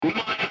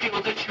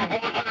Mindfields, it's your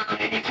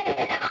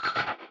 184.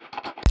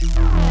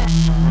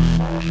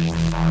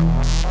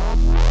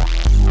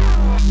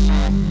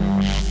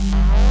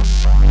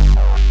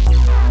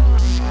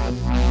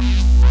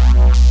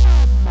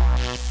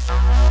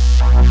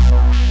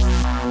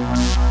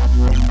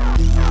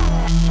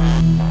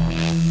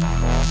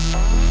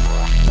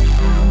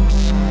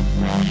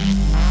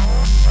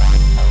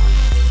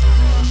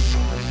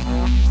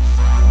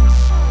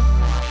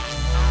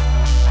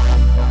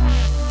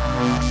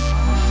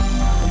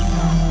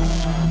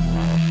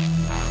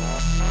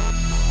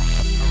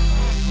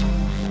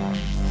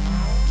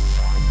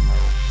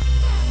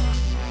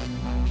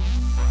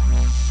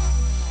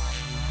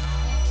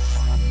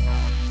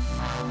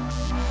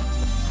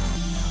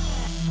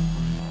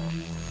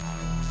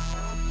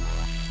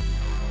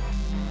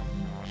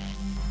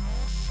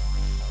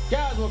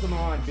 Guys, welcome to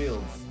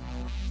Mindfields.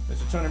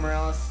 Mr. Tony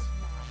Morales,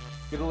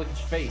 get a look at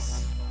your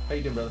face. How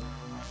you doing, brother?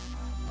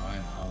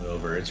 I'm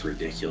hungover. It's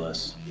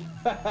ridiculous.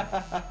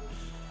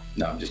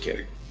 No, I'm just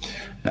kidding.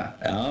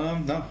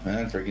 No,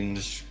 man. Freaking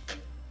just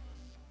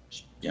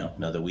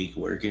another week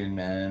working,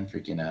 man.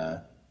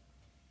 Freaking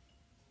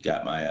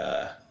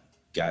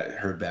got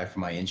heard back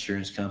from my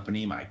insurance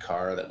company. My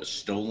car that was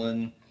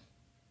stolen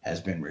has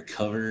been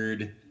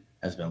recovered,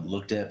 has been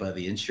looked at by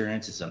the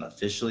insurance. It's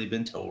unofficially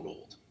been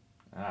totaled.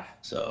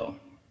 So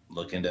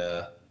looking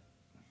to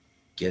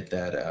get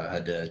that.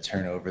 Had to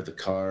turn over the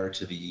car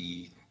to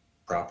the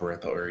proper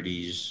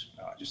authorities.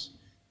 I just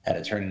had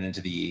to turn it into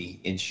the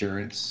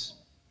insurance.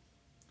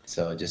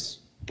 So just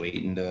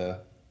waiting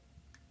to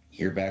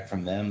hear back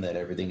from them that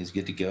everything is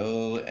good to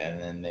go, and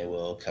then they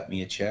will cut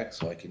me a check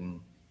so I can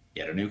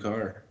get a new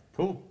car.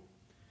 Cool.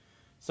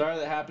 Sorry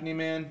that happened to you,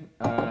 man.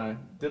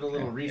 Did a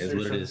little Yeah, research. it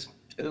is what it is.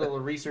 Did a little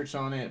research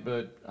on it,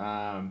 but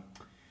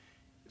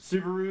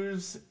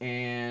Subarus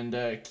and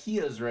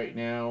Kias right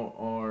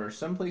now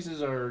some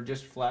places are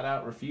just flat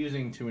out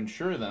refusing to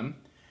insure them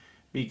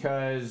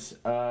because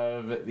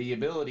of the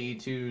ability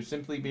to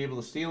simply be able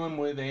to steal them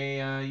with a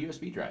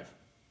USB drive.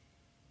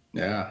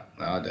 Yeah,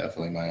 no,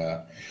 definitely.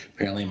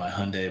 Apparently my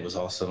Hyundai was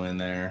also in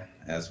there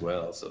as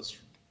well. So it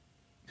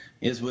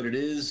is what it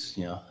is.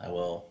 I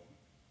will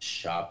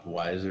shop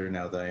wiser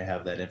now that I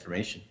have that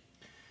information.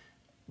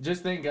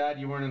 Just thank God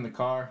you weren't in the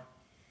car.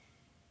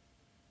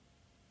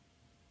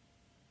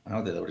 I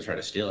don't think they would have tried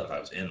to steal it if I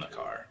was in the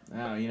car.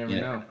 Oh, you never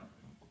know.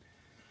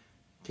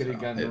 Could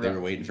have gotten they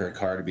were waiting for a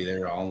car to be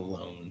there all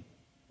alone.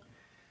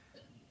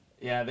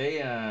 Yeah,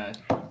 that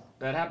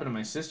happened to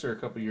my sister a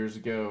couple years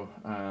ago.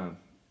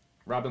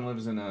 Robin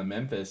lives in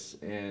Memphis,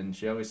 and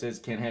she always says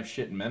can't have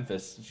shit in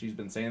Memphis. She's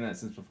been saying that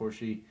since before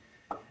she.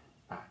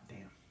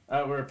 Damn.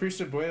 We're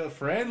appreciative Abuela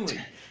friendly.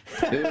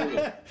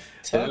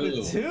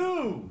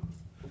 Two.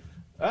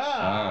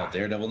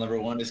 Daredevil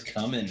 #1 is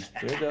coming.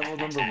 Daredevil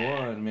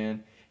 #1,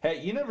 man. Hey,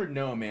 you never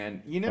know,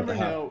 man. You never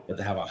know. Have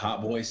to have a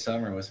hot boy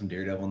summer with some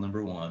Daredevil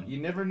 #1. You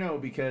never know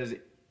because,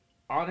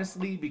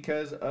 honestly,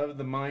 because of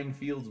the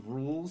Mindfields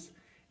rules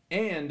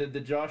and the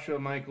Joshua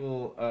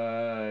Michael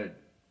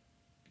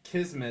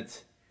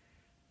Kismet,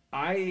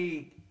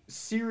 I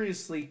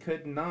seriously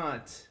could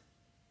not,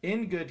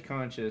 in good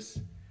conscience,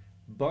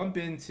 bump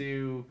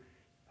into.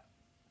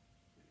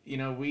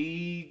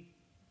 We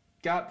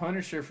got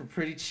Punisher for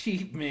pretty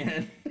cheap,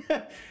 man.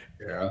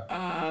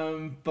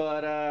 Yeah.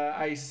 But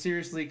I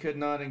seriously could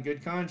not, in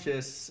good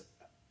conscience,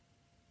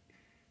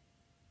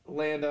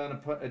 land on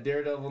a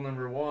Daredevil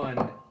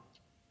 #1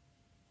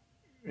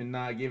 and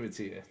not give it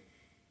to you.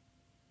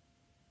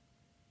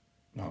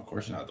 No, of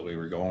course not. The way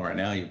we're going right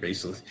now, you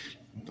basically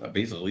at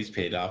least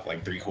paid off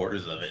like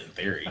 3/4 of it in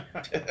theory.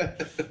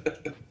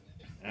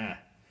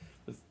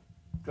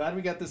 Glad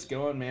we got this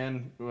going,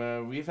 man.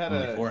 We've had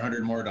only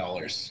 $400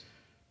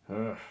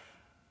 more.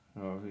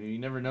 Oh, you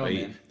never know,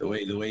 man. The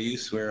way you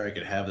swear I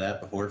could have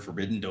that before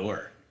Forbidden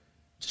Door,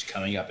 just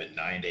coming up in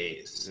 9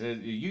 days.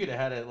 You could have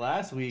had it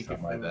last week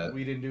if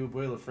we didn't do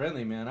Abuela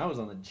friendly, man. I was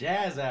on the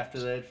jazz after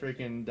that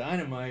freaking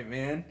Dynamite,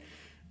 man.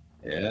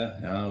 Yeah,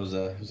 no, it was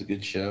a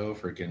good show.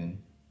 Freaking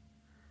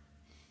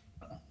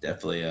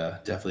definitely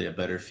a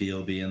better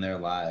feel being there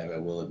live, I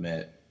will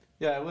admit.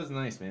 Yeah, it was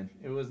nice, man.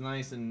 It was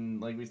nice,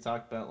 and like we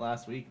talked about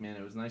last week, man,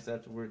 it was nice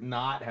to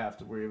not have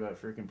to worry about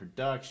freaking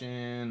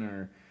production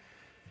or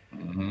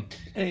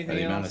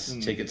anything else. Amount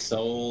of tickets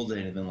sold,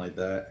 anything like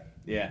that.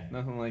 Yeah,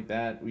 nothing like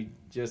that. We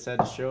just had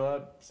to show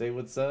up, say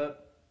what's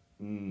up.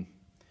 I'm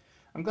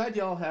glad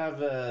y'all have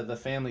the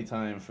family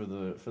time for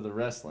the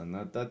wrestling.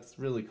 That's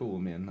really cool,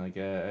 man. Like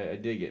I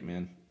dig it,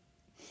 man.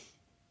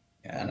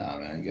 Yeah, no,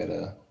 man,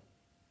 you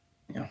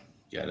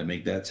gotta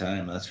make that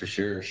time. That's for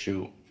sure.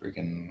 Shoot,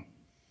 freaking.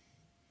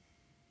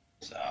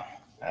 So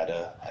had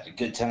a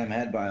good time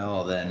had by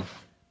all. Then,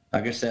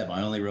 like I said,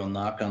 my only real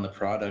knock on the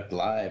product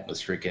live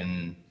was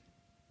freaking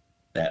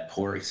that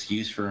poor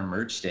excuse for a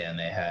merch stand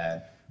they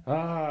had.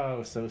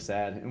 Oh, so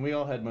sad. And we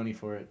all had money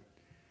for it.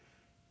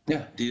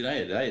 Yeah, dude, I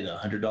had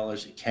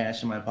 $100 in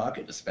cash in my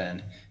pocket to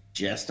spend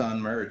just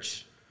on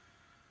merch,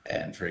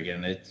 and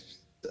friggin' it's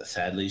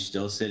sadly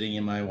still sitting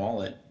in my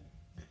wallet.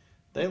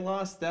 They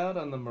lost out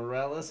on the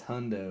Morales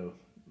hundo.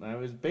 I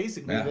was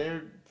basically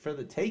there for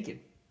the taking.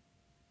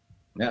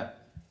 Yeah.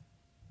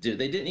 Dude,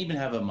 they didn't even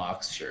have a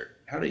Mox shirt.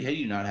 How do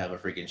you not have a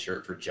freaking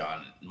shirt for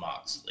John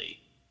Moxley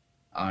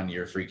on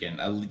your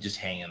freaking just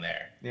hanging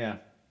there? Yeah.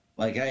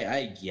 Like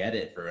I get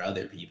it for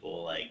other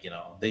people, like,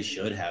 they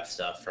should have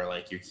stuff for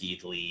like your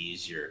Keith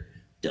Lees, your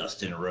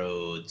Dustin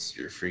Rhodes,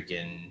 your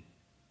freaking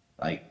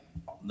like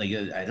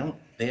I don't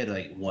they had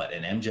like what,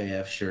 an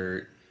MJF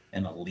shirt,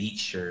 an Elite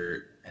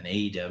shirt, an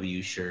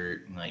AEW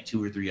shirt, and like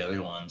two or three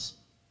other ones.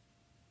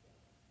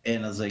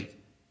 And I was like,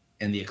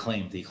 and the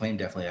Acclaim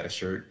definitely had a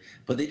shirt,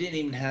 but they didn't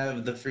even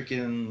have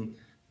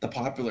the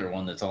popular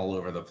one that's all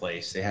over the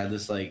place. They had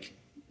this like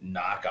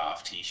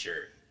knockoff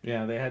T-shirt.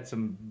 Yeah, they had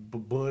some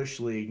Bush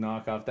League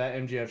knockoff. That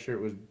MGF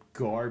shirt was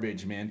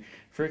garbage, man.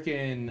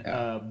 Freaking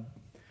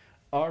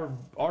our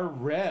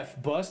ref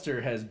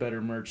Buster has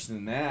better merch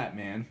than that,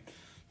 man.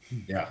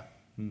 Yeah,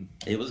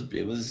 it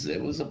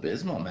was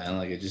abysmal, man.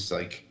 Like, it just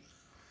like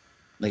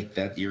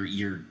that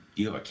you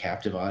have a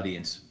captive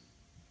audience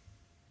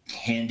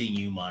handing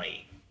you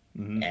money,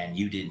 and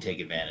you didn't take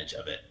advantage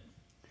of it.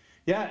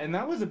 Yeah, and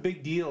that was a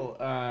big deal.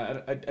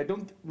 I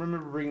don't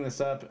remember bringing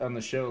this up on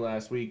the show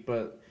last week,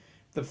 but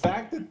the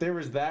fact that there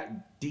was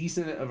that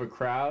decent of a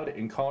crowd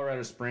in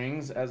Colorado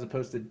Springs as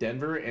opposed to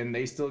Denver, and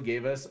they still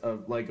gave us a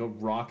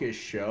raucous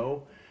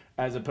show,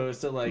 as opposed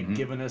to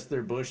giving us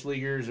their Bush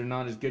Leaguers are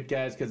not as good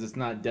guys because it's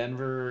not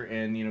Denver,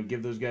 and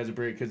give those guys a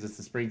break because it's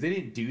the Springs. They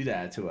didn't do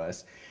that to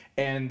us,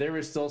 and there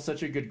was still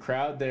such a good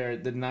crowd there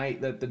the night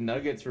that the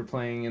Nuggets were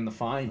playing in the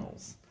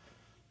finals.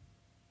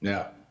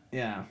 Yeah.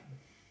 Yeah.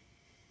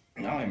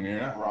 No, I mean, you're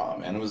not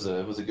wrong, man. It was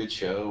a good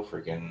show.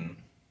 Freaking,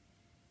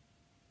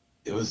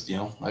 it was,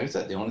 like I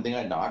said, the only thing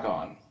I'd knock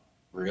on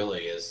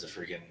really is the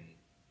freaking,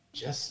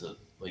 just the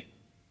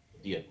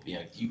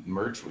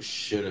merch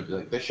should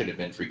have there should have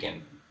been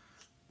freaking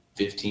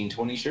 15,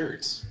 20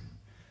 shirts,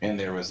 and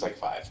there was like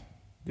 5.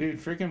 Dude,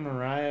 freaking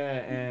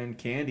Mariah and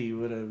Candy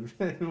would have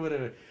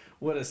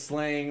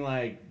slang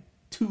like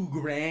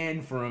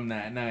 $2,000 from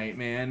that night,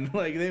 man.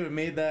 Like, they would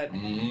made that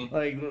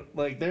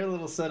like their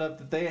little setup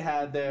that they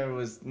had there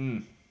was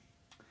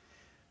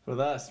with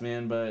us,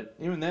 man. But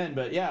even then,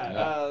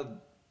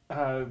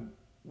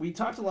 we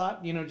talked a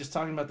lot, just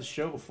talking about the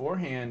show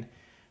beforehand.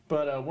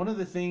 But one of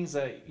the things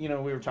that we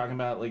were talking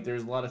about, like,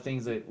 there's a lot of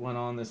things that went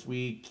on this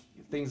week,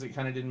 things that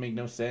kind of didn't make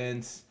no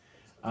sense.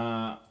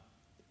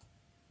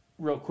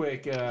 Real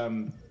quick,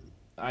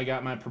 I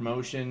got my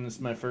promotion. This is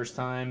my first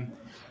time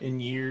in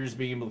years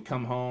being able to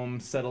come home,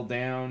 settle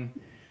down,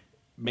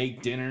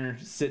 make dinner,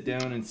 sit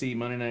down and see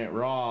Monday Night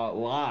Raw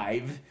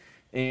live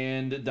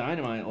and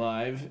Dynamite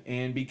live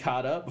and be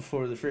caught up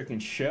before the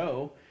freaking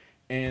show.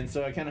 And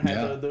so I kind of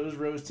had those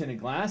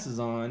rose-tinted glasses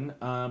on.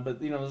 But,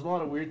 there's a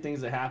lot of weird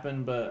things that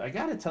happen. But I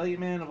got to tell you,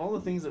 man, of all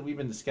the things that we've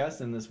been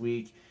discussing this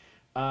week,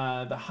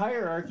 the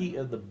hierarchy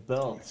of the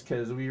belts,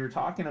 because we were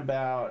talking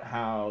about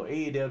how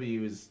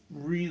AEW is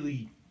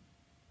really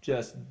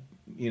just,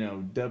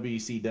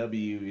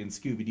 WCW in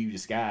Scooby-Doo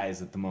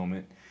disguise at the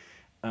moment.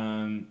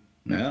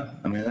 Yeah,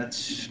 I mean,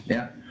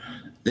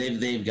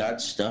 they've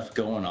got stuff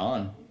going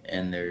on,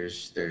 and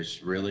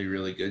there's really,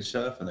 really good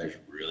stuff, and there's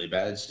really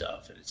bad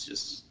stuff, and it's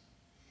just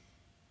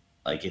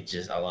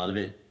a lot of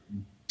it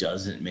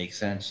doesn't make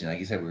sense. Like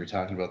you said, we were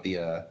talking about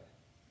the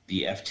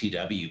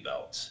FTW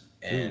belts,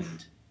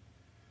 and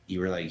you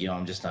were like,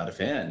 I'm just not a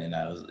fan, and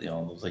I was, it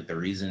was like the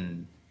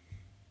reason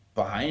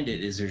behind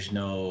it is there's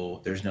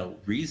no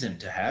reason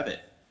to have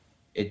it.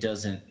 It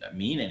doesn't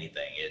mean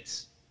anything.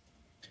 It's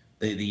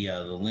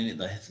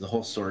the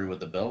whole story with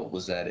the belt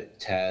was that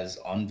Taz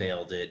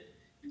unveiled it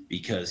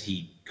because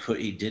he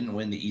didn't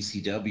win the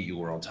ECW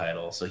world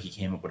title, so he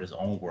came up with his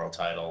own world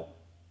title,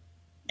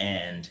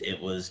 and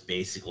it was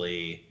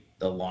basically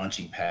the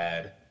launching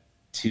pad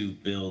to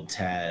build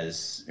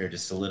Taz, or to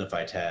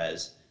solidify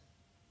Taz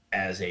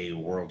as a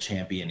world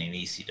champion in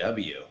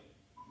ECW.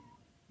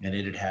 And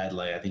it had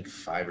I think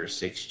 5 or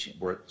 6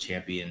 world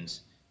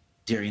champions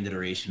during the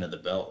duration of the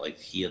belt. Like,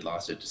 he had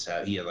lost it to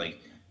Sabu.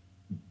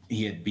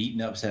 He had beaten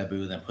up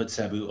Sabu, then put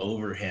Sabu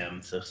over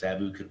him so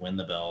Sabu could win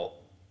the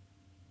belt.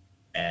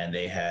 And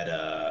they had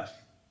a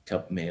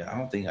couple.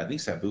 I think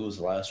Sabu was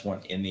the last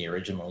one in the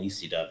original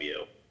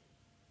ECW.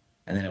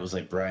 And then it was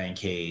like Brian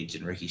Cage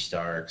and Ricky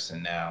Starks,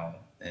 and now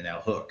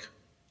Hook.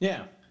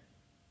 Yeah.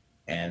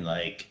 And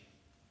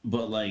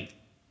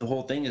the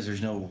whole thing is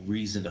there's no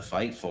reason to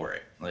fight for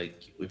it.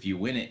 Like, if you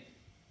win it,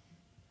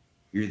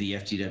 you're the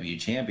FTW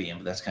champion,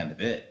 but that's kind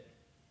of it.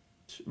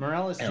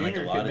 Morales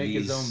Jr. could make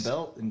his own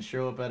belt and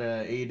show up at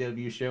a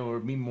AEW show, or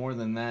be more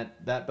than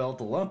that belt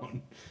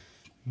alone.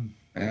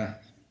 Yeah,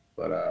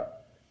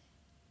 but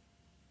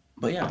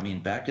yeah, I mean,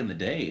 back in the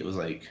day, it was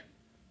like,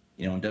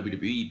 in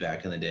WWE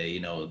back in the day,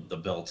 the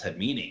belts had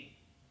meaning.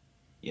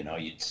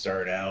 You'd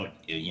start out,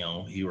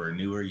 you were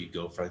newer, you'd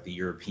go for the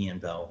European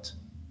belt.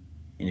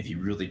 And if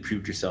you really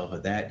proved yourself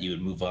at that, you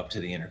would move up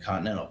to the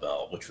Intercontinental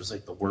belt, which was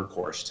like the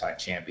workhorse type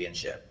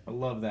championship. I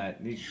love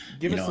that. And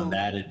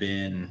that had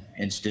been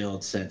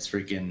instilled since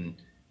freaking,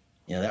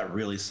 that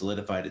really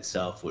solidified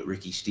itself with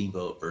Ricky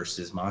Steamboat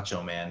versus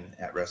Macho Man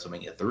at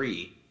WrestleMania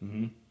 3.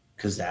 Mm-hmm.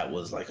 Because that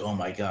was like, oh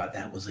my God,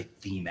 that was like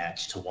the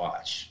match to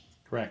watch.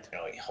 Correct.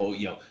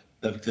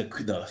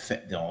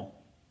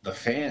 The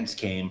fans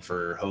came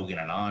for Hogan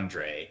and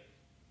Andre,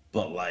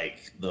 but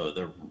like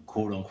the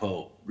quote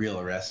unquote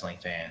real wrestling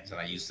fans,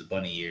 and I used the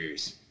bunny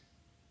ears,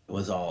 it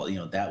was all,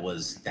 that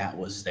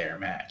was their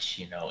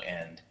match,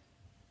 and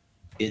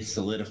it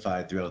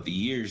solidified throughout the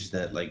years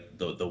that like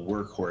the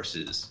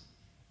workhorses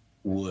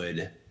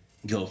would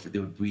they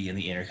would be in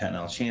the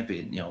Intercontinental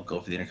Champion,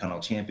 go for the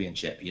Intercontinental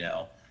Championship,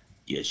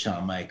 You had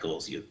Shawn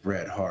Michaels, you had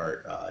Bret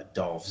Hart,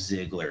 Dolph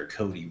Ziggler,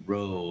 Cody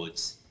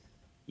Rhodes,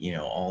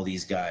 all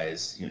these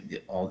guys,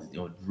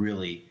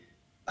 really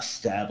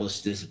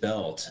established this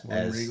belt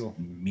as Regal.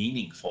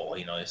 meaningful.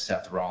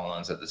 Seth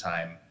Rollins at the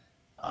time,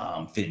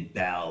 Finn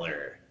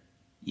Balor.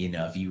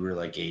 If you were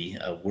like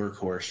a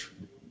workhorse,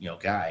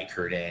 guy,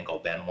 Kurt Angle,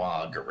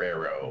 Benoit,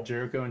 Guerrero,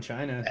 Jericho in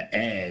China,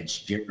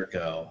 Edge,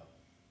 Jericho,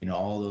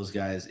 all those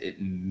guys, it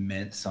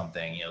meant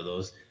something.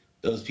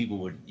 Those people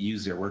would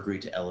use their work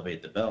rate to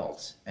elevate the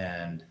belt.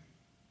 And,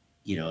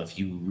 if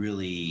you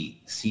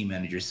really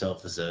cemented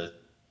yourself as a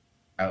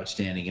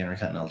outstanding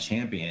Intercontinental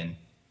Champion,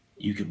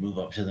 you could move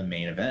up to the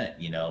main event,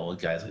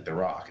 with guys like The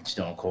Rock and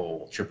Stone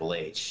Cold, Triple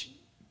H,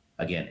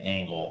 again,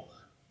 Angle,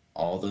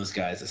 all those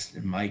guys,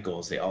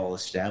 Michaels, they all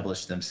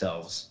established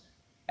themselves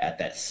at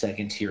that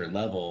second tier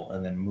level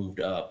and then moved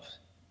up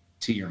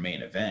to your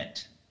main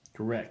event.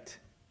 Correct.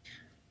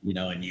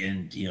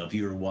 And if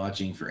you were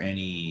watching for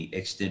any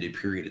extended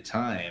period of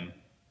time,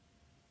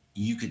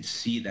 you could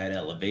see that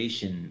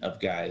elevation of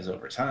guys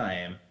over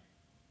time,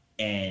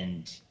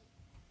 and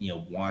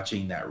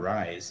watching that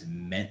rise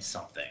meant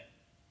something.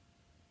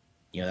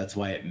 That's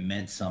why it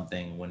meant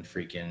something when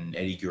freaking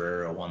Eddie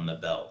Guerrero won the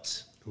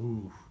belt.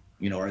 Ooh.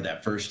 Or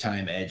that first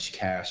time Edge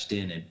cashed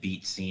in and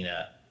beat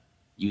Cena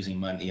using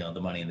money, the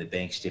Money in the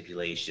Bank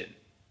stipulation.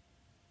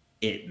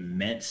 It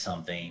meant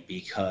something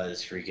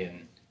because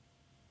freaking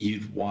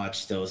you'd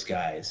watch those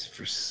guys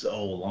for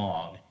so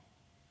long,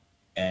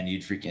 and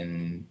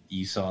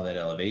you saw that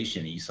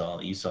elevation. You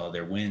saw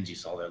their wins, you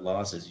saw their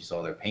losses, you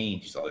saw their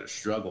pains, you saw their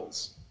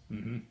struggles.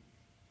 Mm-hmm.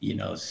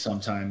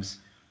 Sometimes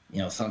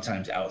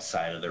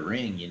outside of the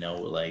ring,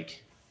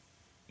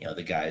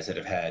 the guys that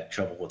have had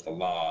trouble with the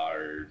law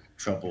or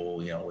trouble,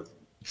 with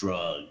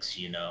drugs,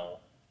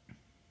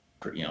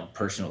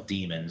 personal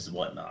demons and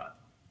whatnot.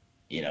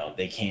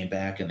 They came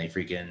back and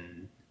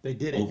they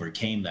did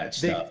overcame that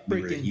stuff.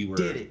 You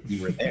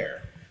were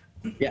there.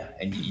 Yeah,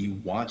 and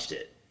you watched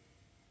it,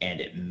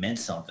 and it meant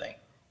something.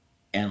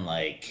 And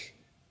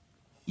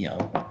you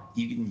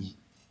can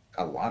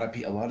a lot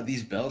of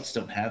these belts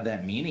don't have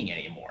that meaning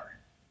anymore.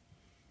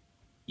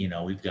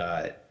 We've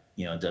got,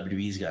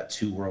 WWE's got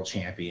 2 world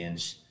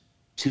champions,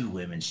 2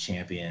 women's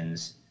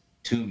champions,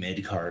 2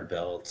 mid-card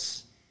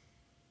belts.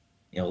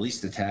 At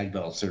least the tag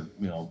belts are,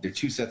 they're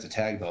 2 sets of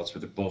tag belts,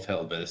 but they're both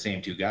held by the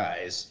same 2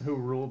 guys. Who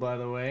rule, by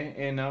the way.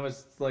 And I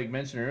was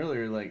mentioning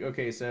earlier,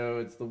 okay, so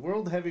it's the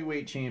World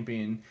Heavyweight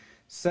Champion.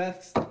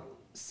 Seth's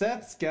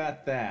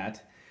got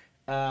that.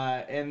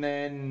 And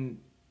then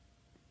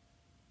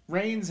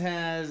Reigns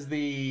has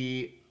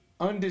the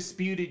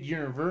Undisputed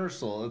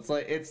Universal.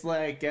 It's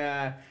like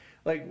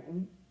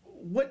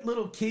what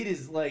little kid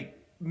is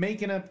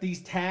making up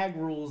these tag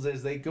rules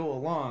as they go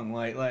along?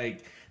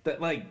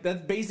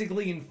 That's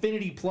basically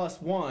Infinity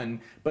plus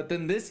 1, but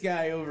then this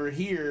guy over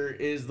here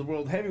is the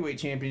World Heavyweight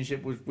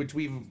Championship, which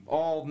we've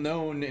all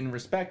known and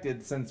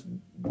respected since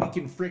we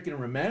can freaking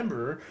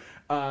remember.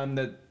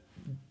 That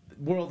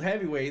World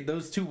Heavyweight,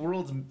 those 2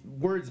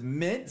 words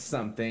meant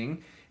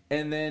something.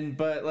 And then,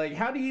 but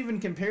how do you even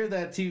compare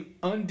that to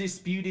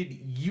Undisputed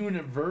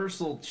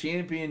Universal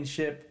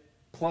Championship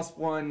plus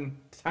 1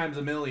 times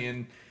a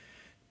million?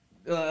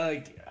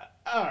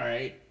 All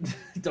right,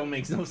 don't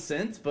make no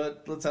sense,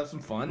 but let's have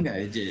some fun. Yeah,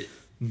 it did.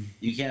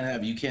 You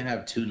can't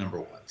have 2 number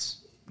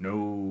 1s.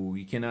 No,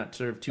 you cannot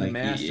serve 2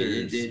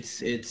 masters.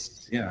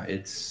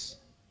 It's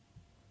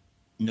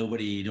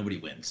nobody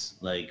wins.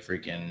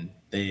 Freaking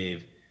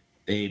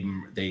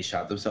they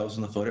shot themselves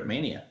in the foot at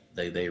Mania.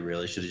 They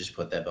really should have just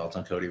put that belt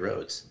on Cody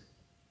Rhodes.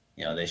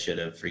 They should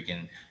have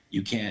freaking.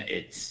 You can't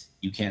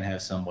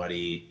have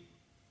somebody.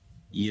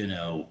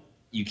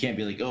 You can't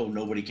be like, oh,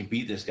 nobody can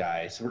beat this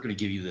guy, so we're going to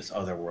give you this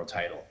other world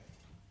title.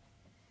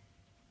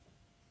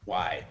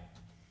 Why?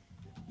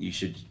 You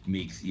should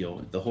make,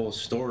 the whole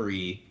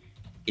story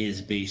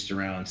is based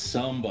around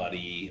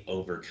somebody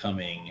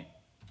overcoming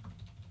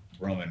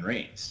Roman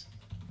Reigns.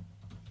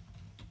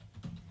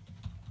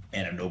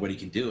 And if nobody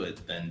can do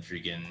it, then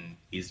freaking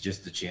he's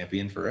just the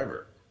champion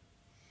forever.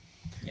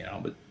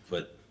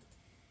 But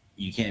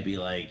you can't be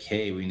like,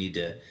 hey, we need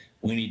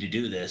to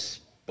do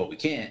this, but we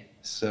can't.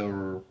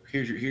 So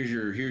here's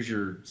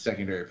your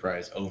secondary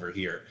prize over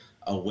here,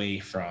 away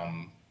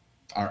from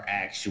our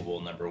actual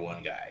number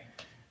 1 guy.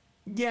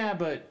 Yeah,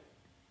 but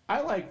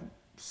I like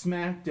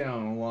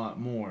SmackDown a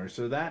lot more,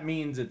 so that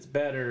means it's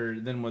better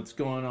than what's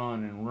going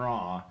on in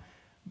Raw.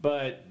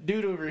 But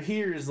dude over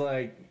here is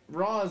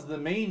Raw is the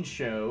main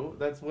show.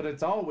 That's what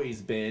it's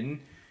always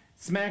been.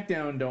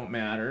 SmackDown don't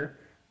matter.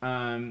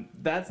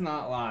 That's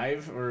not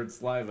live, or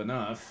it's live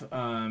enough.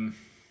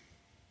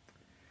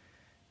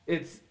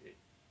 It's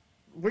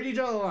where do you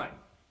draw the line?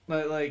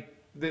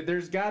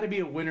 There's got to be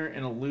a winner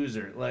and a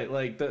loser.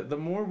 The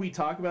more we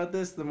talk about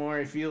this, the more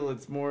I feel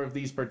it's more of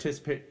these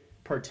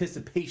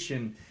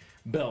participation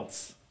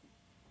belts.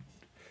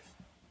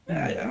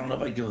 I don't know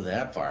if I go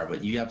that far,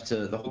 but you have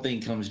to. The whole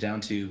thing comes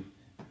down to,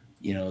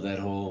 that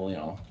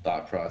whole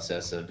thought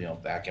process of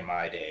back in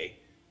my day,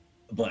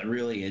 but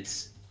really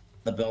it's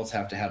the belts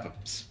have to have a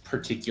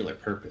particular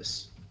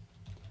purpose.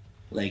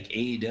 Like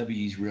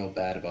AEW is real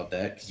bad about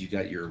that because you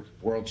got your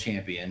world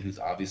champion who's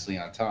obviously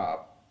on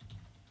top.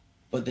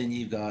 But then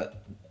you've got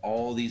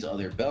all these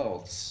other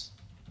belts,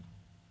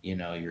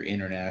 your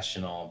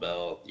international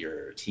belt,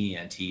 your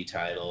TNT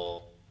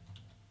title.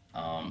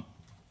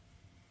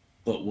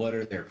 But what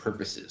are their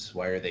purposes?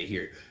 Why are they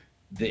here?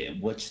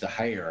 What's the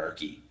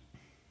hierarchy?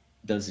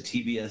 Does the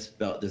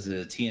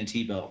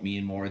TNT belt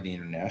mean more than the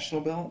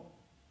international belt?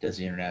 Does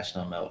the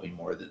international belt mean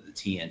more than the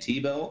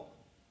TNT belt?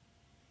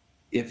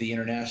 If the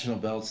international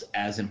belt's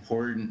as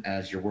important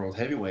as your world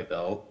heavyweight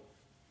belt,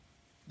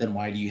 then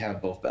why do you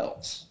have both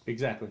belts?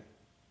 Exactly.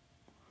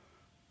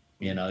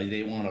 They're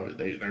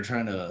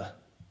trying to.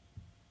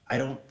 I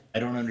don't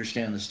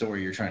understand the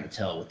story you're trying to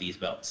tell with these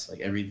belts. Like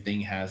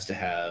everything has to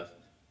have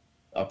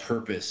a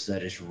purpose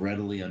that is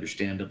readily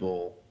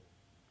understandable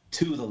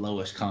to the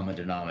lowest common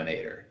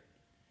denominator.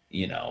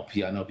 I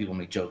know people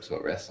make jokes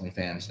about wrestling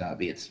fans not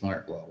being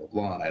smart, blah blah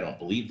blah, and I don't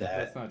believe that.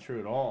 That's not true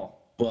at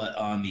all. But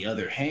on the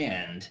other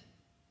hand,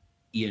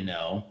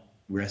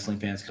 wrestling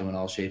fans come in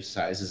all shapes,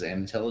 sizes, and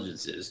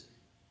intelligences.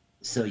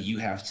 So you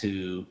have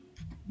to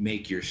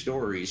make your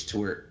stories to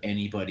where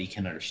anybody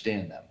can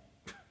understand them.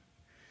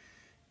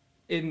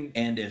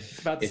 And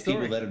if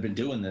people that have been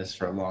doing this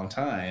for a long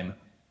time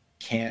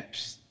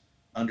can't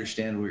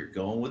understand where you're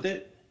going with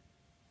it,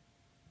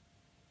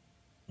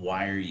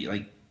 why are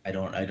you I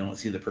don't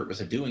see the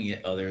purpose of doing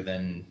it other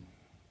than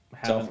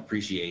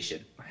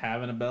self-appreciation.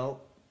 Having a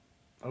belt.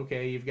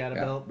 Okay, you've got a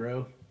belt,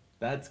 bro.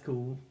 That's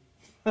cool.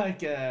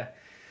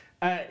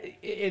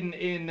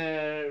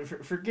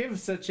 Forgive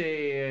such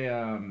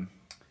a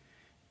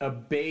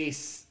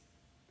base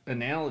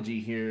analogy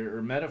here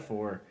or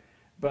metaphor,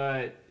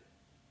 but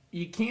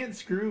you can't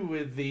screw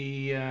with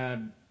the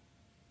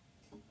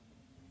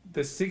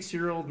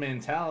 6-year-old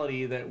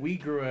mentality that we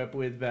grew up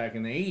with back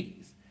in the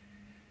 80s.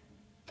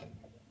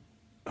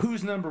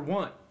 Who's number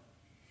one?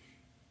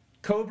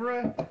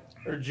 Cobra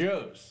or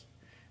Joe's?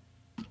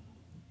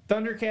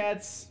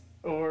 Thundercats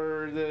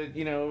or the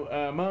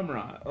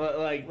Mumra?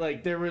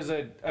 Like there was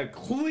a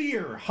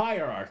clear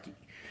hierarchy.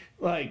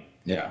 That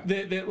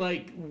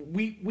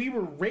we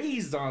were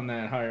raised on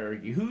that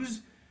hierarchy.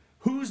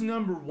 Who's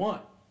number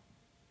one?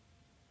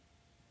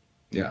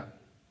 Yeah.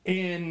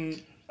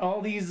 And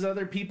all these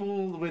other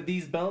people with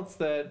these belts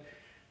that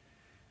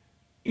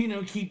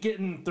keep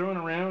getting thrown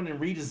around and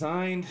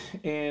redesigned,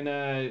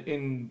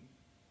 and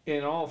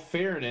in all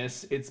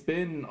fairness, it's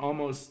been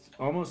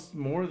almost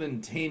more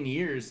than 10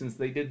 years since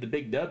they did the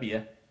Big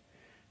W.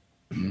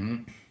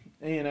 Mm-hmm.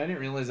 And I didn't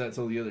realize that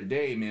till the other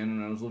day, man,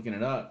 when I was looking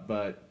it up.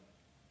 But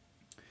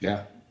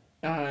yeah,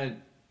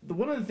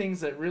 one of the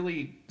things that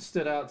really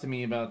stood out to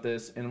me about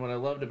this, and what I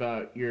loved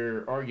about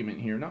your argument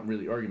here, not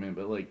really argument,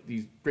 but like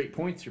these great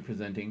points you're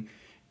presenting,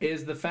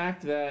 is the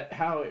fact that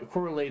how it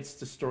correlates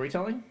to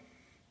storytelling,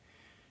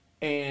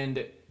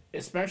 and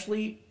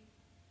especially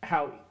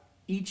how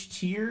each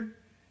tier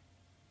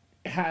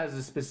has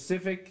a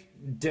specific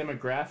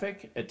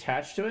demographic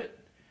attached to it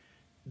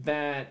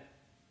that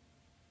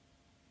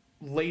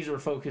laser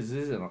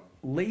focuses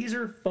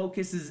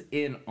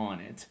in on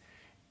it.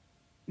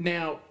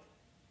 Now,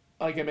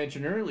 like I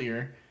mentioned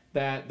earlier,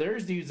 that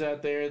there's dudes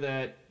out there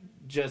that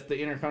just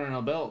the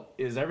Intercontinental Belt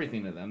is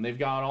everything to them. They've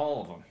got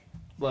all of them.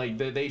 Like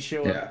they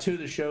show up to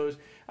the shows.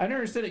 I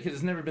never understood it because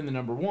it's never been the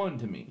number one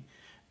to me.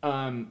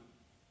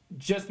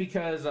 Just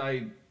because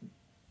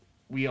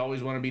we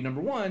always want to be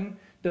number one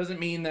doesn't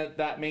mean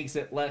that makes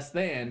it less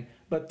than.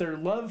 But their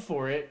love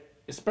for it,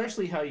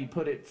 especially how you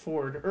put it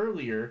forward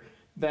earlier,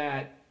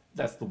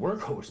 that's the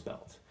workhorse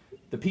belt.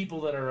 The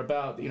people that are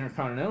about the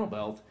Intercontinental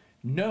Belt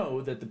know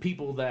that the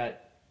people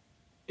that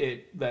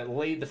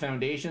laid the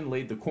foundation,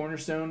 laid the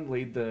cornerstone,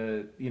 laid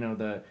the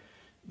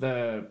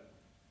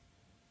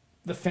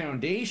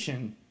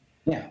foundation.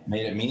 Yeah,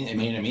 made it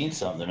mean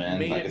something,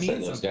 man. Like I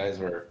said, those guys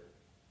were,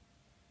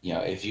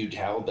 if you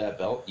held that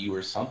belt, you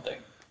were something.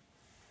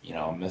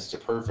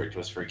 Mr. Perfect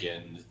was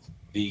freaking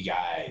the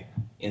guy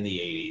in the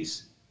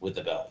 80s with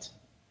the belt.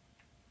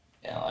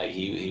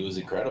 He was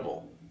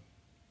incredible.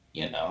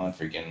 And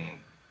freaking,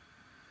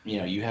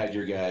 you had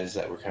your guys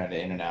that were kind of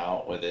in and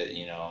out with it,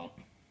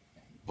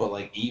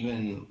 but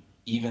even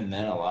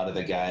then, a lot of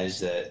the guys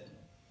that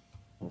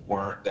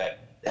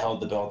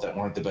held the belt that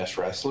weren't the best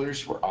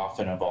wrestlers were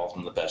often involved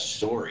in the best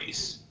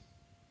stories.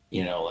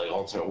 Like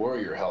Ultimate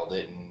Warrior held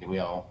it, and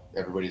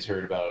everybody's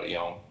heard about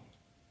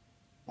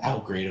how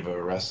great of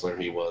a wrestler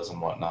he was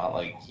and whatnot.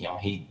 Like,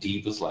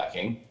 he was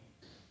lacking.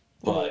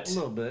 But, a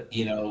little bit.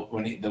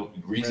 when the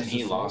reason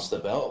he Rest lost the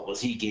belt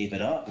was he gave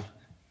it up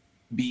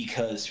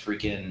because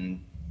freaking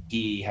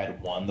he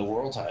had won the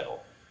world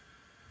title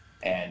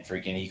and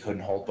freaking he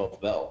couldn't hold both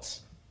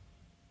belts.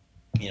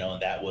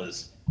 And that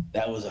was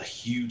a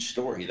huge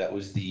story. That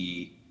was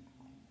the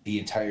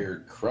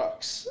entire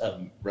crux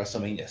of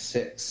WrestleMania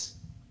 6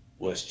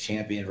 was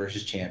champion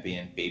versus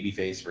champion,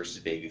 babyface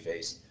versus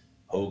babyface,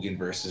 Hogan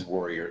versus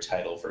Warrior,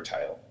 title for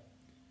title.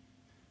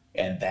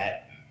 And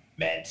that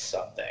meant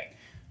something.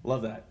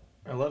 Love that.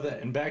 I love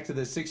that. And back to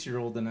the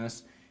 6-year-old in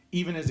us,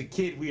 even as a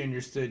kid, we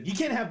understood you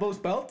can't have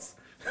both belts.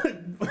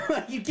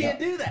 You can't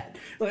do that.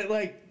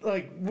 Like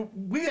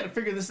we got to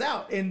figure this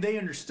out. And they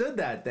understood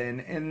that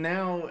then. And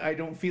now I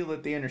don't feel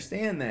that they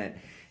understand that.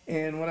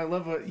 And what I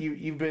love what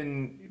you've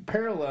been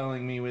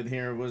paralleling me with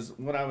here was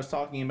what I was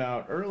talking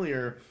about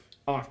earlier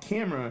off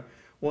camera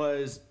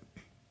was,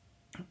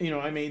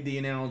 I made the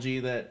analogy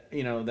that,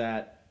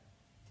 that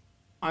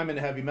I'm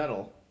into heavy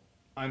metal.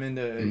 I'm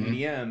into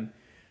EDM.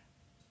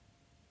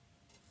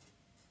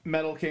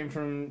 Metal came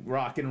from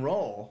rock and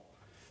roll.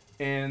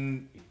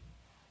 And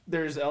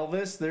there's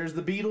Elvis, there's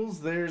the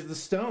Beatles, there's the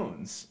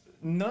Stones.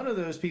 None of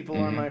those people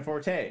are my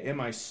forte.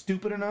 Am I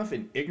stupid enough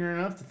and ignorant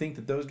enough to think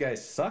that those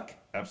guys suck?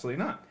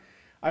 Absolutely not.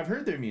 I've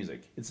heard their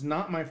music. It's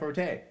not my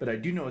forte, but I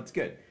do know it's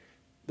good.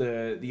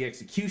 The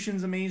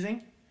execution's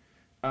amazing.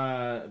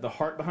 The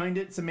heart behind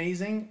it's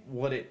amazing.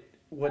 What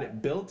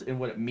it built and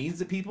what it means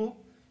to people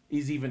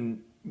is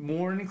even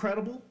more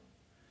incredible.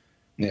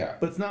 Yeah.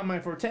 But it's not my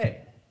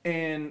forte.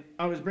 And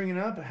I was bringing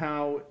up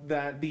how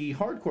that the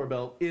hardcore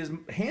belt is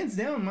hands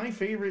down my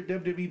favorite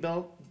WWE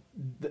belt,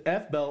 the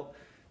F belt,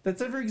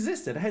 that's ever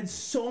existed. I had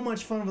so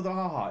much fun with the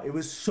haha. It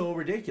was so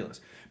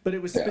ridiculous. But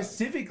it was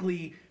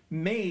specifically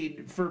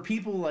made for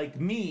people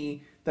like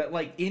me that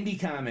like indie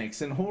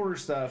comics and horror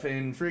stuff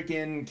and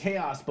freaking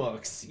chaos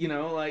books,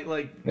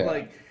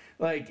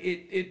 like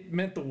it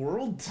meant the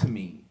world to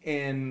me.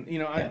 And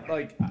I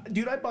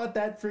bought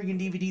that freaking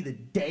DVD the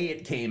day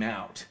it came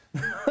out.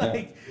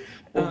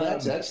 Well,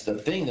 that's the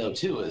thing though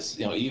too is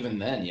even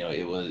then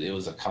it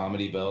was a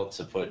comedy belt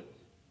to put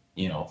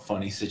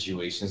funny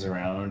situations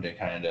around and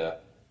kind of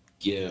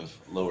give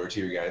lower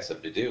tier guys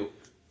stuff to do,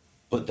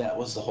 but that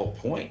was the whole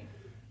point.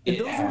 And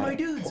those were my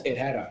dudes. It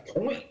had a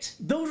point.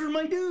 Those were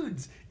my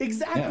dudes.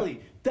 Exactly.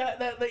 Yeah.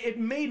 That it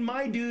made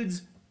my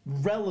dudes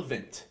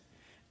relevant.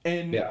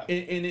 And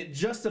it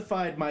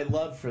justified my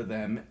love for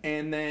them.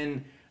 And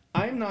then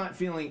I'm not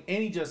feeling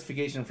any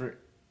justification for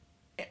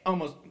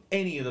almost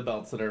any of the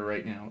belts that are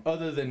right now,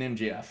 other than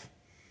MJF.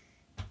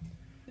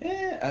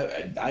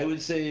 Yeah, I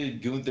would say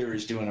Gunther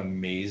is doing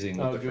amazing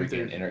with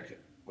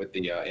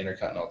the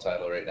Intercontinental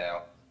title right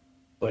now.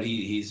 But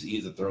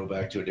he's a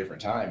throwback to a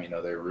different time.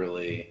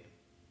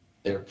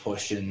 They're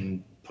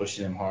pushing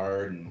him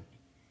hard, and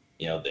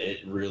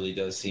it really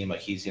does seem like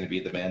he's going to be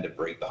the man to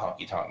break the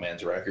Honky Tonk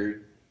Man's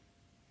record.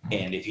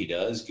 And if he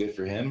does, good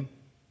for him.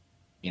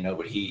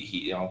 But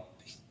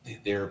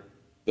they're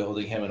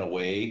building him in a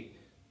way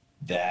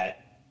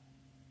that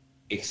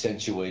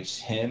accentuates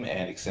him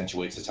and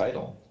accentuates the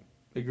title.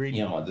 Agreed.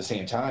 At the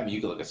same time, you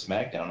could look at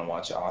SmackDown and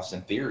watch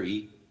Austin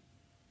Theory,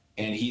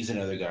 and he's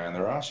another guy on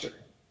the roster.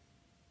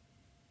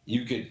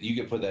 You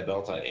could put that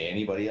belt on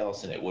anybody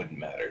else, and it wouldn't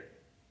matter.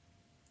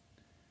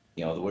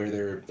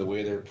 The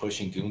way they're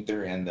pushing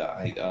Gunther and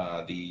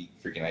the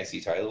freaking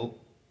IC title,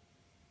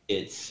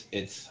 it's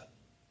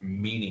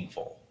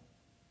meaningful,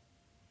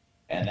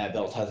 and that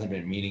belt hasn't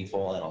been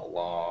meaningful in a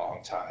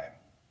long time.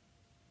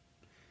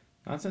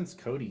 Not since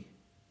Cody.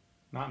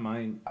 Not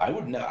mine. I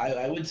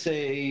would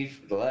say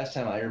the last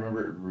time I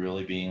remember it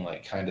really being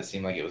kind of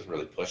seemed like it was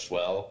really pushed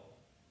well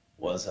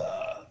was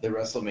the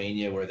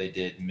WrestleMania where they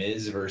did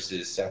Miz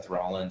versus Seth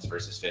Rollins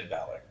versus Finn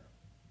Balor.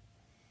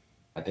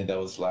 I think that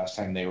was the last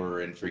time they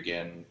were in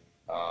freaking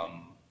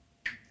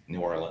New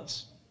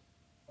Orleans.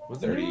 Was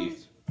 30,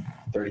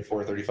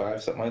 34,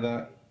 35, something like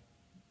that.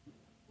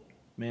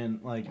 Man,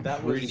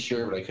 that was... Pretty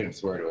sure, but I couldn't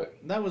swear to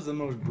it. That was the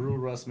most brutal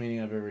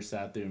WrestleMania I've ever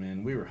sat through,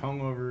 man. We were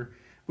hungover.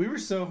 We were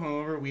so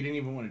hungover, we didn't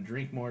even want to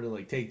drink more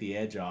to, take the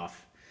edge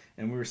off.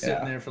 And we were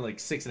sitting there for,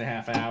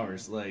 6.5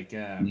 hours.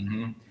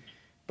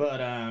 But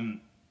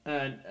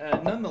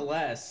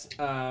nonetheless,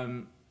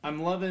 I'm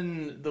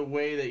loving the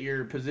way that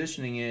you're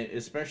positioning it,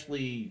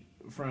 especially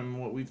from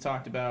what we've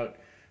talked about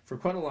for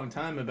quite a long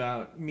time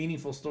about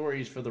meaningful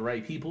stories for the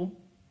right people.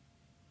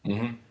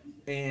 Mm-hmm.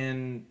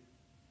 And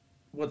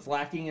what's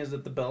lacking is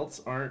that the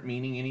belts aren't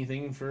meaning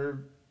anything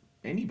for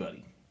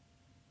anybody.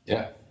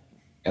 Yeah.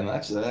 And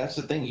that's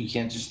the thing. You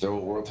can't just throw a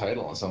world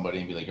title on somebody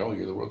and be like, oh,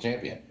 you're the world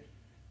champion.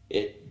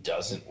 It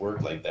doesn't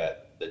work like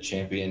that. The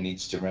champion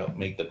needs to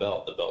make the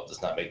belt. The belt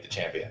does not make the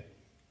champion.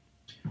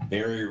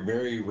 Very,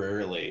 very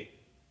rarely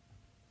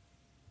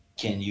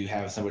can you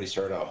have somebody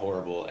start out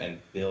horrible and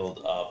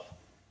build up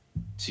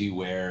to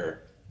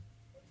where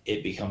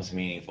it becomes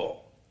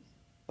meaningful.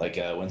 Like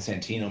when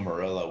Santino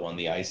Marella won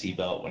the IC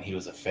belt when he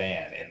was a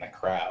fan in the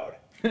crowd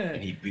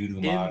and he booed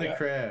Umaga. In the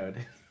crowd.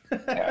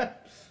 Yeah.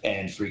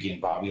 And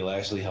freaking Bobby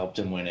Lashley helped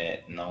him win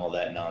it and all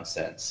that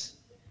nonsense.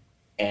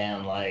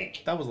 And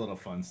like That was a little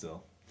fun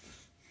still.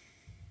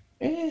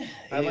 it,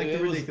 I like the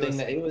it was a thing ridiculous.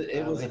 that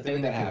it was a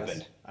thing that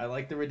happened. I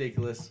like the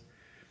ridiculous.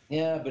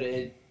 Yeah, but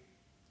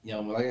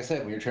like I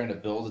said, when you're trying to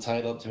build a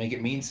title up to make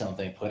it mean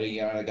something, putting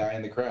it on a guy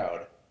in the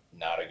crowd,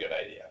 not a good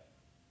idea.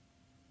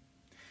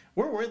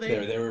 Where were they?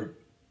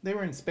 They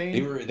were in Spain.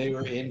 They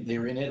were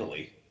in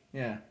Italy.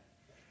 Yeah.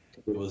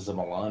 It was the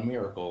Milan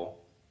Miracle.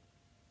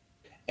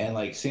 And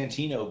like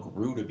Santino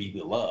grew to be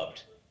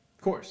beloved.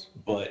 Of course.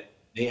 But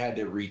they had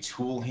to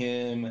retool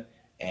him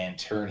and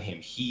turn him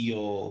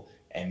heel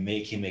and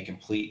make him a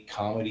complete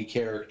comedy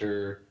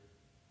character.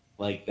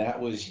 Like that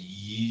was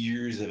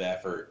years of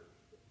effort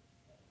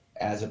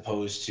as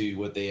opposed to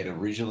what they had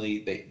originally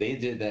they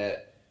did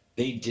that.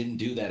 They didn't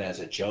do that as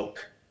a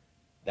joke.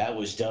 That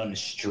was done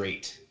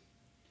straight.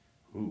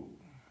 Ooh.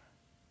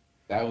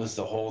 That was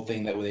the whole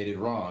thing that they did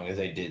wrong. Is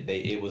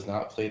it was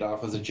not played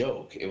off as a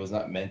joke. It was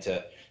not meant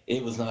to.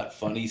 It was not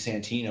funny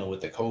Santino with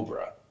the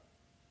Cobra.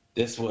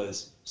 This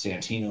was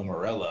Santino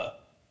Marella,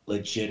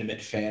 legitimate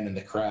fan in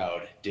the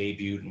crowd,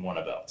 debuted and won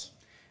a belt.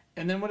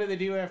 And then what did they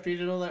do after he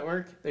did all that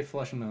work? They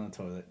flushed him down the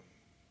toilet.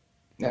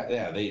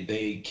 Yeah,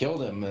 they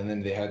killed him and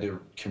then they had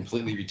to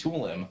completely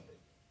retool him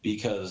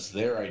because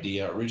their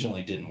idea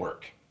originally didn't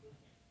work.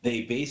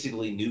 They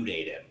basically New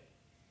Dayed him.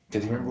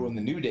 Because remember when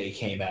the New Day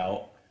came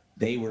out,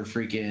 they were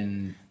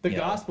freaking the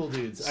gospel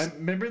dudes. I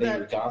remember that they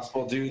were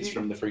gospel dudes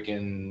from the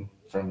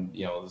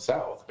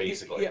South,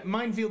 basically. Yeah,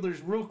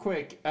 Mindfielders, real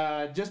quick,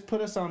 just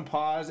put us on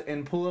pause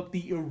and pull up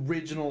the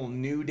original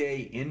New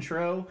Day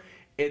intro.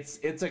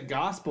 It's a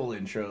gospel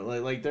intro.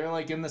 Like they're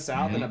like in the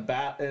South in a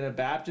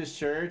Baptist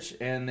church,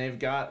 and they've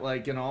got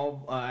like an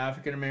all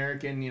African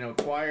American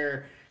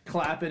choir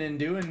clapping and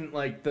doing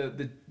like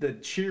the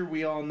cheer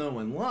we all know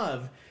and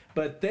love.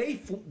 But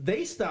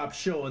they stopped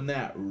showing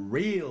that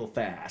real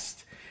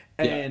fast.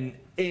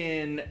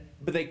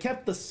 But they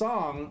kept the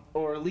song,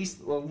 or at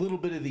least a little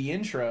bit of the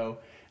intro,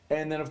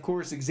 and then of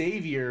course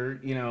Xavier,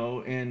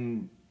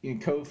 and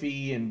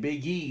Kofi and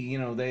Big E,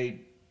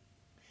 they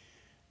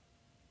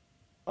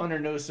under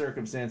no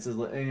circumstances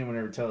let anyone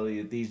ever tell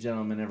you that these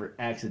gentlemen ever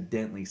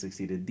accidentally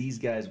succeeded. These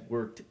guys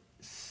worked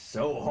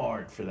so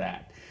hard for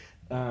that.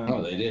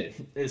 They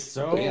did. It's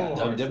so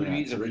hard.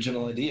 WWE's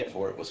original idea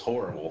for it was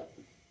horrible,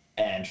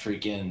 and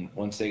freaking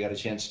once they got a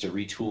chance to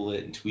retool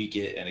it and tweak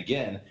it, and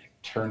again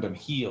turned them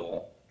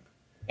heel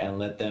and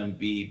let them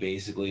be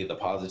basically the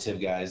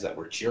positive guys that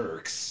were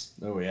jerks.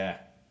 Oh yeah.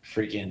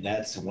 Freaking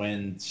that's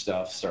when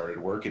stuff started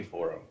working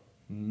for them.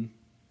 Mm-hmm.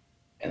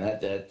 And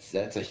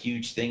that's a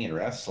huge thing in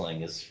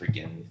wrestling is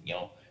freaking,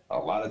 a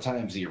lot of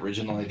times the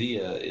original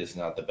idea is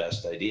not the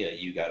best idea.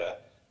 You got to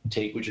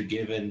take what you're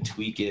given,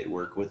 tweak it,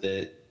 work with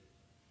it,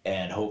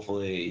 and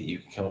hopefully you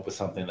can come up with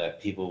something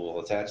that people will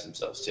attach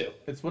themselves to.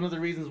 It's one of the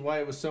reasons why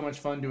it was so much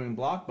fun doing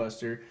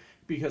Blockbuster,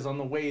 because on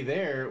the way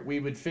there, we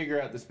would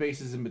figure out the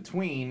spaces in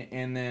between,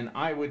 and then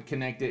I would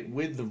connect it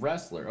with the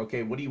wrestler.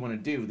 Okay, what do you want to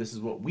do? This is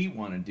what we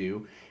want to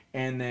do.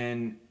 And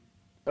then,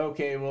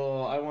 okay,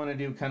 well, I want to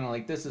do kind of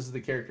like this. This is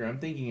the character I'm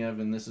thinking of,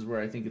 and this is where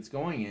I think it's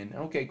going in.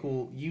 Okay,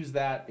 cool. Use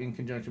that in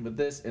conjunction with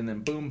this, and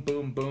then boom,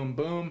 boom, boom,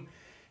 boom.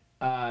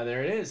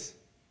 There it is.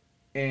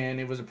 And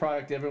it was a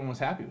product everyone was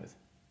happy with.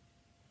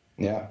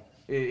 Yeah.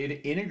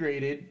 It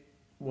integrated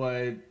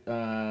what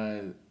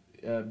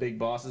big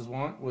bosses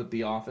want, what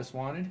The Office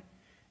wanted,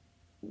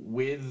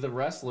 with the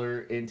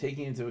wrestler, and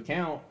taking into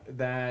account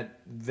that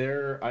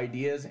their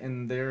ideas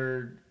and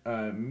their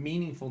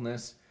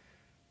meaningfulness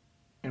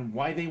and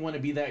why they want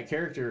to be that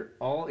character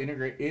all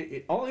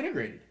integrated. All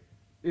integrated.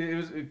 It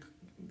was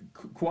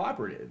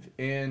cooperative,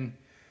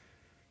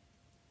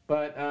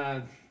 but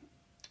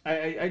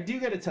I do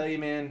got to tell you,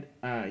 man,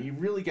 you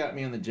really got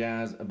me on the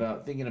jazz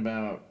about thinking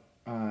about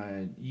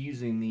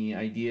using the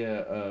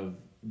idea of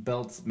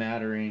belts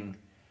mattering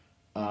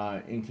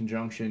in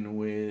conjunction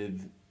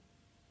with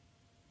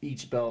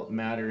each belt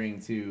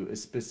mattering to a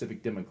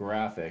specific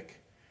demographic.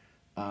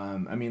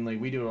 I mean,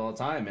 like, we do it all the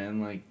time, man.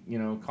 Like,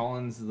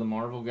 Colin's the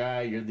Marvel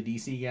guy, you're the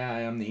DC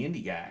guy, I'm the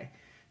indie guy.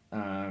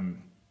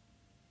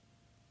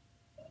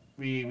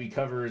 We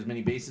cover as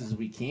many bases as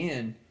we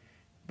can,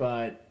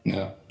 but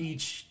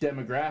each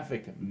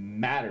demographic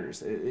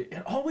matters.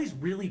 It always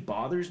really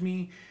bothers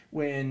me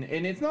when,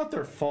 and it's not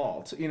their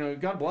fault,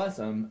 God bless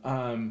them,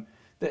 I'm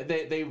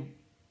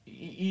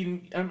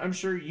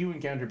sure you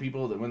encounter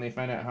people that when they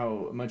find out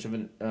how much of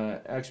an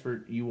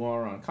expert you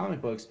are on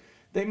comic books,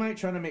 they might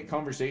try to make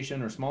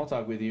conversation or small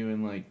talk with you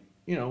and like,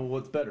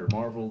 what's better,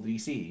 Marvel,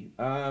 DC?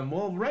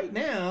 Well, right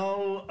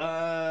now,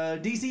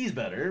 DC's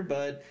better,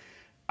 but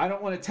I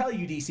don't want to tell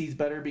you DC's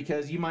better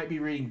because you might be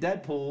reading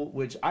Deadpool,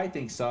 which I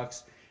think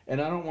sucks,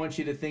 and I don't want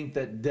you to think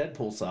that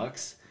Deadpool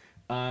sucks,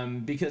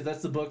 because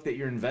that's the book that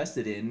you're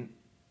invested in.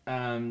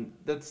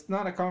 That's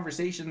not a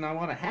conversation I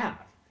want to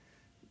have.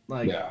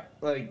 Like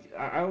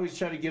I always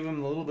try to give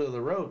them a little bit of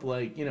the rope.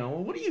 Like,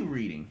 well, what are you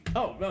reading?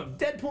 Oh, no,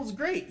 Deadpool's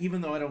great, even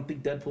though I don't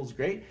think Deadpool's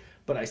great,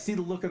 but I see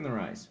the look in their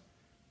eyes.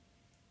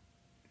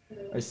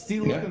 I see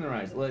the look in their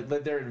eyes. Like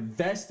they're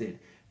invested,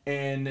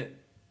 and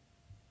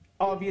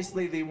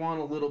obviously they want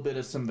a little bit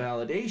of some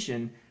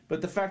validation.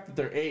 But the fact that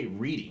they're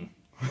reading,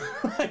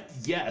 like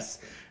yes,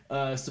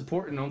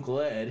 supporting Uncle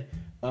Ed,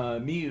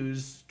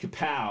 Muse,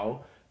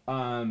 Kapow,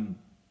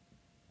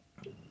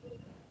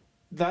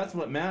 that's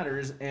what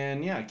matters.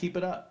 And yeah, keep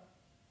it up.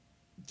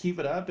 Keep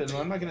it up, and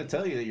I'm not going to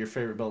tell you that your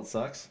favorite belt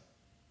sucks.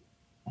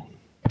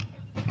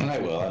 I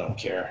will. I don't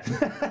care.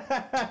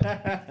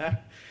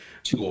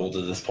 Too old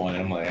at this point.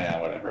 I'm like,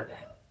 whatever.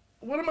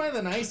 What am I,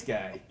 the nice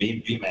guy?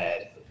 Be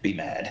mad. Be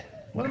mad.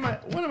 What am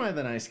I,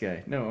 the nice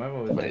guy? No, I've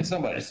always.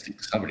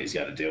 Somebody's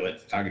got to do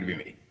it. It's not going to be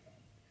me.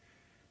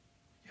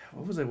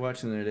 What was I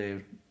watching the other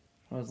day?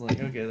 I was like,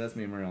 okay, that's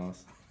me,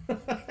 Morales.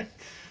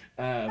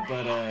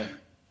 But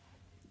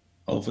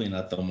hopefully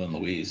not Thelma and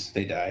Louise.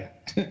 They die.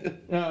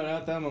 No,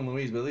 not Thelma and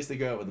Louise, but at least they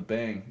go out with a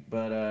bang.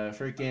 But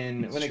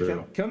freaking when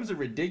it comes to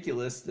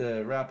ridiculous,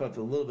 to wrap up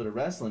a little bit of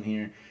wrestling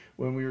here,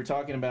 when we were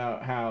talking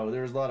about how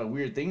there was a lot of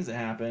weird things that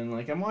happen,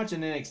 like I'm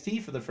watching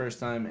NXT for the first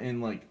time in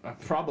like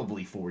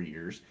probably 4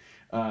 years,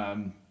 at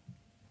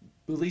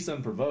least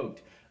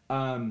unprovoked.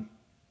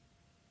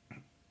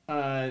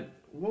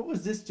 What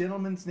was this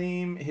gentleman's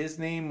name? His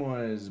name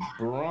was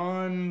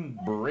Braun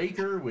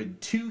Breaker with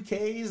 2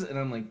 Ks, and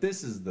I'm like,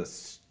 this is the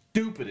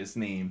stupidest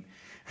name.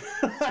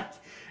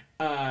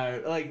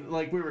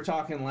 Like we were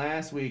talking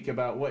last week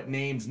about what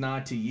names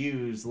not to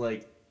use,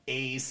 like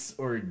Ace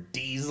or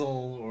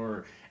Diesel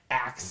or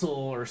Axel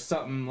or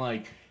something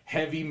like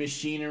heavy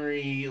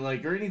machinery,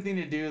 like, or anything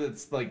to do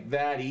that's like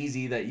that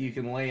easy that you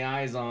can lay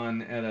eyes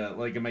on at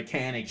a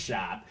mechanic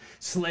shop.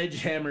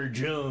 Sledgehammer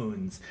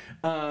Jones.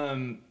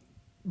 I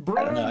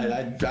don't know.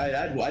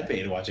 I'd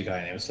pay to watch a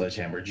guy named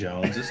Sledgehammer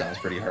Jones. This sounds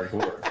pretty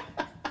hardcore.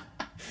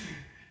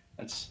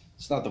 It's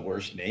not the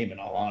worst name, in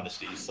all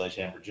honesty,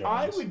 Sledgehammer Jones.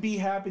 I would be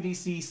happy to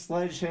see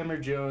Sledgehammer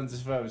Jones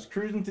if I was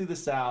cruising through the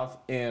South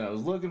and I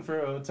was looking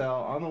for a hotel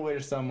on the way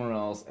to somewhere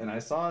else, and I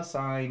saw a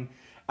sign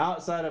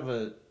outside of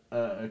a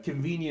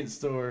convenience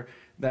store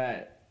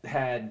that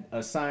had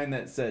a sign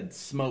that said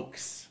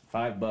 "Smokes,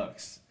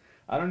 $5."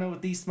 I don't know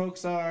what these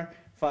smokes are.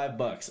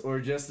 $5, or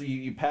just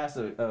you pass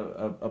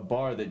a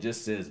bar that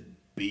just says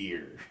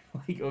beer.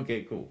 Like,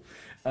 okay, cool.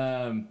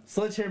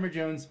 Sledgehammer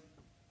Jones,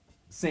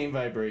 same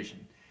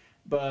vibration,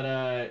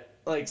 but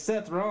like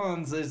Seth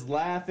Rollins is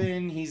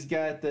laughing. He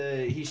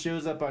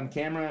shows up on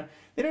camera.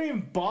 They don't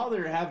even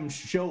bother to have him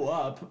show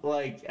up.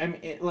 Like, I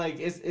mean,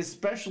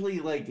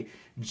 especially like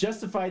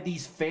justify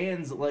these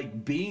fans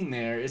like being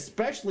there,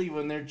 especially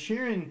when they're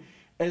cheering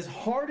as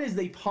hard as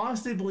they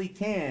possibly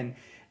can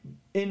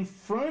in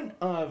front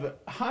of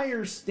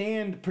higher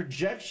stand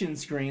projection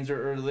screens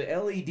or the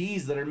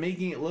LEDs that are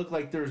making it look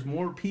like there's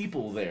more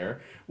people there,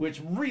 which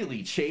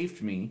really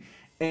chafed me.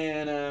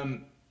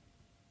 And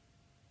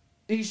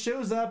he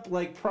shows up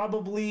like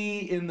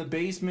probably in the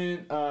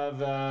basement of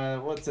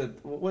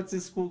what's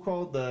his school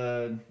called?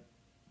 The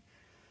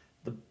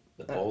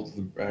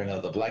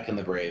Black and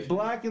the Brave.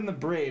 Black and the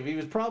Brave. He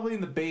was probably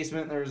in the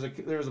basement. There was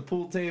a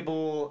pool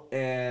table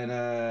and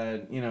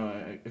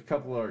a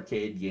couple of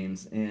arcade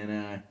games,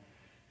 and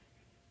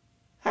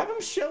have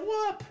him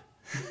show up.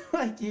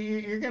 Like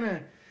you're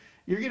gonna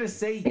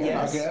say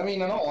yes. I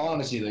mean, in all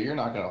honesty, though, you're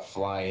not gonna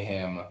fly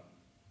him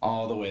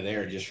all the way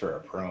there just for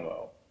a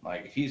promo.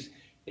 Like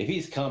if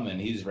he's coming,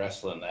 he's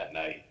wrestling that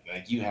night.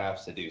 Like, you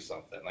have to do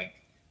something. Like,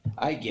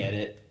 I get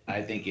it.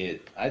 I think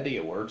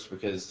it works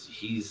because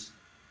he's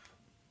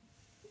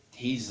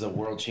the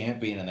world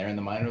champion and they're in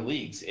the minor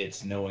leagues.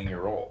 It's knowing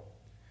your role.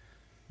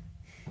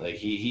 Like,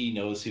 he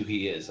knows who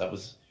he is. That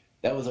was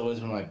always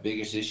one of my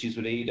biggest issues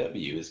with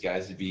AEW, is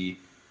guys would be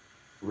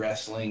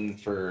wrestling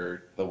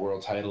for the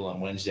world title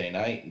on Wednesday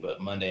night, but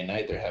Monday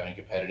night they're having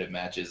competitive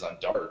matches on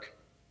Dark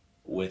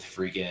with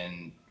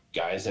freaking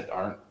guys that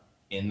aren't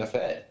in the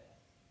Fed.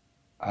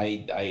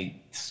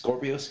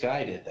 Scorpio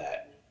Sky did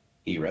that.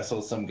 He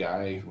wrestled some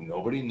guy who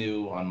nobody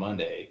knew on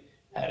Monday,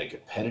 had a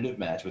competitive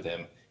match with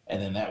him,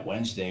 and then that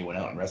Wednesday went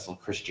out and wrestled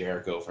Chris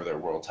Jericho for their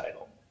world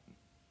title.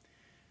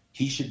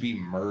 He should be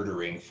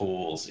murdering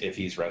fools if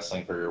he's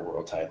wrestling for your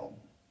world title.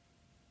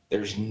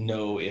 There's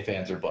no ifs,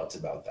 ands, or buts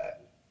about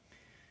that.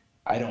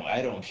 I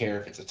don't care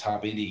if it's a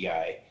top indie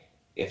guy.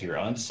 If you're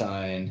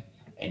unsigned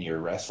and you're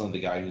wrestling the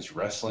guy who's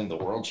wrestling the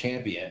world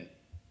champion,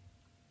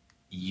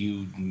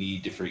 you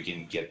need to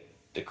freaking get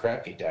the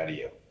crap kicked out of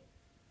you.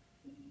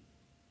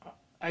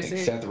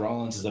 Seth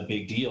Rollins is a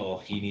big deal.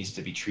 He needs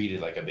to be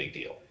treated like a big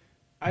deal.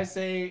 I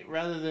say,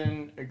 rather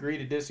than agree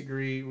to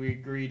disagree, we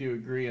agree to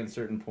agree on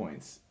certain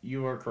points.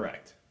 You are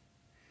correct.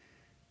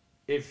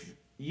 If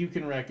you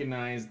can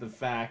recognize the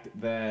fact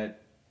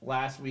that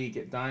last week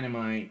at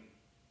Dynamite,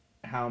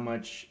 how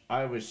much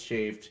I was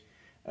chafed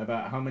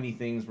about how many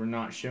things were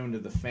not shown to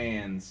the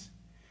fans,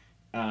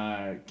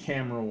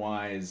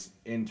 camera-wise,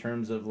 in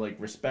terms of like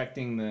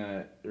respecting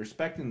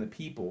the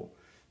people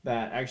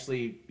that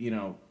actually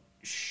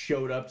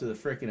showed up to the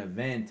frickin'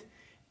 event.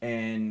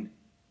 And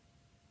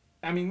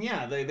I mean,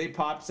 yeah, they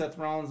popped Seth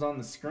Rollins on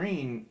the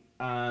screen.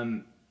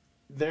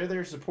 They're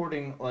there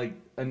supporting like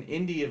an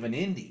indie of an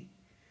indie.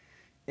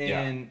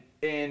 And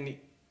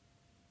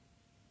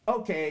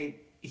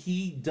okay,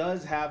 he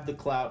does have the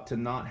clout to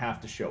not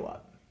have to show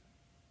up.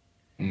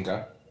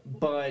 Okay.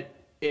 But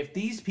if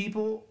these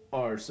people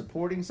are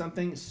supporting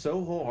something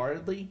so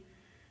wholeheartedly,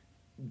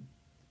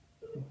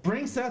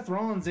 bring Seth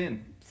Rollins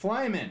in.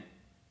 Fly him in.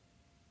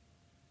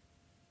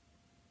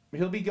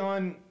 He'll be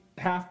gone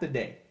half the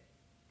day.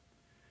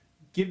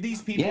 Give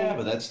these people... Yeah,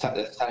 but that's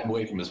time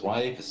away from his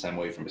wife. It's time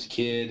away from his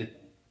kid.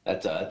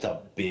 That's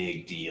a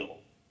big deal.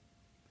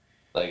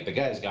 Like, the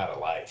guy's got a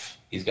life.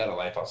 He's got a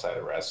life outside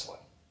of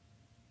wrestling.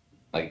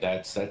 Like,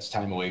 that's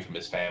time away from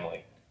his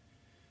family.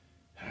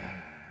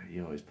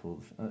 You always pull...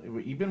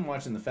 you've been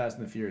watching the Fast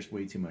and the Furious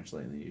way too much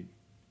lately, dude.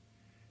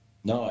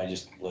 No, I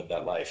just live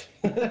that life.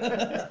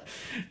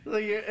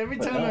 Like, every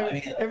time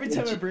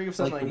I bring up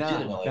something like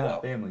nah,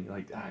 family,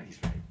 like, he's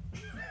right.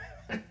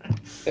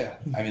 Yeah,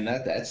 I mean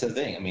that's the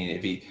thing. I mean,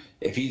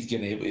 if he's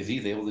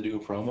able to do a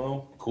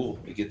promo, cool.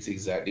 It gets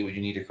exactly what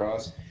you need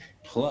across.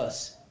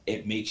 Plus,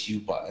 it makes you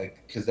buy,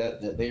 because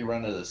that they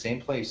run to the same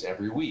place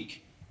every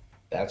week.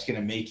 That's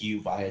gonna make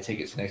you buy a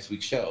ticket to next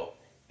week's show,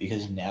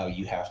 because now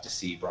you have to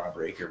see Braun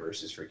Breaker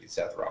versus freaking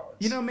Seth Rollins.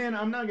 You know, man,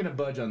 I'm not gonna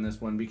budge on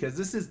this one because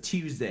this is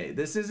Tuesday.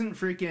 This isn't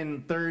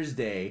freaking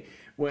Thursday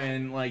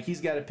when like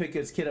he's got to pick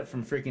his kid up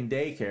from freaking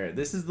daycare.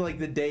 This is like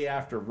the day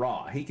after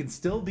Raw. He can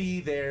still be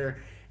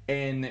there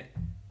and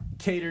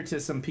cater to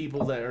some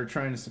people that are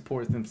trying to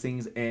support them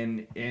things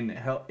and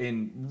help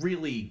and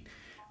really,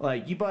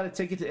 like, you bought a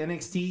ticket to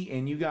NXT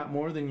and you got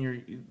more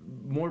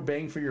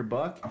bang for your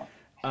buck.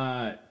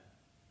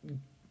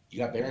 You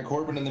got Baron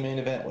Corbin in the main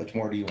event. What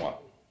more do you want?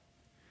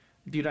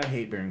 Dude, I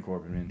hate Baron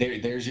Corbin, man.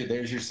 There's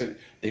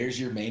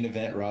your main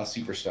event Raw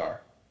superstar.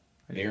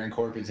 Baron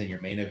Corbin's in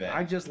your main event.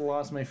 I just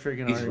lost my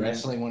freaking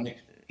argument.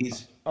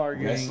 He's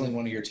wrestling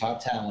one of your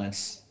top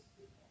talents.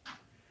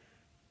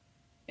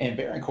 And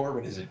Baron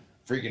Corbin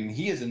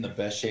he is in the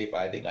best shape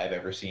I think I've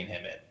ever seen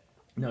him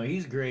in. No,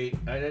 he's great.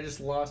 I just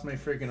lost my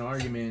freaking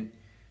argument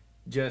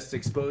just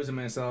exposing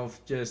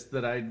myself just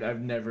that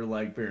I've never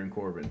liked Baron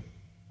Corbin.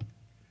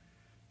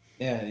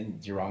 Yeah, and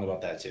you're wrong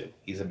about that too.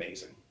 He's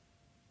amazing.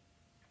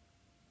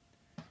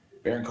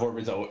 Baron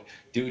Corbin's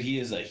dude, he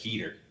is a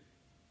heater.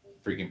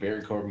 Freaking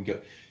Baron Corbin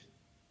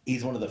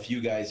he's one of the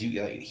few guys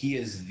he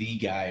is the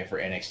guy for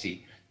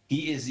NXT.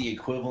 He is the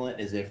equivalent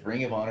as if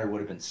Ring of Honor would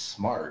have been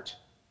smart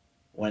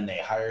when they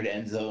hired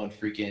Enzo and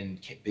freaking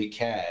Big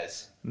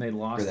Kaz and they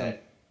lost for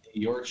that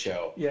New York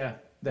show. Yeah,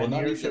 that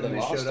New York show when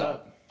they showed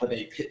up. But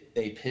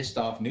they pissed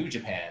off New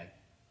Japan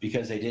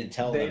because they didn't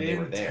tell them they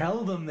were there. They didn't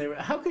tell them they were.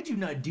 How could you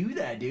not do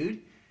that,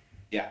 dude?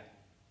 Yeah,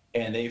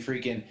 and they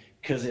freaking,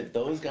 because if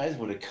those guys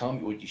would have come,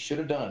 what you should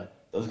have done,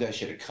 those guys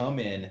should have come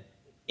in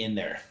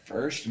their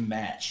first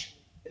match.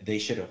 They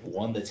should have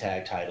won the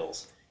tag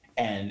titles,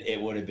 and it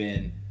would have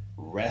been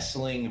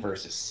wrestling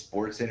versus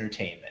sports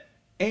entertainment.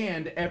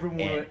 And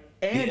everyone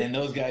and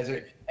those guys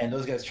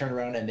turn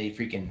around and they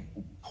freaking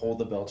hold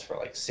the belts for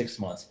like 6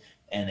 months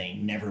and they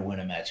never win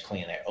a match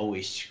clean. They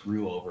always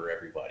screw over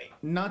everybody.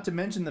 Not to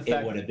mention the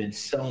fact it would have been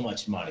so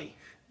much money.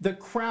 The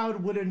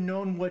crowd would have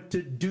known what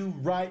to do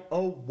right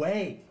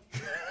away.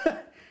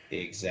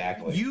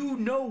 Exactly. You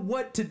know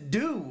what to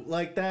do.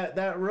 Like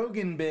that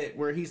Rogan bit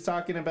where he's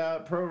talking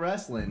about pro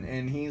wrestling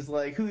and he's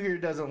like, who here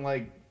doesn't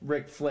like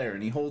Ric Flair?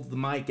 And he holds the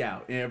mic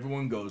out and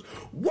everyone goes,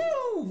 woo!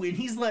 And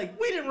he's like,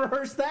 we didn't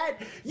rehearse that.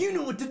 You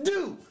know what to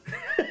do.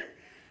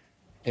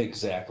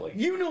 Exactly.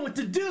 You know what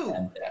to do.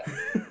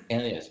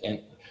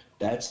 And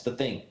that's the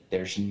thing.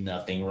 There's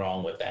nothing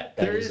wrong with that.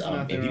 There is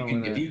nothing wrong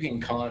with that.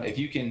 If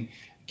you can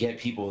get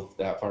people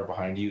that far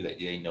behind you that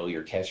they know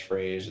your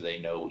catchphrase or they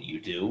know what you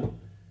do,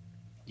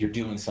 you're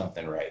doing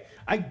something right.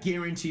 I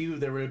guarantee you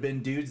there would have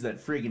been dudes that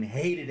friggin'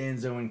 hated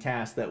Enzo and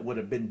Cass that would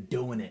have been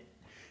doing it.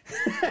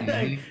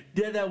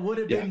 Mm-hmm. that would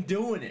have been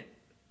doing it.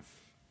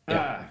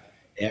 Yeah.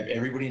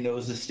 Everybody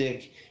knows the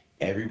stick.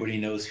 Everybody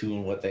knows who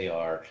and what they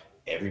are.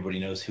 Everybody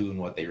knows who and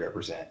what they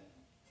represent.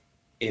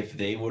 If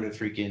they would have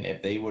been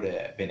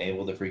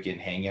able to freaking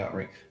hang out,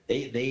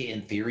 they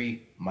in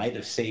theory might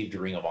have saved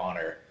Ring of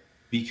Honor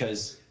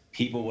because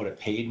people would have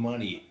paid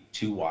money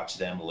to watch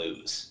them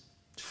lose.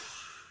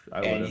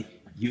 And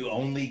you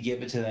only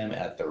give it to them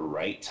at the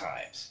right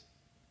times.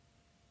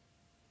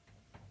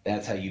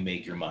 That's how you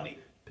make your money.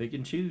 Pick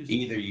and choose.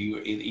 Either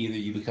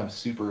you become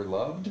super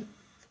loved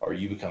or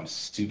you become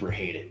super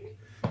hated.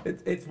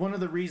 It's one of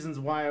the reasons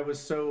why I was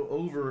so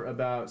over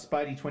about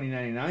Spidey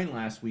 2099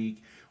 last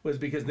week was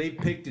because they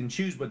picked and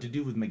choose what to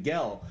do with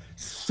Miguel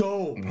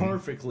so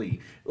perfectly.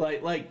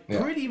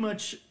 Pretty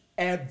much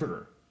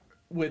ever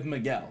with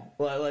Miguel.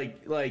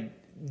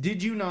 Like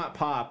did you not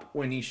pop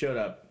when he showed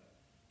up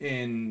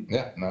in...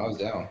 Yeah, no, I was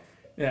down.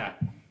 Yeah.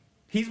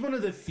 He's one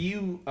of the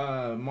few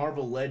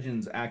Marvel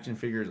Legends action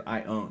figures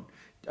I own.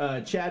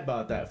 Chad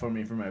bought that for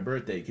me for my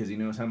birthday because he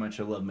knows how much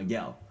I love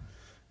Miguel.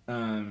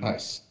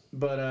 Nice.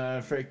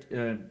 But,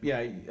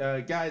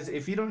 guys,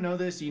 if you don't know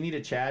this, you need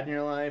a Chad in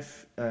your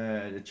life.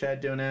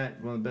 Chad Donat,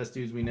 one of the best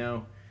dudes we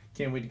know.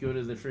 Can't wait to go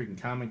to the freaking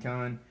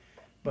Comic-Con.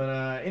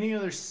 But any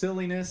other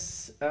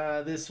silliness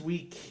this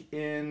week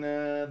in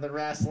the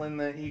wrestling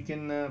that you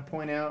can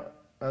point out?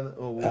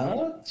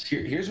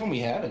 Here's one we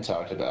haven't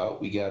talked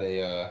about. We got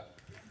a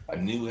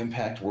new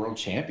Impact World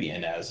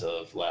Champion as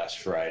of last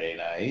Friday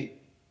night.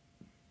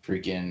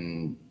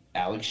 Freaking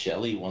Alex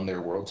Shelley won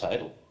their world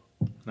title.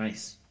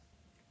 Nice.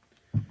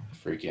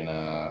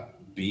 Freaking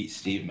beat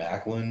Steve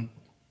Macklin.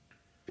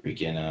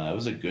 Freaking it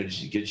was a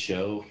good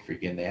show.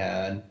 Freaking they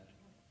had.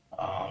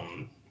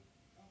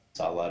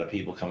 Saw a lot of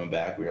people coming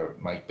back.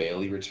 Mike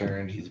Bailey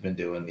returned. He's been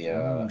doing the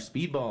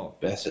Speedball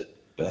best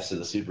of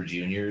the Super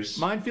Juniors.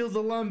 Mindfields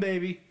alum,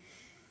 baby.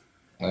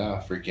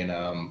 Yeah,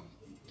 freaking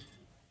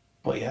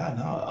But yeah,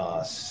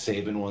 no.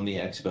 Saban won the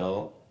X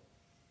belt,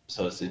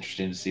 so it's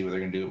interesting to see what they're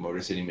gonna do with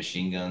Motor City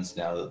Machine Guns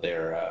now that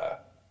they're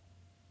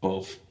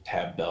both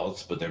have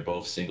belts, but they're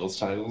both singles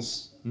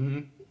titles.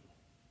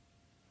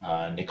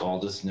 Mm-hmm. Nick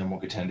Aldis, no more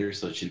contender,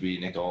 so it should be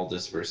Nick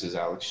Aldis versus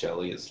Alex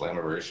Shelley at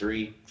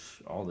Slammiversary.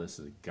 Aldis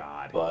is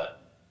god.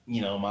 But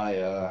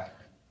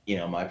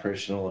my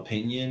personal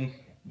opinion,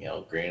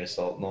 grain of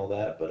salt and all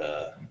that,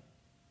 but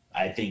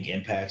I think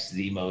Impact's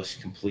the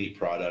most complete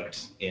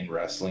product in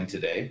wrestling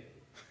today.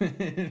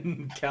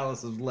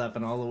 Callis is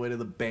laughing all the way to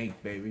the bank,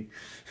 baby.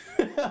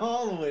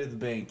 All the way to the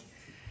bank.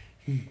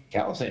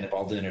 Callis ain't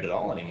involved in it at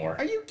all anymore.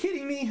 Are you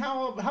kidding me?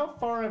 How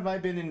far have I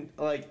been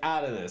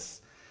out of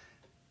this?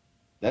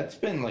 That's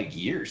been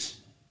years.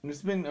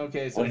 It's been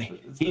okay. So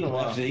it's he been a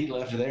while. He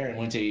left there and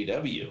went to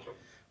AEW.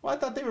 Well, I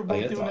thought they were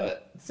both doing it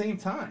at the same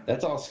time.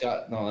 That's all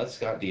Scott. No, that's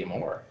Scott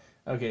D'Amore.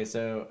 Okay,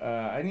 so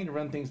I need to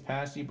run things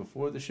past you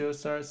before the show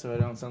starts, so I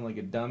don't sound like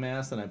a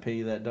dumbass, and I pay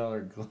you that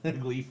 $1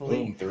 gleefully.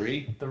 Boom,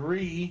 three.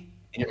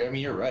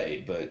 You're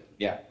right, but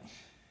yeah.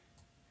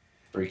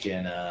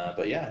 Freaking,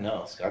 but yeah,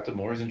 no, Scott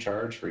D'Amore's in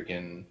charge.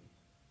 Freaking,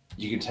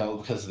 you can tell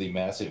because of the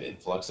massive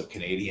influx of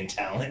Canadian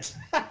talent.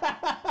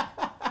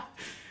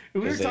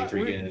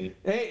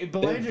 Hey,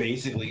 Belanger,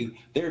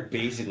 they're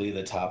basically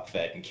the top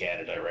vet in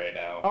Canada right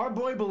now. Our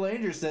boy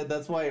Belanger said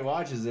that's why he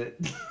watches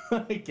it.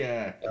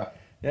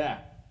 Yeah.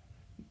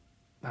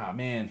 Oh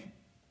man,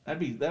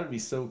 that'd be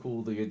so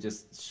cool to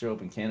just show up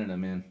in Canada,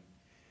 man.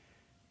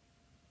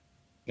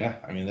 Yeah,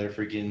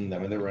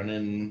 they're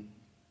running.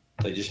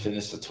 They just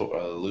finished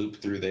a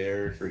loop through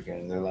there,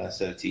 freaking their last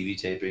set of TV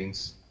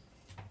tapings.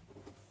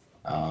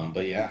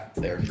 But yeah,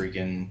 they're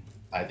freaking.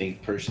 I think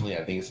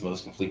it's the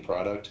most complete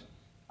product.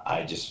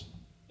 In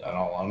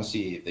all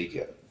honesty, if they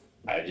could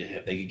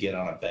get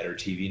on a better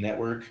TV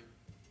network,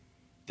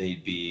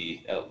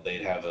 they'd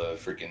have a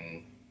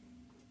freaking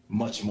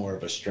much more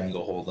of a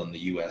stranglehold on the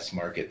U.S.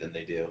 market than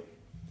they do.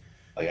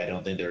 I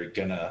don't think they're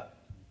gonna,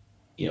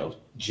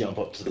 jump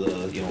up to the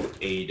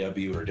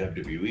AEW or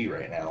WWE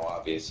right now,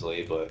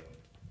 obviously, but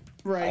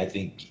right. I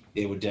think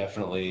it would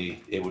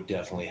definitely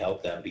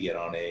help them to get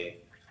on a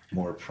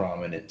more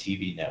prominent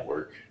TV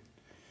network.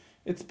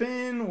 It's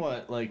been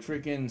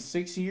freaking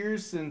 6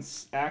 years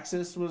since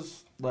Access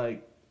was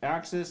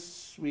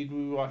Access. We'd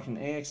be watching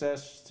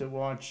AXS to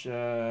watch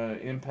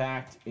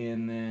Impact,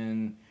 and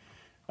then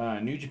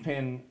New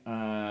Japan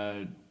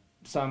reruns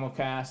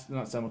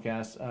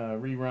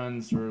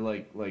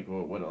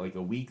were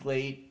a week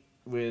late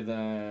with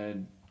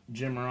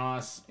Jim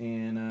Ross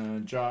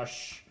and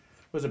Josh.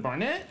 Was it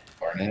Barnett?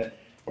 Barnett,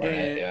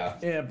 yeah.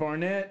 Yeah,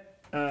 Barnett.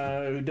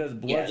 Who does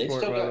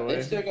Bloodsport, by the way.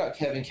 They still got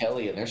Kevin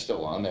Kelly, and they're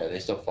still on there. They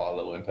still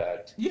follow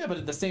Impact. Yeah, but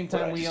at the same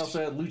time, we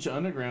also had Lucha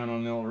Underground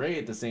on El Rey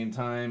at the same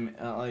time.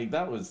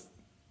 That was...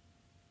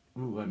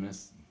 Ooh, I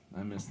missed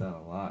that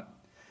a lot.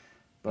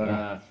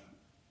 But,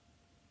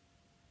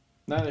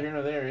 neither here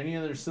nor there. Any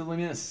other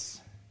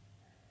silliness?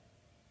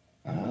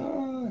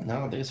 No,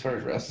 I think as far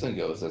as wrestling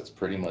goes, that's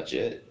pretty much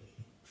it.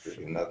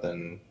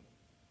 Nothing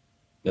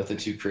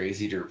too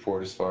crazy to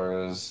report as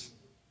far as...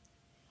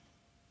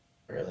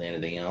 really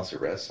anything else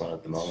at wrestling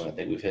at the moment. I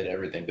think we've hit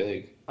everything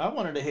big. I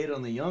wanted to hate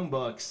on the Young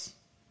Bucks.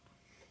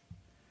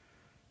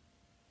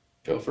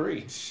 Feel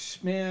free.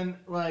 Man,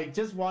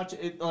 just watch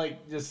it,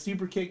 just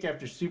super kick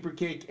after super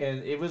kick,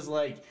 and it was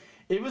like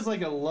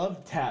a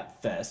love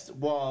tap fest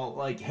while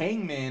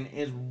Hangman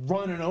is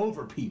running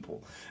over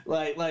people.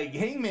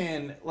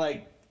 Hangman,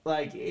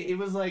 it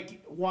was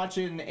like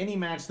watching any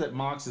match that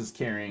Mox is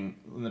carrying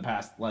in the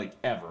past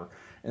ever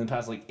in the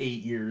past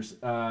 8 years.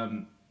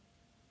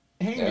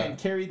 Hangman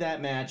carried that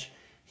match.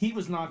 He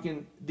was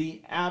knocking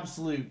the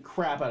absolute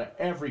crap out of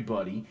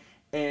everybody.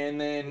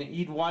 And then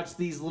you'd watch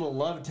these little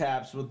love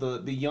taps with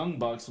the Young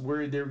Bucks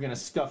where they're gonna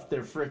scuff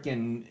their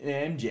frickin'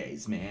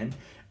 MJs, man.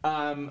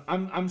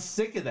 I'm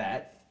sick of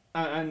that.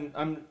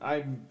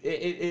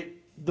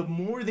 The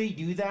more they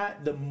do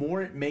that, the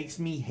more it makes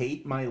me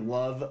hate my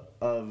love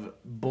of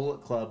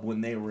Bullet Club when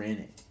they were in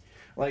it.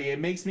 It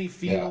makes me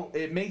feel.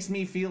 Yeah. It makes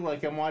me feel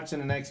like I'm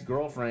watching an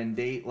ex-girlfriend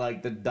date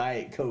the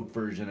Diet Coke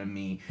version of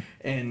me,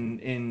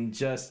 and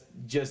just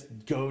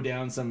go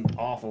down some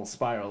awful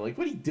spiral. What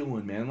are you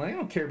doing, man? I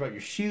don't care about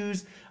your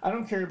shoes. I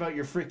don't care about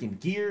your freaking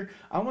gear.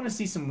 I want to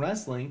see some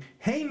wrestling.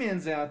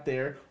 Heyman's out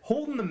there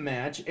holding the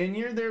match, and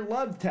you're there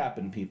love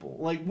tapping people.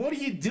 What are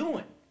you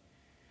doing?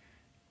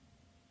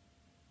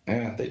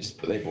 Yeah,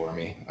 they bore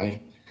me.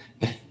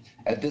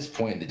 At this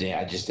point in the day,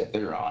 if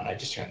they're on, I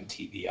just turn the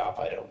TV off.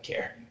 I don't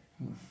care.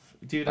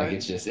 Dude, Like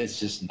it's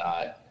just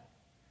not.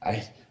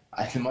 I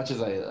as much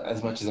as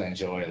I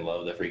enjoy and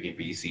love the freaking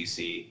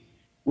BCC,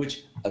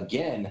 which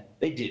again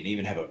they didn't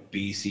even have a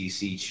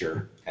BCC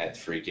shirt at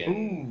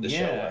freaking the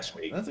show last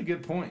week. That's a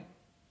good point.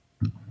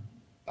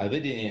 They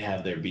didn't even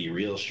have their Be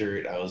Real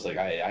shirt. I was like,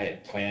 I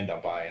had planned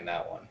on buying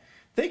that one.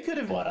 They could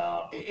have, but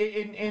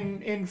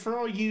and for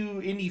all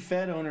you indie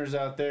Fed owners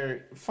out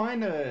there,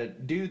 find a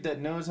dude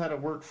that knows how to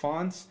work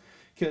fonts.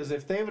 Because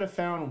if they would have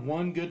found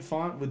one good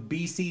font with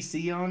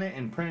BCC on it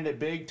and printed it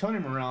big, Tony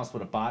Morales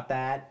would have bought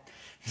that.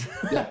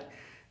 Yeah.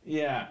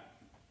 Yeah.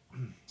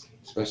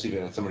 Especially if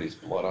it had somebody's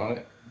blood on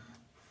it.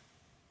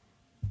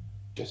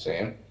 Just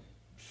saying.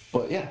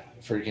 But yeah,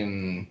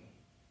 freaking,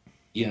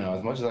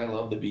 as much as I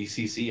love the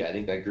BCC, I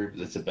think that group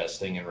is the best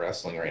thing in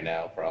wrestling right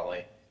now,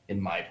 probably,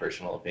 in my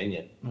personal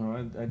opinion. Oh,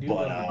 I do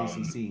love the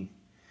BCC.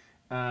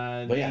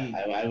 I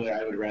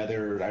would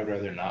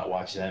rather not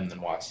watch them than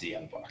watch the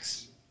Young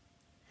Bucks.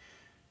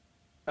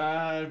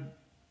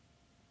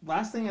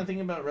 Last thing I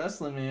think about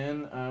wrestling,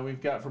 man, we've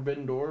got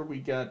Forbidden Door. We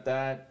got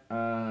that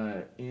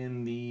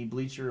in the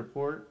Bleacher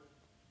Report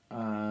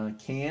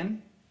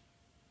can.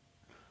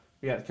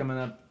 We got coming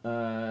up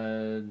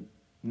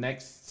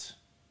next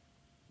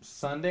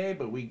Sunday,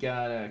 but we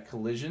got a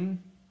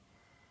Collision.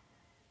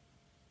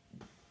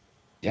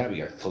 Yeah, we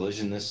got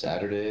Collision this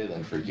Saturday,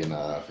 then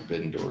freaking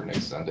Forbidden Door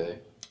next Sunday.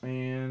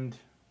 And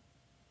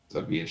so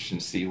it'd be interesting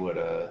to see what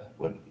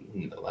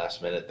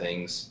last minute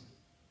things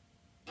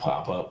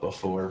pop up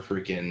before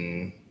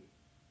freaking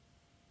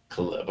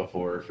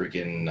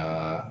Forbidden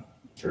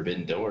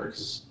Door,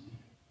 because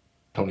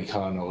Tony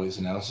Khan always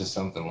announces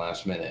something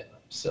last minute,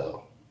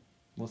 so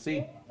we'll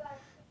see.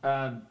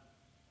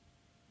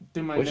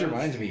 Which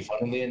reminds me,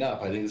 funnily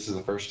enough, I think this is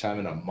the first time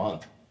in a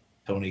month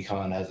Tony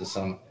Khan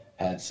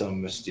had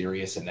some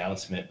mysterious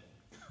announcement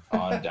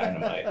on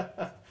Dynamite.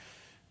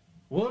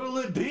 What'll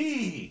it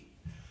be?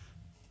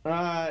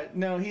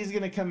 No, he's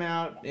gonna come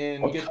out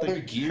and what get color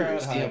the gear crowd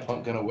is CM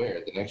Punk gonna wear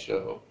at the next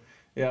show?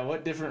 Yeah,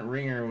 what different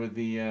ringer with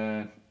the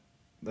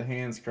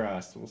hands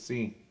crossed? We'll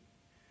see.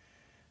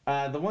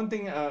 The one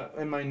thing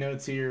in my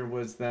notes here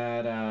was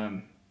that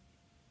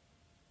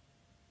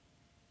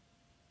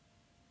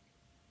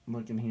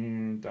looking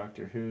here,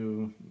 Doctor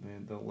Who,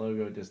 the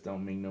logo just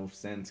don't make no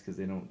sense because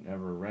they don't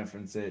ever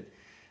reference it.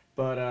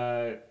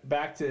 But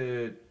back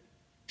to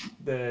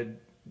the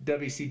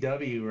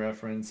WCW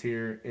reference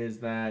here is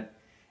that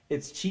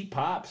it's cheap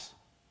pops.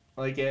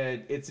 Like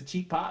it's a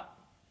cheap pop.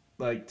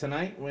 Like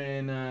tonight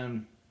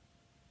when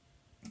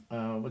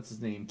what's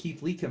his name?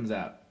 Keith Lee comes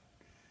out.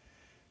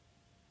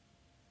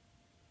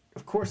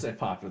 Of course I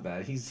popped with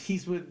that.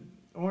 He's with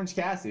Orange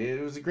Cassidy.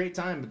 It was a great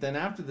time, but then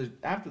after the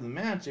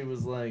match it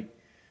was like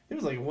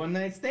a one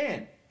night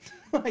stand.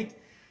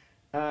 Like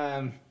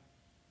I'll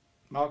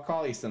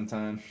call you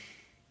sometime.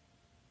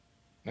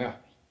 Yeah.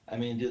 I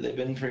mean, dude,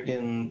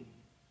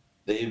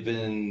 they've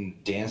been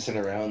dancing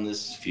around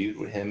this feud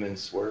with him and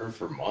Swerve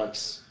for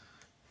months.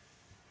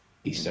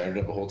 He started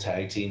up a whole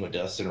tag team with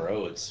Dustin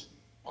Rhodes.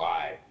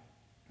 Why?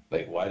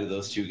 Like, why are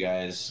those two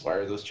guys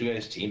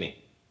teaming?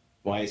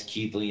 Why is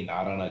Keith Lee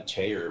not on a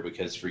chair?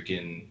 Because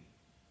freaking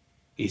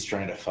he's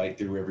trying to fight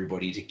through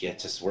everybody to get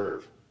to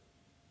Swerve.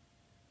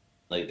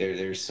 Like,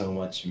 there's so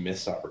much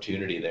missed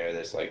opportunity there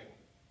that's like,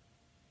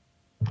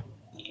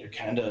 you're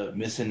kind of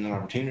missing an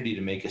opportunity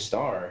to make a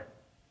star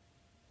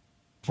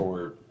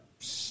for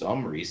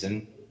some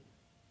reason.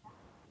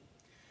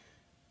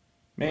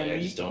 Man, like,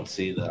 I just don't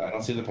see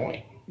the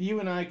point. You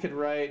and I could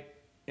write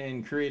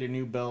and create a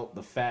new belt,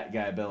 the Fat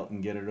Guy belt,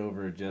 and get it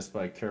over just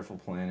by careful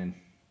planning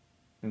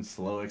and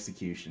slow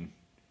execution.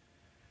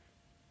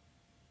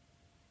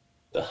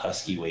 The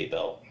Husky weight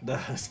belt. The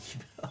Husky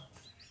belt.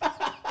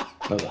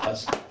 No,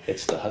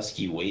 it's the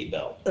Husky weight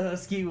belt. The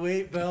Husky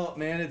weight belt,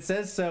 man. It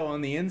says so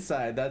on the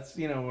inside. That's,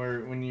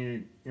 where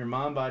when your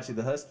mom bought you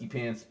the Husky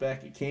pants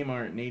back at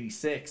Kmart in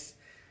 '86.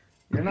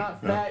 You're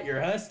not fat, you're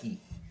husky.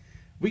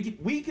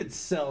 We could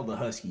sell the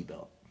Husky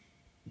belt.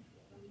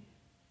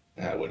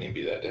 That wouldn't even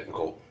be that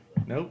difficult.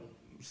 Nope.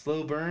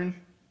 Slow burn,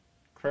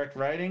 correct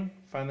writing,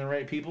 find the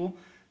right people.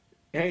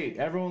 Hey,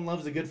 everyone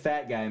loves a good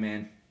fat guy,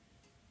 man.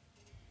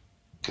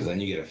 Because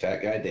then you get a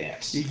fat guy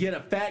dance. You get a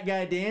fat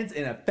guy dance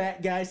and a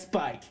fat guy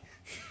spike.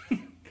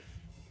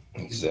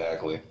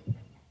 Exactly.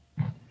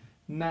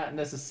 Not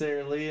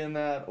necessarily in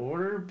that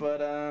order, but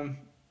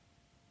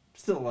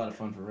still a lot of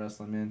fun for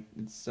wrestling, man.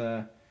 It's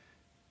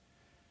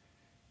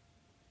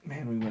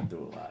man, we went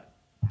through a lot.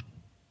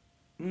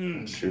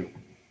 It's true.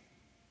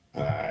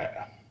 Alright.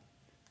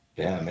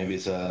 Yeah, maybe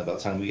it's about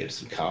time we get to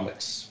some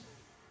comics.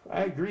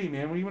 I agree,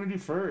 man. What do you want to do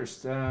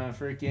first?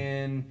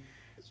 Freaking.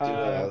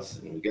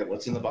 We got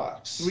what's in the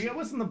box. We got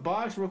what's in the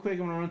box real quick.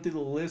 I'm gonna run through the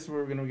list where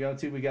we're gonna go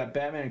to. We got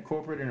Batman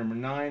Incorporated number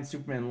 9,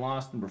 Superman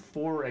Lost number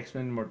 4,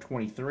 X-Men number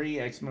 23,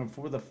 X-Men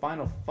for the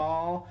Final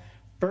Fall,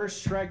 First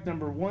Strike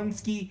number 1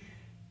 ski.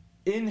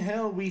 In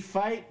Hell We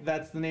Fight.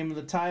 That's the name of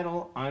the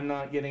title. I'm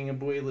not getting a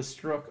boyless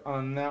stroke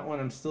on that one.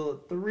 I'm still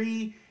at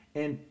 3.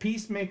 And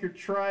Peacemaker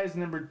tries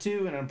number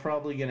 2, and I'm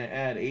probably going to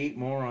add 8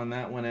 more on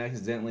that one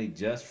accidentally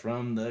just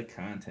from the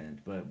content.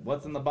 But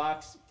what's in the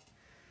box?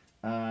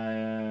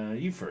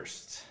 You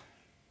first.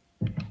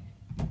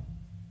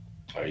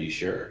 Are you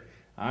sure?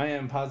 I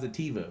am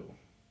positivo.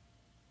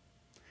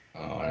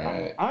 All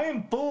right. I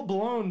am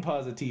full-blown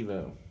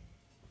positivo.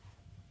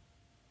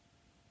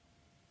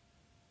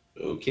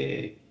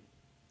 Okay.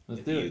 Let's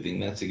if do you it. think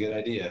that's a good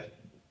idea.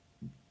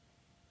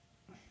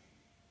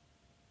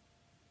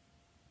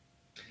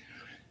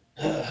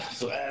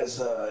 So as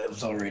it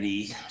was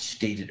already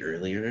stated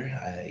earlier,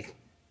 I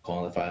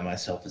qualify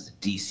myself as a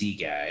DC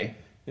guy.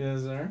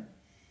 Yes, sir.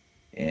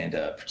 And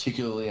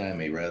particularly,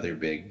 I'm a rather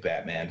big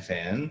Batman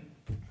fan.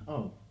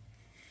 Oh.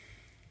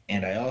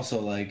 And I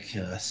also like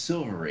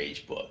Silver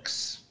Age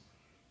books.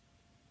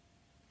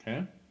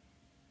 Okay.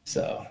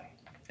 So,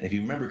 and if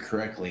you remember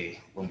correctly,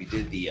 when we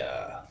did the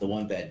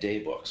One Bad Day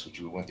books,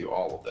 which we went through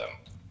all of them,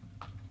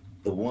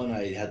 the one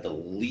I had the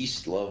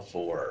least love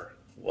for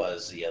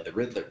was the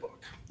Riddler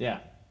book. Yeah.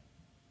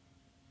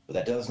 But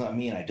that does not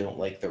mean I don't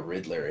like the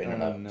Riddler in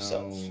and of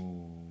himself.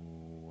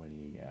 What do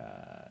you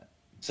got?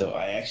 So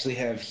I actually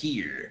have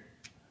here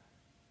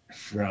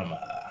from,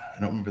 I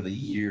don't remember the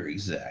year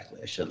exactly.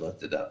 I should have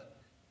looked it up.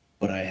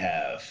 But I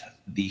have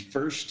the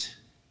first,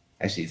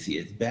 actually, see,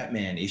 it's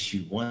Batman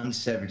issue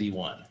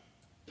 171.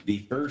 The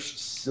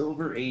first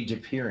Silver Age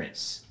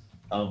appearance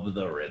of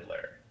the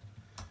Riddler.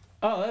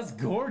 Oh, that's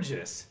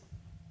gorgeous.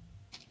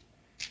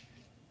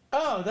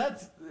 Oh,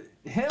 that's,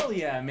 hell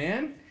yeah,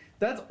 man.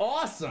 That's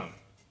awesome.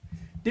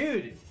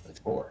 Dude. That's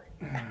 4.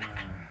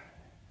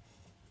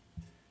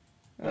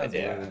 That's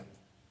yeah. worth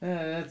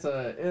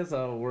it. It's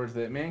a worth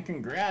it, man.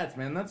 Congrats,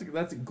 man. That's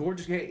a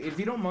gorgeous. Hey, if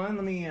you don't mind,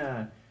 let me.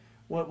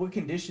 What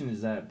condition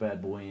is that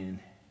bad boy in?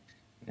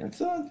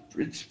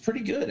 It's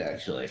pretty good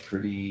actually.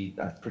 Pretty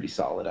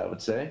solid, I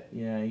would say.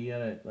 Yeah, you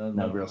got it.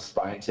 No real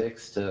spine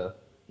ticks to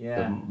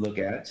look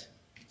at.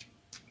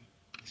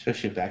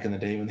 Especially back in the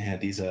day when they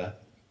had these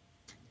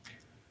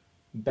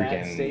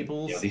bad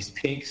staples. These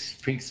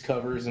pinks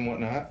covers and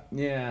whatnot.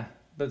 Yeah,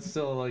 but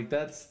still, like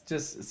that's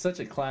just such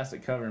a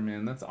classic cover,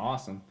 man. That's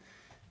awesome.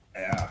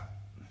 Yeah.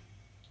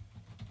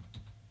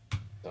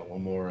 So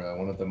one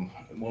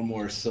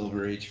more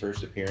Silver Age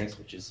first appearance,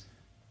 which is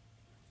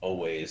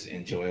always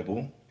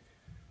enjoyable.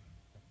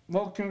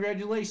 Well,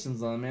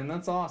 congratulations on it, man.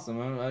 That's awesome.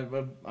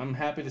 I'm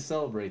happy to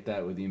celebrate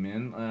that with you,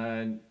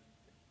 man.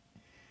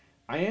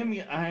 I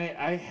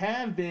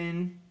have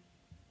been.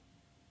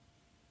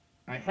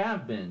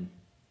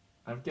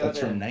 I've got That's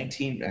from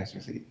 19.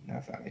 Actually, no,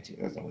 it's not 19.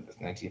 That's not what that's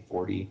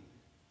 1940.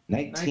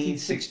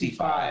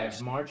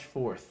 1965. March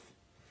 4th.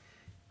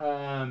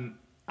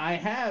 I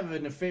have a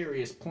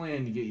nefarious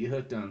plan to get you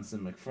hooked on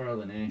some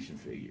McFarlane action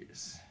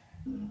figures.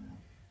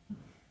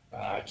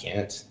 I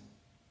can't.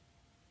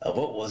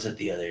 What was it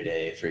the other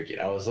day? Freaking!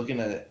 I was looking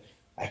at.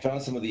 I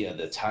found some of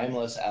the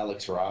timeless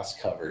Alex Ross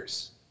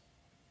covers,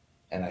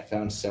 and I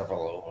found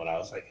several of them. And I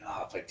was like,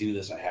 oh, if I do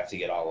this, I have to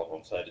get all of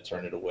them. So I had to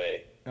turn it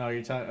away. Oh,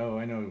 you're talking. Oh,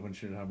 I know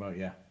what you're talking about.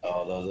 Yeah.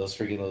 Oh,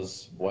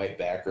 those white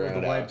background.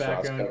 With the white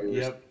Alex background. Ross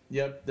covers.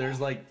 Yep. There's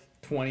like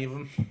 20 of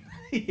them.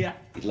 Yeah.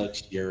 He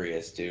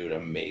luxurious, dude.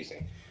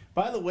 Amazing.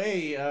 By the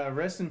way,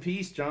 rest in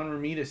peace, John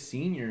Romita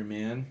Sr.,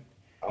 man.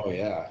 Oh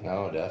yeah,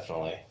 no,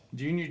 definitely.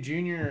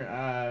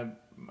 Junior,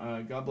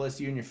 God bless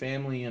you and your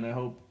family, and I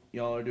hope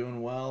y'all are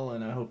doing well,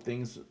 and I hope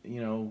things,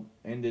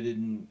 ended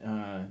in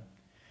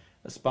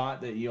a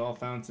spot that you all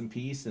found some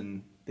peace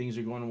and things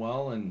are going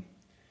well, and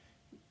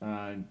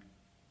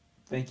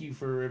thank you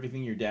for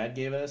everything your dad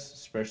gave us,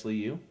 especially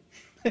you.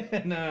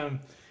 and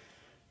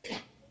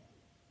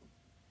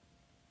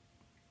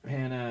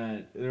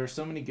there are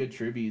so many good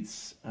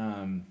tributes.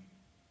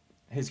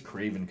 His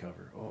Craven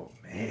cover, oh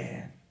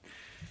man.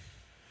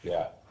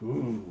 Yeah.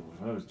 Ooh,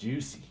 that was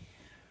juicy.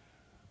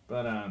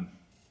 But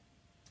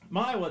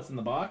my what's in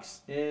the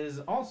box is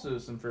also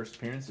some first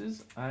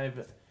appearances.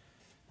 I've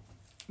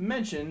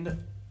mentioned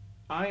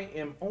I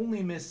am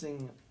only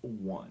missing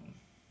one.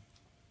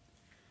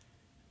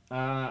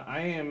 I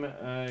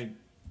am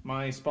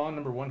my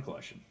Spawn #1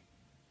 collection.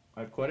 I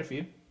have quite a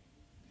few.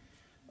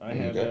 I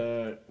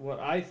have what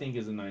I think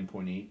is a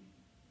 9.8,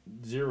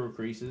 0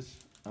 creases.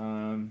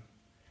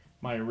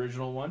 My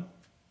original one.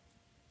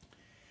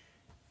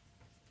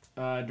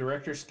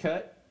 Director's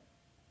cut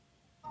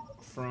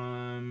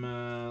from,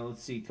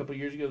 let's see, a couple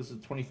years ago. This is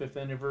the 25th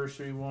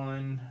anniversary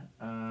one.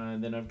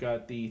 Then I've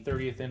got the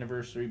 30th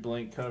anniversary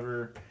blank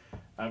cover.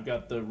 I've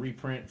got the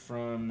reprint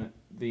from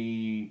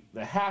the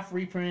half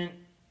reprint,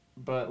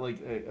 but like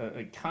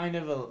a kind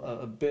of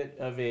a bit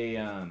of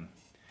a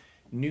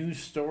news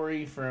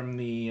story from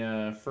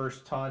the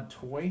first Todd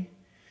toy.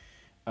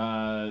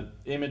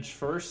 Image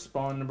first,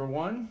 Spawn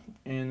 #1,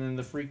 and then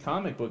the free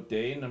comic book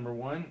day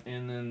 #1,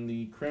 and then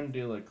the creme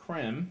de la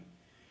creme,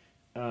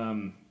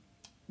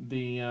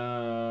 the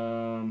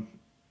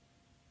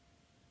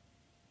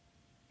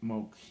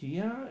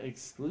Mokia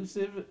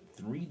exclusive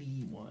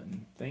 3D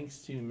one, thanks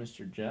to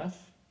Mr.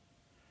 Jeff.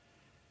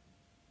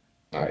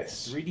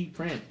 Nice. 3D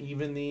print,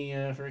 even the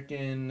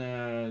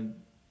freaking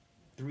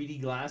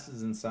 3D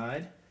glasses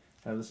inside.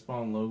 Have the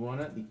Spawn logo on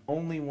it. The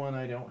only one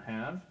I don't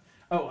have.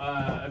 Oh,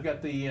 I've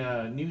got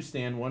the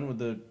newsstand one with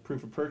the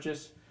proof of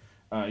purchase.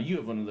 You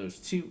have one of those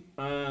too.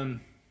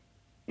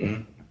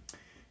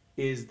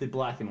 Is the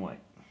black and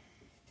white.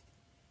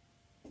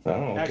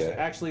 Oh, okay.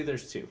 Actually,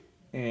 there's two.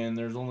 And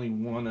there's only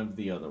one of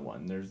the other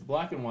one. There's the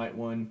black and white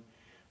one,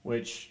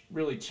 which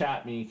really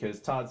chapped me because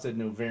Todd said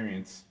no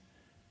variants.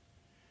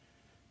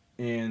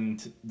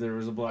 And there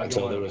was a black and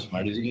white. Until there was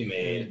money to be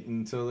made.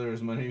 Until there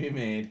was money to be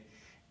made.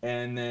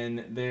 And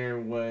then there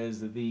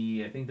was I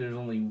think there's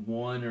only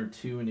one or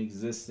two in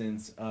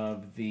existence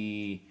of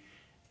the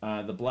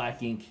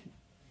black ink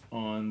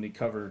on the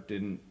cover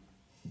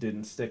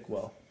didn't stick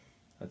well.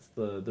 That's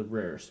the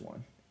rarest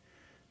one.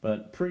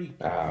 But pretty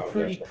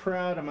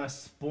proud of my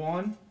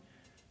Spawn.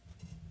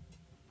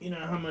 You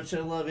know how much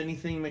I love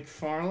anything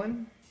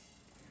McFarlane.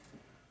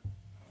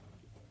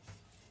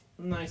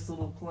 Nice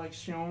little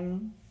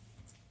collection.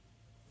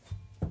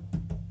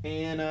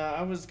 And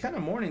I was kind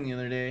of mourning the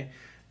other day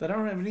that I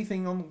don't have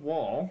anything on the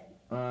wall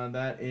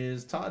that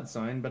is Todd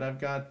signed, but I've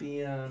got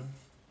the.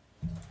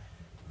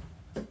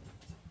 Do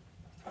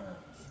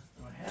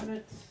I have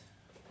it?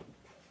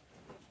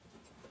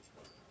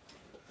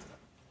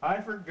 I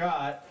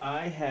forgot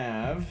I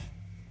have,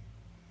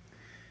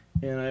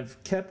 and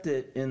I've kept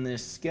it in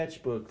this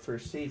sketchbook for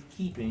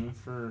safekeeping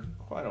for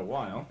quite a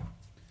while.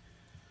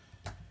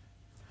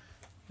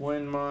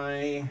 When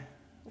my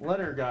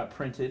letter got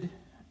printed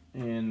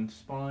in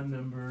Spawn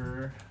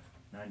number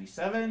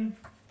 97,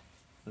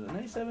 was it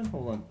 97?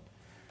 Hold on.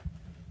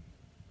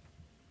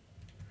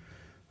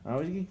 I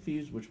always get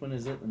confused. Which one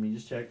is it? Let me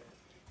just check.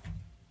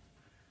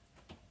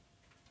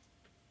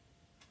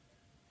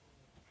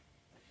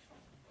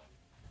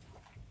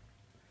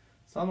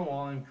 It's on the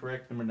wall. I'm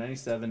correct. Number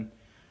 97.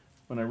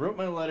 When I wrote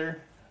my letter,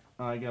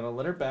 I got a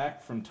letter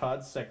back from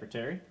Todd's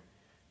secretary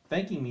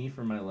thanking me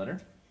for my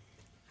letter.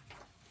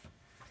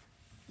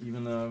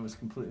 Even though I was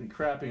completely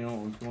crapping on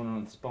what was going on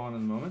in Spawn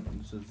in the moment.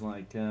 This is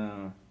like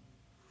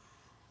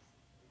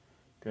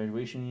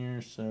graduation year,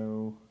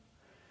 so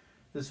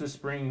this was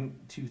spring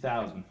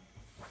 2000.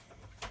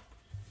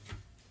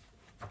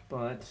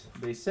 But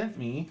they sent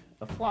me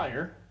a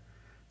flyer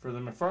for the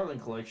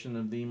McFarlane collection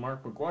of the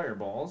Mark McGuire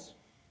balls,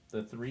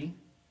 the 3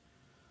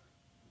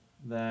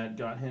 that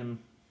got him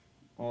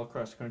all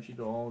across the country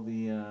to all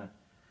the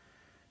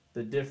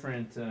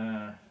different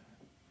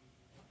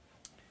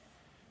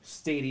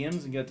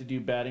stadiums and got to do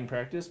batting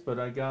practice. But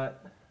I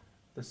got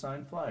the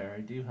signed flyer.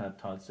 I do have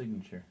Todd's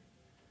signature.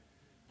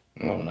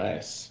 Oh,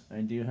 nice.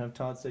 I do have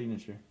Todd's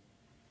signature.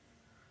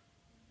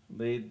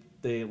 They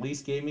at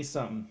least gave me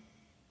something,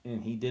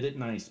 and he did it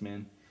nice,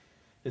 man.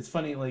 It's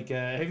funny, like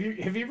have you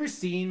ever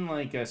seen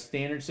like a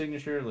standard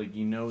signature, like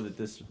you know that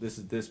this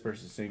is this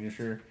person's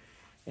signature,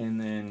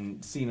 and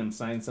then seen them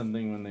sign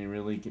something when they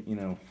really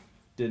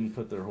didn't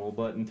put their whole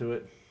butt into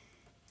it?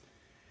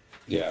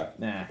 Yeah.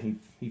 Nah,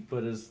 he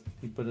put his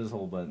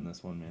whole butt in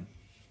this one, man.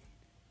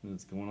 And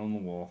it's going on the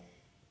wall.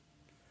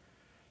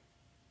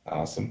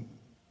 Awesome.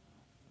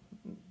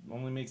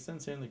 Only makes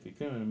sense here in the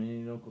cocoon. I mean, you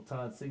need Uncle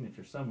Todd's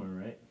signature somewhere,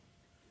 right?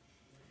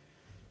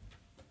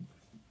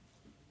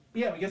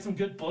 Yeah, we got some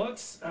good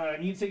books.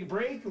 Need to take a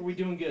break, or are we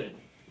doing good?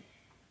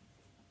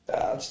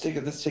 Let's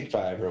take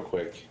 5 real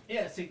quick.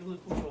 Yeah, let's take a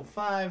little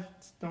 5.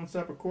 Don't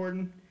stop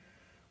recording.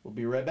 We'll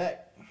be right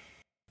back.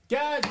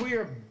 Guys, we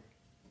are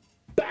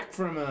back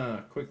from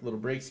a quick little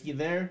break ski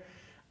there.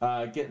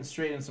 Getting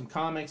straight in some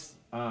comics.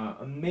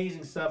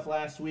 Amazing stuff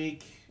last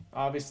week.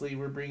 Obviously,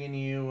 we're bringing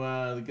you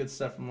the good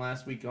stuff from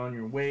last week on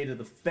your way to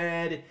the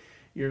Fed,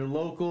 your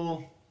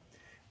local.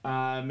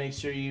 Make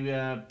sure you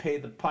pay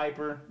the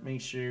piper.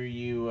 Make sure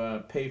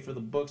you pay for the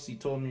books you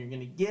told me you're going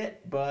to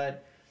get.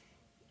 But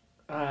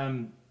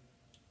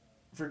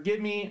forgive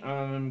me,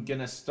 I'm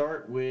going to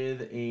start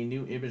with a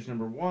new image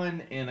number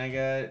 1.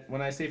 And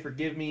when I say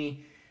forgive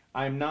me,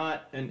 I'm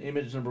not an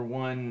image number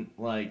 1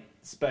 like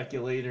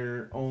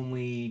speculator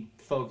only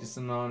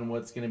focusing on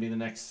what's going to be the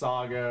next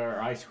Saga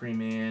or Ice Cream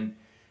Man.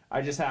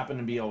 I just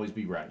happen to always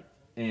be right.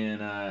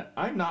 And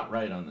I'm not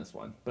right on this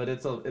one, but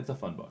it's a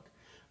fun book.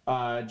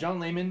 John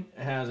Layman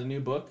has a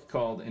new book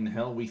called In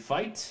Hell We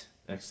Fight! !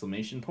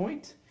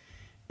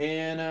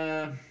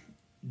 And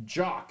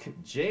Jock,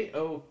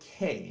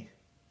 J-O-K,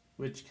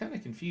 which kind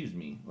of confused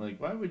me.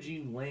 Like, why would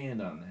you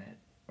land on that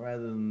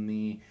rather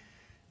than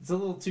it's a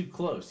little too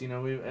close. You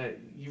know,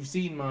 you've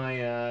seen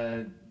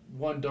my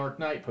One Dark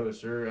Knight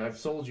poster. I've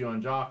sold you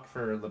on Jock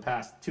for the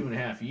past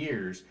 2.5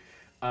 years.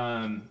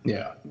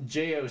 Yeah.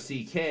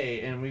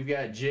 J-O-C-K, and we've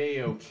got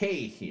J-O-K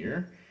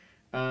here.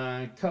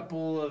 A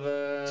couple of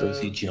So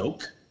is he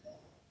joke?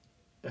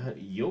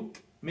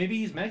 Yoke? Maybe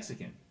he's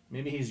Mexican.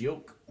 Maybe he's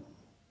Yoke.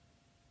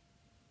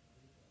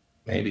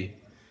 Maybe.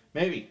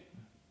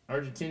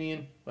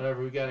 Argentinian,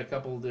 whatever. We got a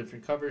couple of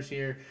different covers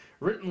here.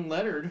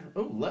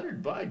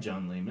 Lettered by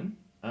John Layman.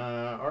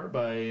 Art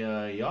by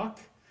Yock.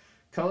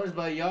 Colors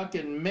by Yock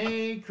and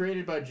May.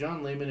 Created by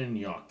John Layman and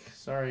Yock.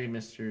 Sorry,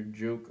 Mr.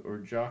 Joke or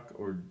Jock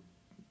or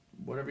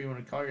whatever you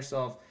want to call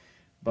yourself.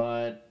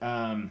 But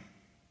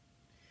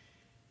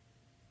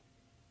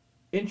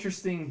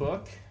Interesting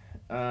book.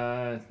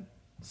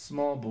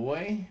 Small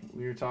boy.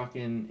 We were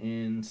talking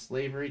in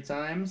slavery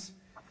times.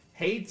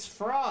 Hates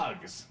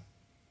frogs.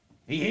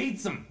 He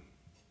hates them.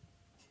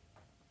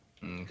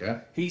 Okay.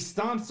 He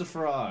stomps a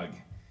frog.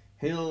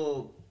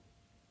 He'll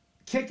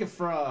kick a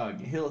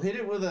frog. He'll hit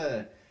it with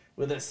a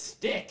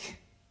stick.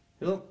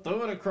 He'll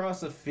throw it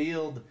across a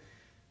field,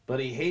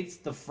 but he hates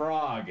the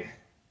frog.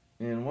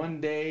 And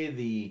one day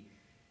the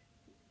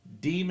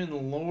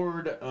demon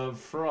lord of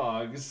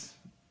frogs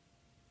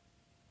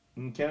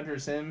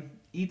encounters him,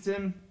 eats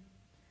him,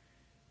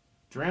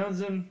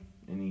 drowns him,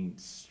 and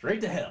he's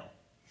straight to hell.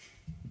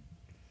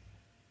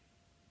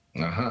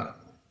 Uh-huh.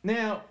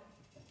 Now,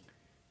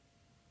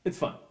 it's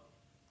fun.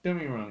 Don't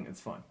get me wrong,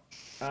 it's fun.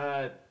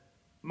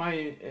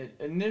 My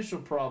initial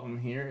problem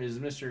here is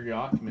Mr.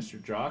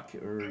 Jock,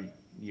 or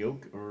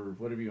Yoke, or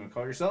whatever you want to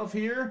call yourself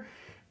here.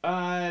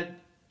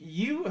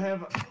 You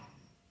have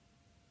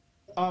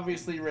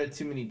obviously read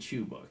too many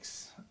Chew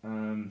books.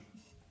 Now,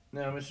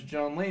 Mr.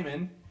 John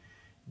Lehman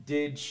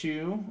did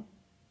Chew.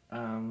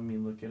 Let me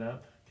look it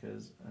up,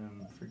 because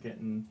I'm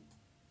forgetting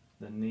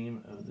the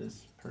name of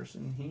this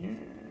person here.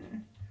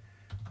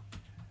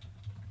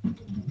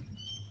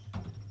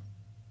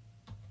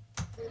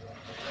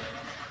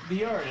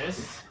 The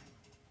artist,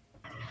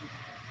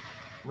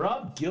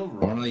 Rob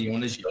Gilroy. Normally you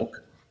want his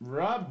yoke.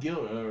 Rob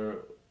Gilroy.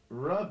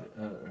 Rob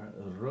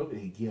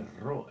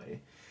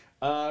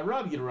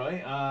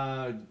Gilroy,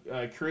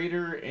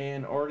 creator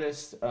and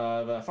artist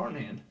of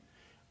Farmhand,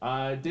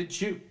 did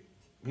Chew.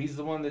 He's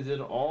the one that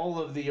did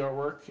all of the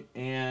artwork,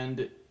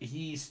 and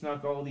he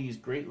snuck all these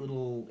great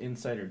little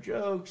insider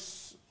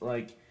jokes.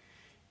 Like,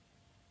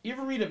 you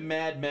ever read a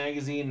Mad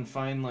magazine and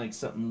find like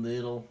something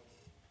little,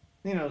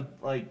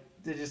 like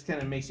that just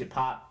kind of makes you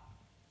pop?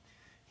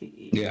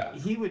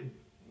 He would,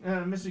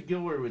 Mr.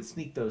 Gilroy would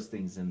sneak those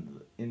things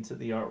into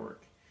the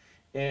artwork,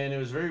 and it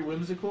was very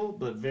whimsical,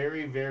 but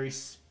very, very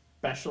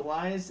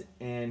specialized,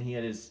 and he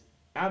had his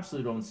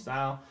absolute own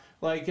style.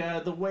 Like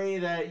the way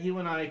that you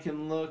and I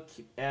can look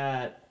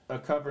at a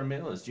cover of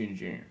Midless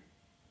Jr.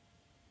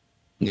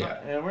 Yeah.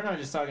 And we're not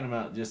just talking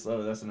about just,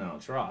 oh, that's an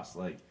Alex Ross.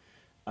 Like,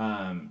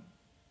 why,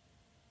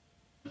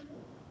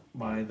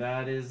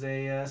 that is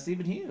a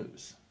Stephen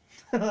Hughes.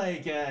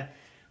 Like,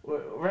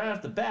 right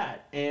off the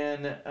bat.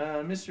 And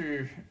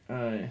Mr.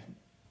 Not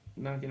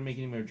going to make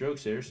any more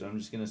jokes here, so I'm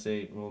just going to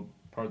say, well,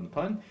 pardon the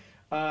pun.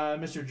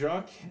 Mr.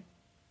 Jock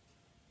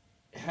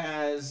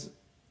has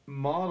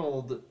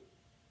modeled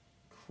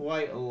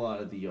quite a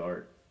lot of the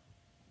art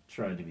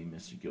trying to be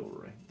Mr.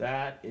 Gilroy.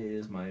 That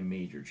is my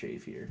major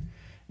chafe here.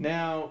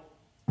 Now,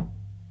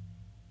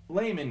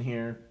 Layman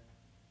here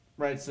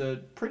writes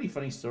a pretty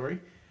funny story.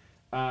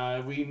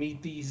 We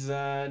meet these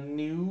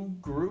new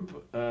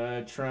group,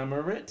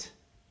 Triumvirate,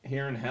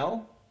 here in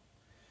Hell.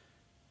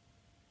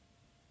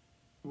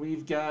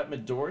 We've got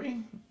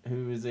Midori,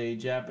 who is a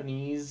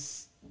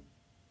Japanese...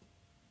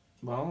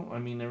 Well, I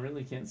mean, I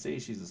really can't say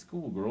she's a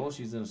schoolgirl.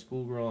 She's in a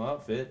schoolgirl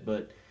outfit,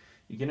 but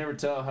you can never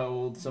tell how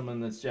old someone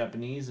that's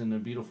Japanese and a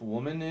beautiful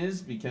woman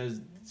is, because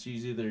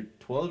she's either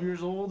 12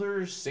 years old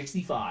or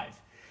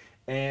 65.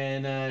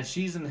 And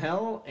she's in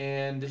hell,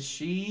 and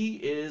she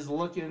is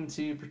looking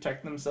to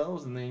protect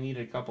themselves, and they need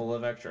a couple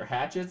of extra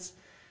hatchets.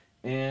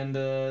 And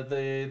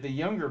the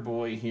younger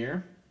boy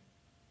here,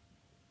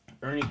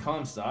 Ernie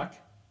Comstock,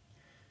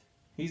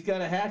 he's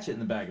got a hatchet in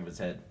the back of his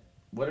head.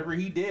 Whatever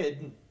he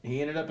did, he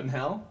ended up in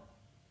hell.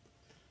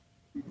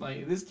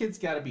 Like, this kid's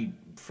got to be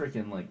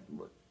freaking, like,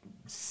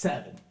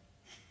 7.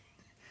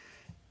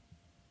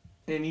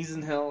 And he's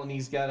in hell, and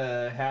he's got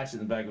a hatchet in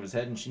the back of his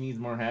head, and she needs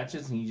more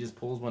hatchets, and he just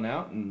pulls one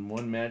out, and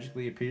one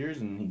magically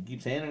appears, and he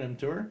keeps handing them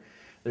to her.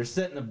 They're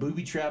setting a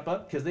booby trap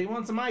up because they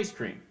want some ice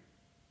cream.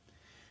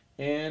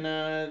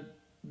 And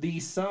the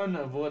son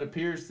of what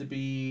appears to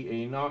be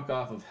a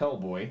knockoff of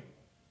Hellboy,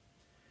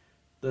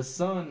 the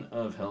son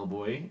of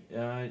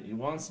Hellboy, he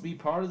wants to be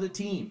part of the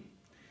team.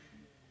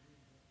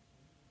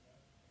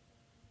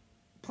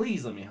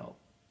 Please let me help.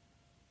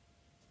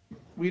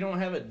 We don't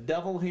have a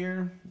devil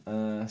here,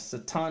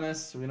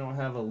 Satanus. We don't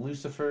have a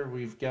Lucifer.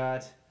 We've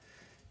got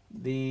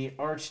the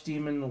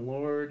archdemon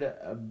Lord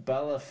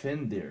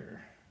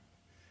Balafindir,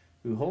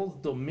 who holds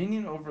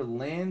dominion over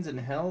lands in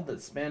hell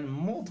that span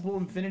multiple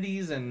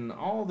infinities, and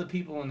all the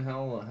people in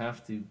hell will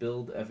have to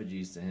build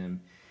effigies to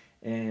him.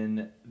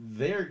 And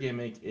their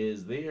gimmick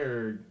is they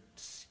are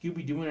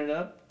Scooby-Dooing it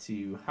up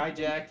to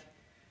hijack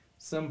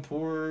some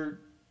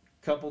poor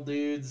couple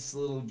dudes'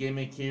 little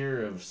gimmick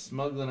here of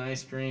smuggling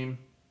ice cream.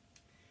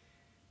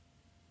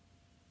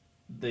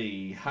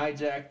 They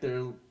hijack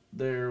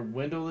their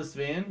windowless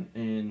van,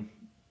 and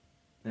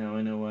now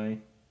I know why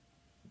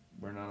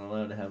we're not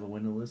allowed to have a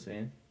windowless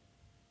van.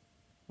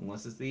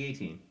 Unless it's the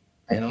A-Team.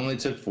 It only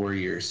took 4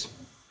 years.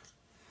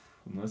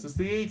 Unless it's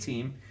the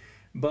A-Team.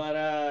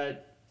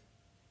 But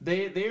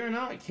they are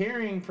not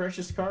carrying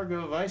precious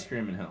cargo of ice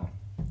cream in hell.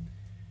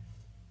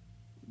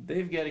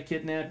 They've got a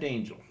kidnapped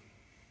angel.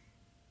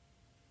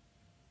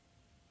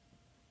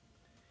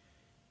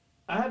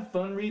 I had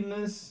fun reading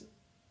this.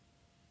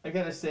 I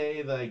gotta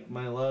say, like,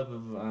 my love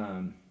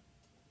of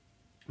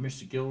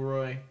Mr.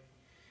 Gilroy,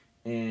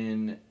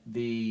 and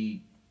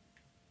the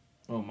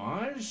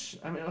homage.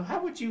 I mean,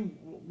 how would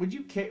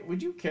you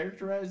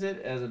characterize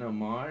it as an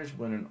homage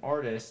when an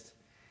artist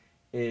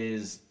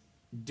is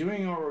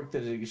doing artwork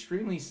that is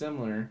extremely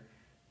similar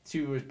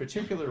to a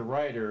particular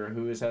writer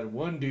who has had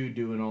one dude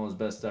doing all his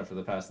best stuff for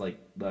the past like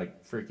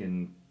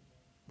freaking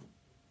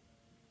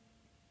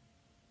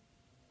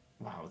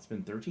wow, it's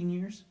been 13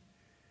 years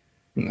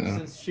No.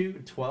 since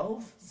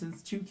 12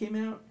 since 2 came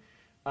out.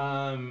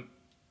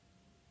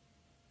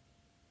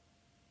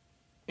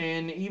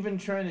 And even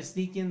trying to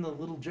sneak in the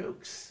little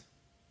jokes.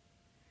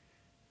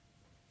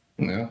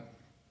 No.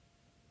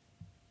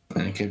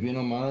 And it could be an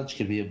homage,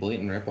 could be a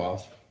blatant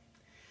ripoff.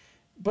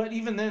 But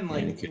even then, Yeah,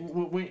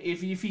 like,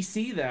 if you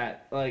see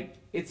that, like,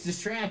 it's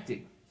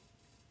distracting.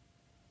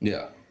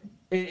 Yeah.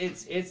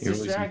 It's You're always going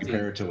to distracting.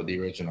 compare it to the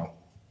original.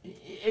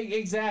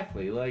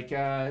 Exactly. Like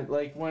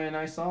when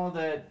I saw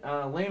that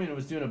Layman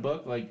was doing a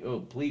book, like,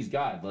 oh please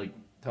God, like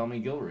tell me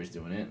Gilroy's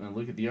doing it, and I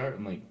look at the art,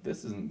 I'm like,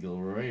 this isn't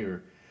Gilroy,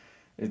 or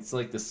it's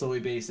like the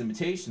soy-based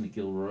imitation of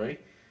Gilroy.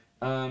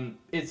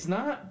 It's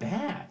not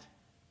bad.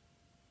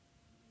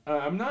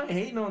 I'm not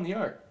hating on the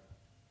art.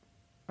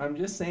 I'm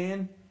just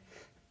saying,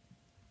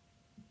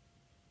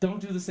 don't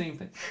do the same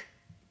thing,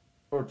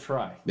 or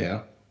try.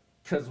 Yeah.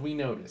 Because we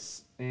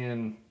notice,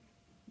 and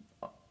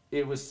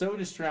it was so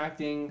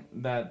distracting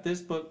that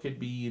this book could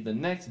be the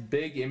next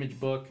big image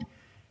book,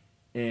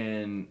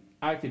 and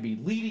I could be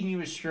leading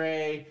you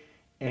astray,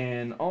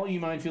 and all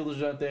you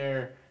Mindfielders out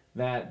there,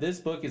 that this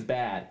book is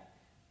bad.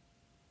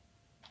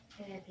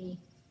 Happy.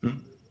 Hmm?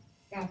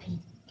 Happy.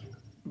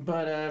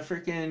 But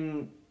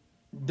freaking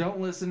don't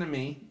listen to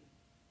me.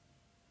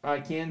 I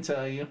can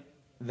tell you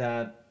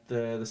that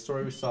the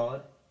story was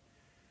solid.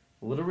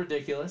 A little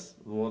ridiculous.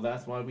 Well,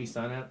 that's why we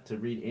sign up to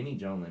read any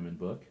John Layman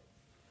book.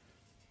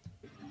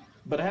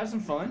 But have some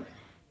fun,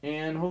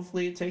 and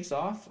hopefully it takes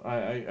off.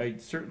 I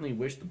certainly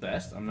wish the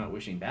best. I'm not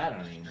wishing bad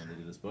on anyone that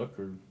did this book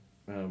or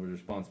was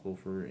responsible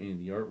for any of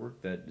the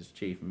artwork that is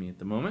chafing me at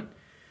the moment.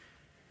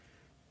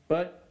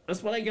 But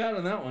that's what I got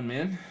on that one,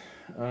 man.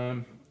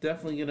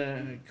 Definitely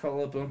gonna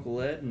call up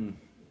Uncle Ed and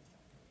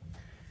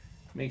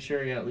make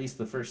sure I got at least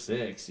the first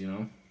 6. You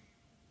know,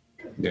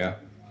 Yeah.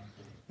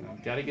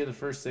 got to get the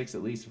first 6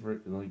 at least for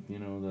like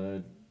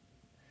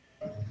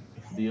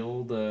the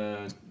old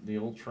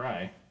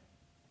try.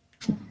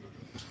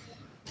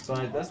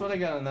 But that's what I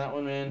got on that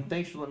one, man.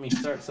 Thanks for letting me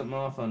start something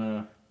off on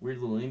a weird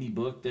little indie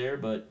book there,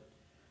 but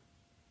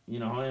you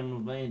know how I am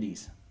with my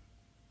indies.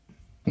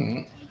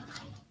 Mm-hmm.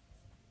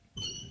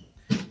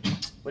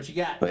 What you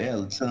got? But yeah,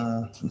 let's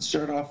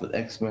start off with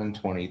X-Men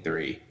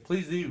 23.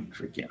 Please do.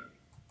 Freaking.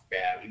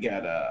 Yeah, we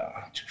got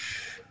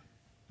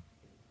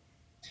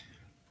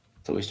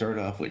so we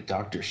started off with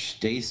Dr.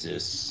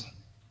 Stasis,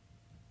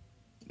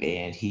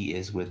 and he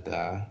is with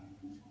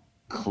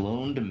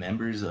cloned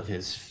members of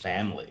his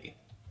family.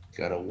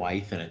 Got a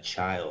wife and a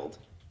child.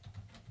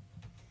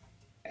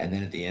 And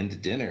then at the end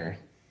of dinner,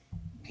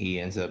 he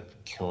ends up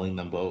killing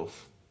them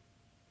both.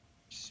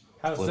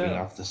 How flipping so?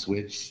 off the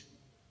switch,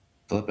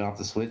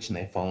 and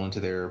they fall into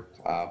their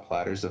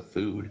platters of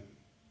food.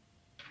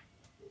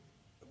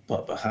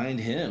 But behind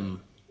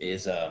him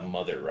is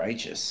Mother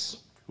Righteous.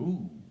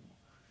 Ooh.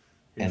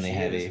 Here And they she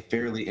have is. a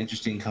fairly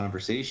interesting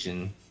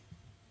conversation.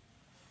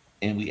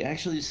 And we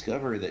actually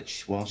discover that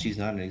while she's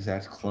not an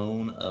exact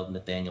clone of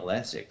Nathaniel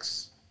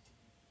Essex,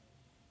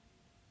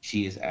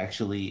 she is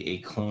actually a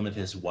clone of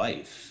his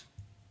wife.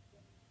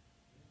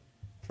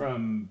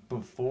 From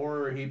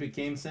before he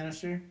became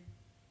Sinister?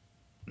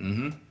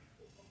 Mm-hmm.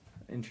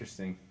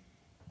 Interesting.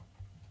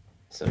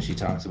 So she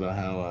talks about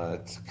how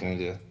it's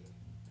kind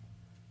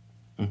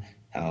of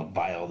how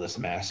vile this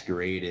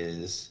masquerade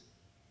is,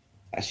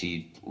 as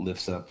she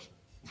lifts up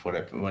what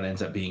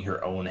ends up being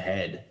her own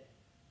head.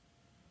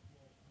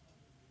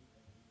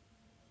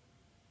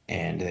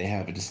 And they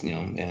have it,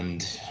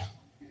 and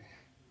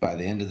by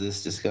the end of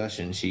this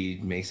discussion, she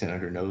makes it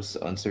under no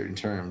uncertain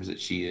terms that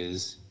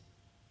she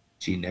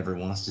never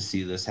wants to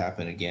see this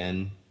happen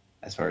again,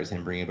 as far as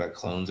him bringing back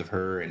clones of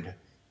her and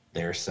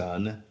their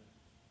son.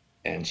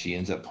 And she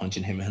ends up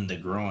punching him in the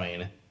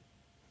groin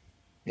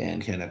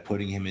and kind of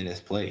putting him in his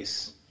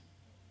place.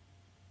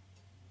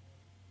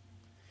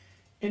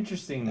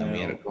 Interesting And we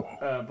though.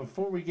 had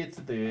Before we get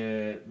to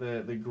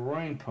the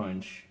groin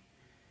punch,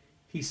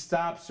 he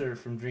stops her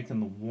from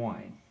drinking the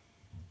wine.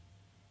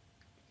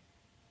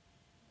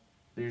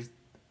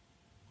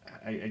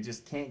 I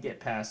just can't get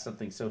past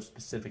something so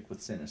specific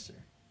with Sinister.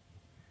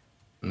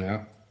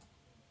 Yeah.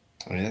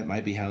 I mean, that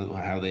might be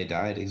how they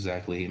died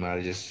exactly. He might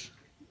have just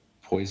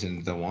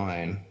poisoned the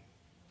wine.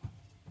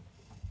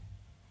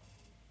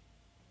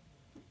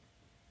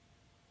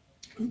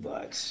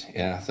 But,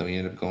 yeah, so we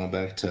end up going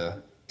back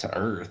to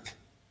Earth.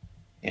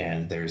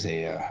 And there's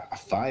a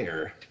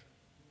fire.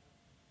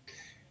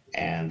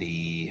 And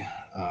the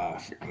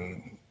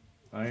Iron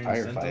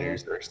firefighters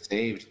Sentinel? are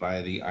saved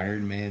by the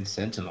Iron Man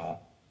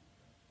Sentinel,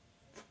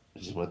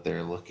 which is what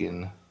they're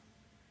looking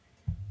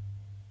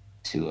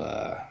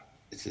to.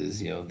 This is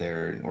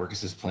their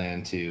Orcus's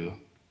plan to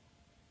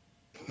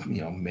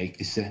make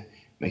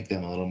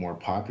them a little more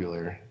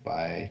popular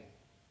by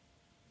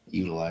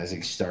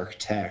utilizing Stark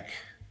tech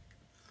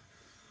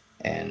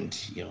and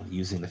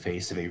using the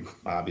face of a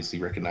obviously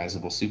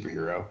recognizable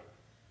superhero.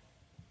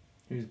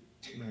 Who's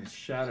a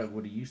shadow of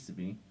what he used to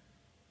be.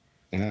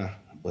 Yeah,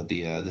 but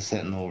the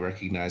Sentinel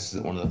recognizes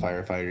that one of the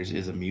firefighters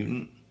is a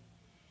mutant.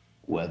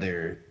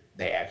 Whether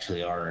they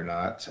actually are or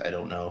not, I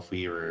don't know if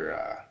we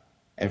were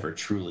ever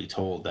truly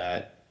told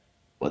that.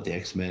 But the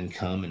X-Men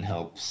come and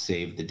help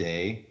save the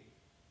day,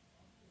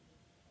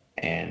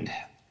 and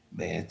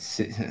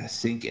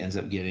Sync ends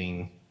up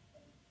getting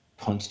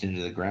punched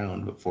into the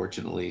ground. But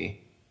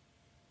fortunately,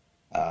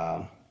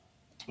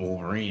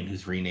 Wolverine,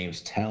 who's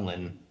renamed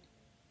Talon,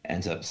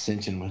 ends up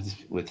cinching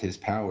with his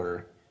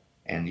power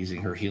and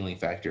using her healing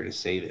factor to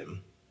save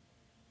him.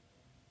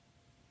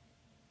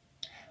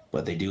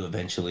 But they do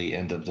eventually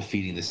end up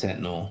defeating the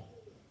Sentinel,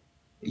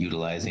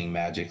 utilizing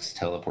Magic's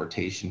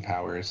teleportation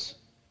powers,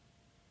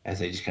 as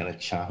they just kind of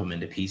chop him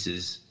into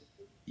pieces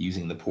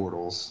using the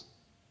portals.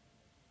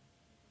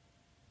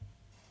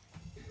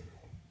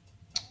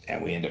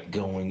 And we end up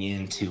going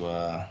into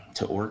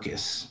to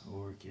Orcus.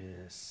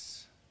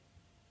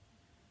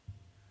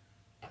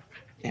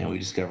 And we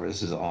discover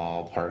this is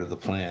all part of the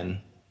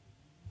plan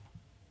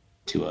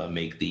to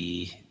make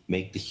the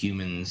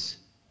humans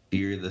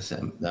fear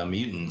the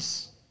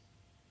mutants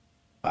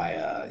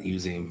by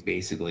using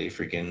basically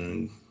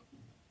freaking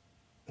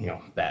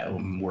that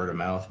word of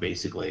mouth,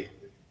 basically,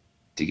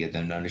 to get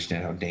them to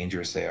understand how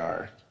dangerous they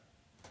are.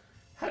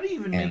 How do you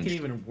even make it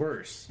even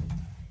worse?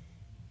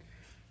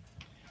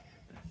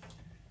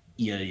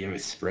 Yeah, you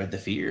spread the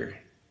fear.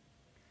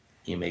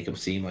 You make them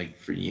seem like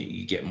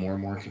you get more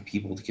and more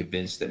people to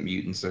convince that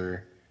mutants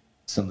are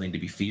something to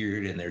be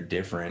feared and they're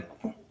different.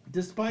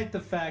 Despite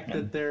the fact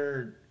that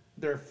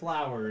their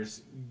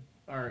flowers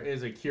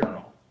is a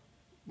cure-all.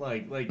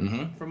 Like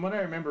from what I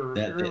remember,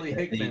 early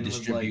Hickman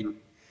was like,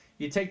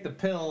 you take the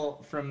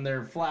pill from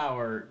their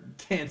flower,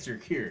 cancer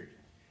cured.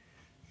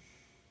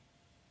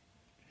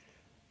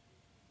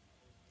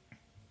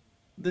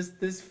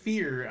 This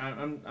fear,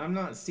 I'm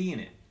not seeing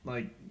it.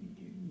 Like,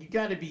 you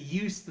got to be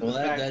used to the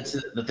fact. That's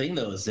the thing,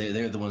 though, is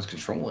they're the ones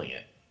controlling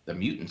it. The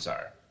mutants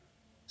are.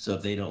 So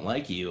if they don't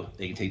like you,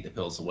 they can take the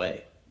pills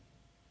away.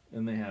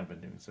 And they have been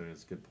doing so.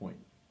 It's a good point.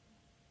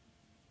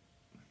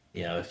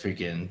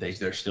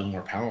 They're still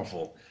more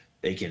powerful.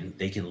 They can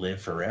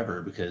live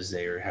forever because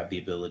they have the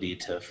ability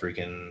to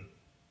freaking,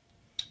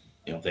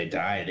 if they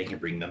die, they can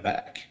bring them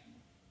back.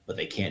 But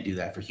they can't do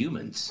that for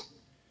humans.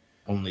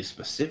 Only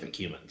specific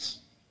humans.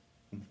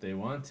 If they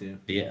want to.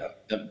 Yeah,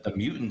 the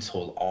mutants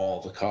hold all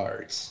the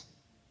cards.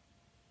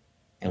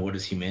 And what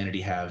does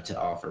humanity have to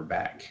offer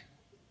back?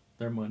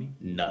 Their money.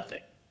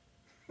 Nothing.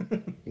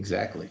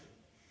 Exactly.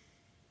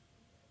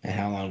 And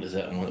how long does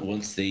that?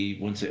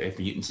 If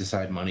mutants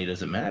decide money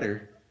doesn't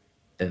matter,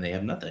 then they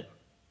have nothing.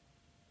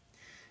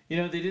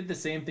 They did the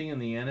same thing in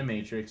the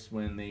Animatrix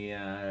when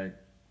the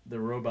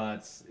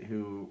robots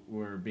who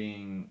were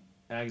being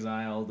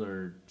exiled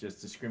or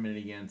just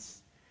discriminated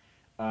against,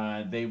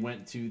 they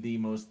went to the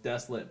most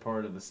desolate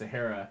part of the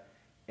Sahara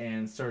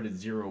and started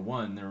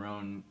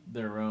 0-1,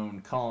 their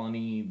own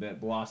colony that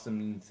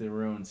blossomed into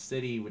their own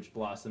city, which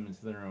blossomed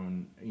into their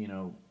own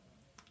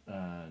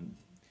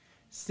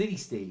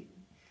city-state.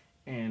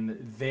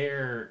 And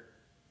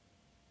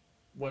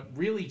what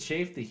really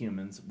chafed the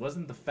humans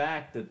wasn't the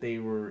fact that they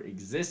were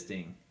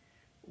existing,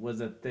 was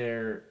that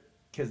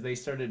because they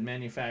started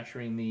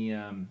manufacturing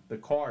the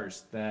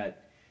cars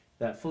that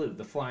flew,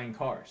 the flying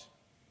cars.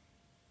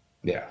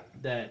 Yeah.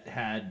 That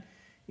had,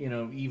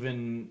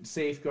 even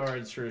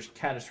safeguards for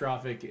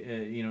catastrophic,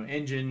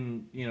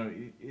 engine.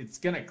 It's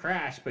gonna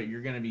crash, but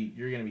you're gonna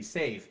be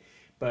safe.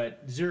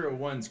 But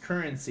 0-1's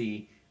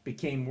currency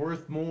became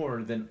worth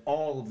more than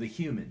all of the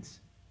humans.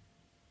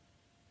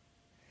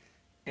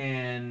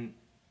 And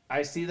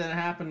I see that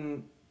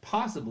happen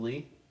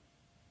possibly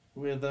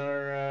with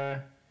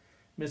our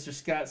Mr.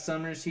 Scott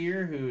Summers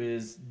here, who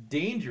is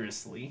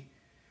dangerously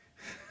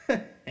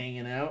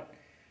hanging out,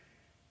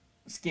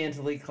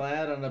 scantily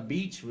clad on a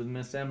beach with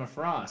Miss Emma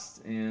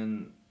Frost.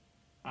 And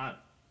I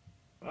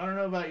don't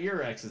know about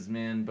your exes,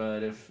 man,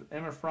 but if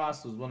Emma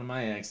Frost was one of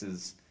my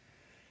exes,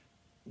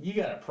 you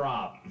got a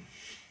problem.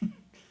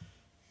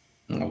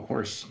 Of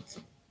course.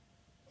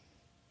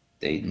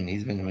 Dating.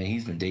 He's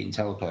been dating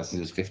telepaths since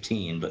he was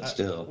 15, but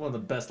still. One of the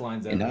best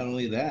lines ever. And not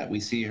only that, we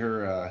see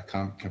her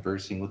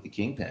conversing with the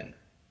Kingpin.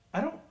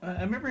 I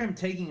remember him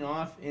taking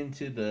off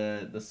into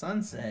the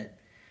sunset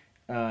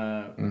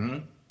at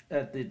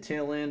the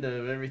tail end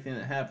of everything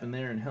that happened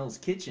there in Hell's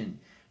Kitchen,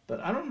 but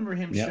I don't remember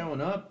him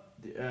showing up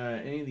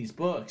any of these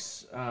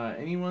books.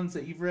 Any ones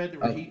that you've read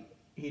where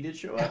he did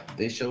show up?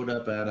 They showed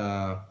up at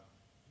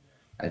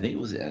I think it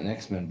was an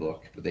X-Men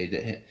book, but they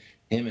did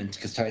him, and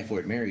because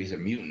Typhoid Mary's a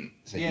mutant,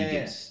 so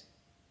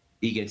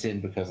he gets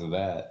in because of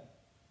that.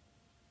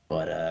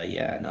 But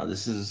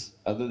this is,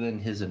 other than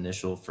his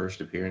initial first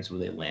appearance when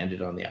they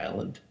landed on the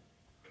island,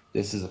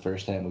 this is the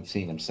first time we've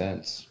seen him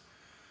since.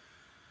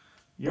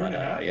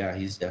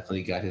 He's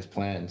definitely got his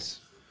plans.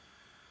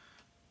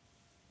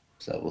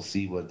 So we'll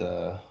see what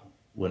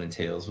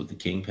entails with the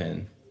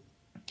Kingpin.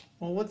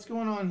 Well, what's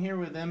going on here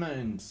with Emma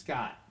and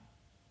Scott?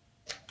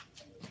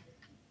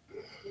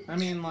 I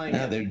mean, like,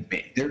 No,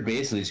 they're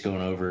basically just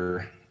going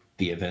over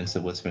the events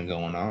of what's been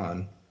going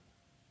on,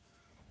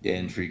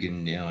 and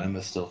freaking,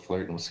 Emma's still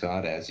flirting with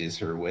Scott, as is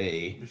her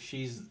way.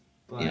 she's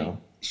like,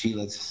 He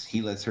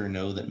lets her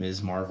know that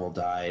Ms. Marvel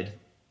died,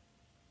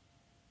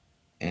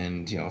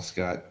 and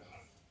Scott,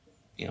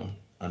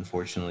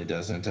 unfortunately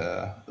doesn't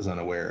is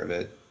unaware of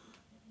it.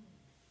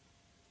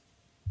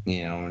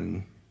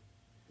 And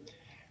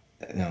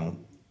Emma,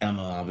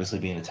 obviously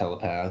being a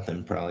telepath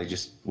and probably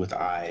just with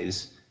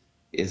eyes,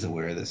 is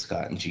aware that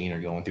Scott and Jean are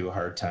going through a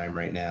hard time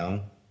right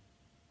now.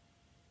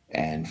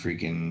 And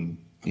freaking,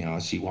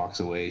 she walks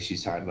away.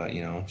 She's talking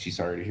about, she's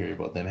sorry to hear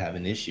about them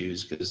having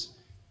issues, because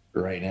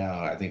right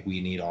now I think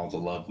we need all the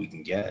love we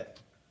can get.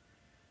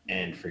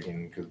 And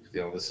freaking,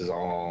 because this is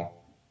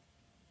all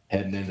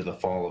heading into the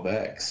Fall of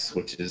X,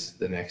 which is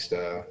the next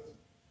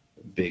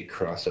big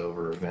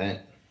crossover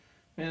event.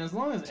 And as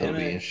long as So Emma,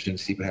 it'll be interesting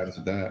to see what happens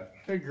with that.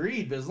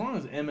 agreed, but as long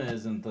as Emma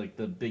isn't like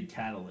the big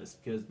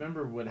catalyst, because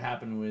remember what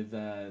happened with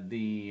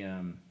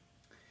the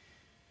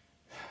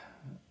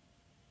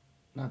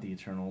not the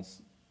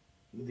Eternals,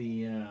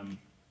 the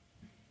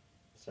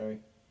sorry,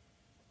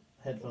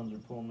 headphones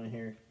are pulling my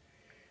hair.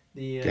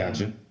 The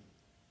Gotcha.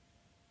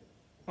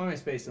 why am I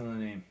spacing on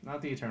the name?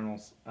 Not the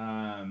Eternals.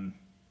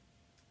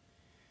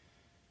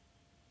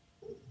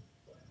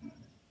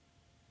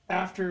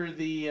 After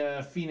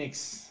the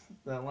Phoenix,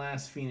 that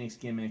last Phoenix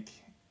gimmick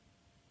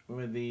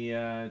with the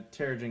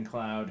Terrigen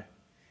Cloud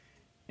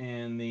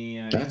and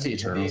the That's the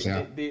Eternals,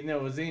 yeah. No,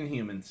 it was the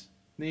Inhumans.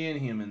 The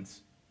Inhumans.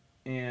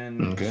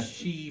 And Okay.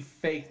 she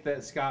faked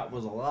that Scott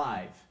was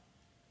alive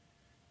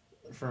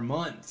for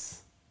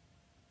months.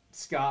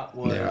 Scott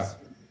was. Yeah.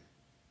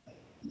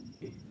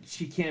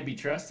 She can't be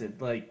trusted.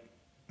 Like,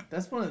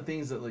 that's one of the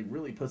things that like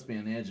really puts me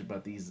on edge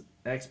about these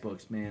X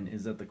books, man.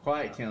 Is that the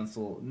Quiet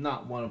Council?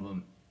 Not one of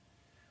them.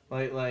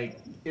 Like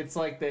it's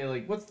like they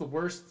like, what's the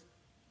worst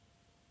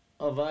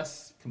of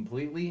us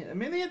completely? I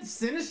mean, they had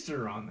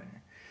Sinister on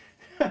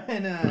there,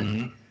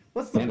 and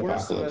what's the And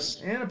worst Apocalypse.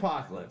 of us? And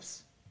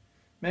Apocalypse,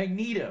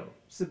 Magneto,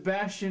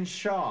 Sebastian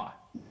Shaw.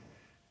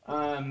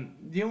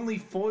 The only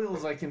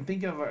foils I can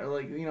think of are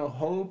like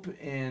Hope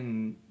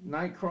and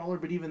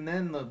Nightcrawler, but even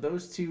then,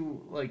 those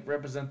two like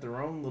represent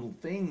their own little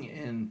thing,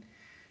 and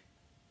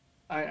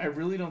I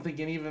really don't think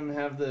any of them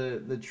have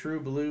the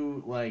true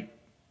blue like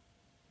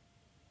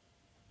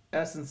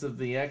essence of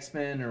the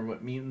X-Men or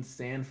what mutants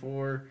stand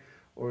for,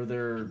 or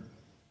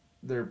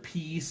their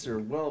peace or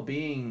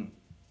well-being.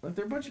 Like,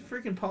 they're a bunch of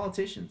freaking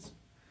politicians.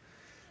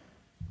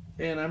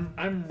 And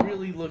I'm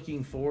really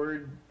looking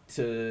forward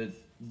to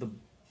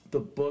the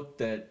book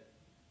that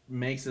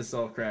makes us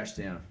all crash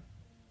down.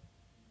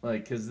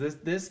 Like, cuz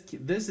this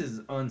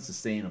is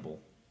unsustainable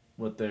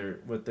what they're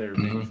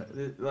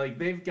like.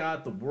 They've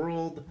got the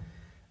world,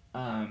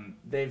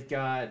 they've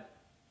got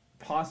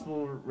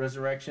possible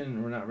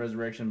resurrection, or not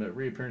resurrection, but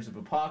reappearance of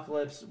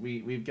Apocalypse.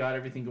 We've got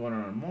everything going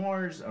on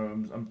Mars.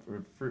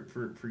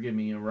 Forgive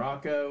me,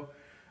 Morocco.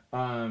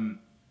 The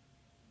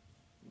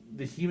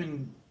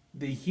human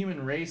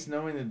race,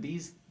 knowing that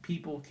these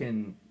people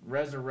can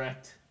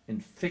resurrect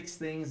and fix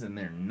things, and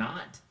they're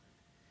not.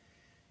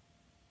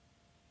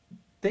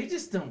 They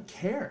just don't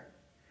care.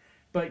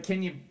 But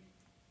can you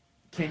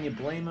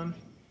blame them?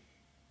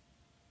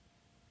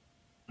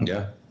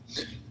 Yeah.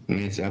 I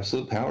mean, it's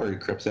absolute power.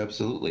 It creeps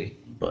absolutely.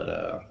 But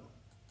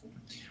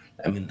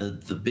I mean,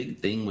 the big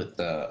thing with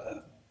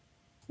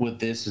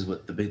this is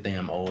what the big thing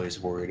I'm always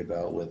worried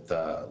about with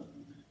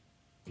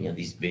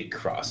these big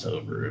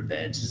crossover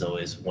events is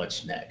always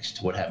what's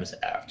next. What happens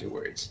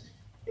afterwards?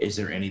 Is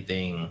there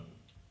anything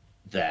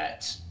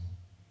that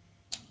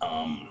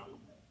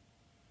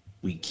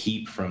we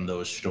keep from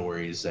those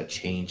stories that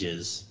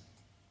changes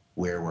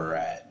where we're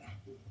at?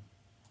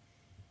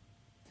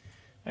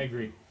 I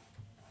agree,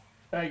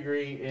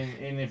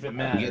 and if it If we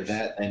matters, get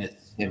that, then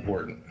it's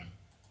important.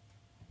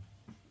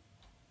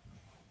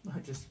 I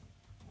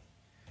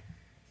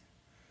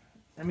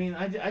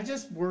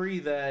just worry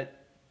that.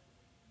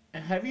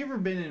 Have you ever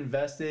been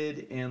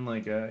invested in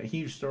like a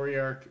huge story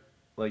arc,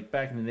 like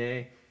back in the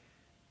day,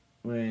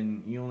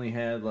 when you only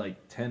had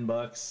like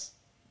 $10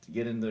 to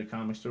get into the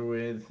comic store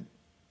with?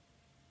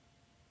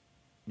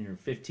 You're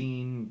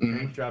 15,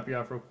 parents drop you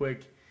off real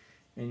quick,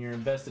 and you're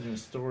invested in a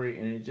story,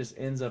 and it just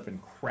ends up in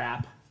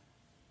crap.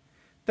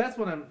 That's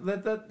what I'm.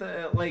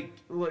 Like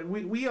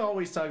we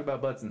always talk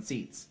about butts and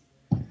seats.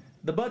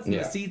 The butts and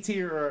the seats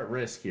here are at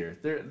risk here.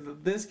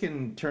 This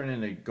can turn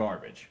into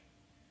garbage.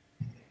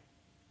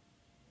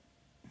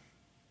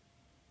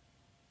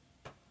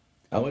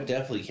 Oh, it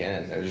definitely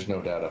can. There's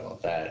no doubt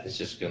about that. It's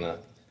just gonna.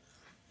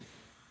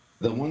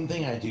 The one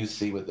thing I do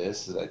see with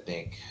this is I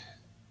think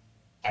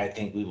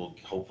we will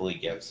hopefully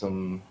get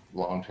some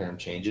long-term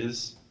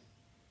changes,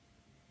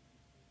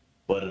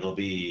 but it'll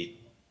be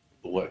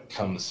what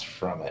comes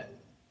from it.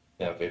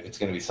 If it's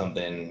going to be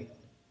something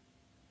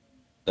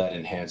that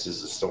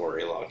enhances the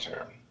story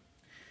long-term.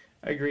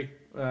 I agree.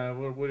 What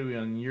are we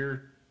on?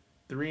 Year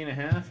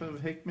 3.5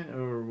 of Hickman,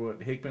 or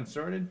what Hickman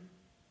started?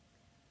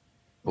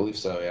 I believe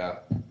so, yeah.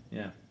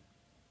 Yeah.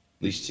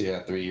 At least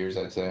 2, 3 years,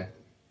 I'd say.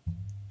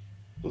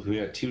 We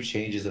had 2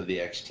 changes of the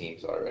X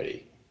teams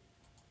already.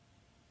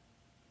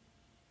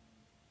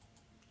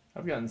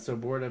 I've gotten so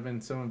bored. I've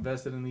been so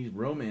invested in these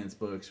romance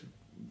books,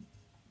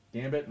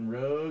 Gambit and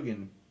Rogue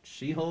and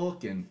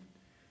She-Hulk and.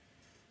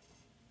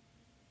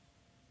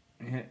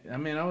 I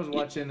mean, I was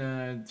watching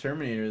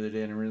Terminator the other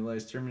day and I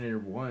realized Terminator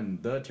 1,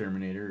 The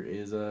Terminator,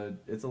 it's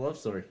a love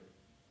story.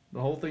 The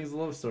whole thing's a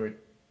love story.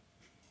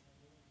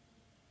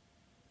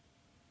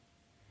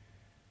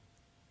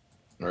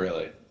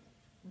 Really?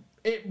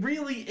 It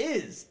really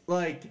is.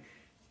 Like,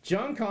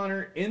 John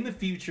Connor in the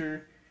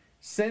future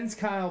sends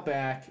Kyle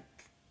back,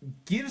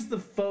 gives the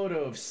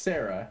photo of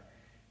Sarah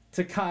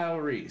to Kyle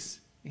Reese.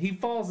 He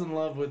falls in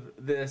love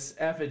with this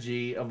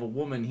effigy of a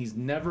woman he's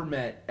never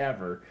met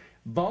ever,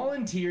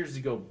 volunteers to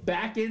go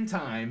back in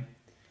time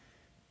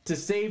to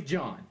save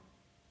John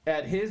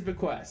at his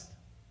bequest.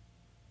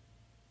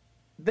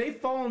 They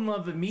fall in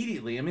love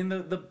immediately. I mean,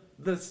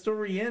 the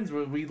story ends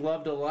with we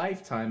loved a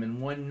lifetime in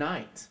one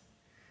night.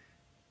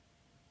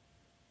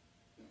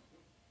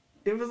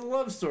 It was a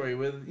love story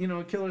with,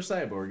 a killer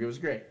cyborg. It was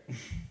great.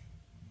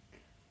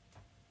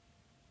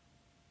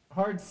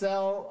 Hard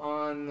sell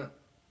on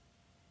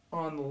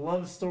the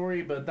love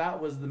story, but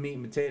that was the meat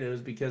and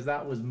potatoes because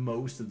that was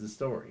most of the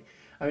story.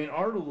 I mean,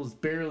 Arnold was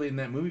barely in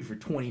that movie for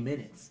 20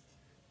 minutes.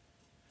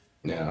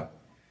 Yeah.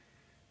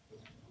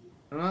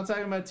 I'm not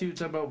talking about 2, I'm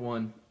talking about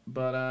 1.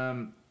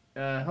 But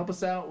help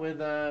us out with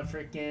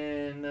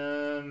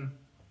freaking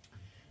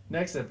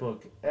next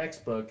book, X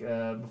book,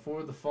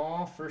 Before the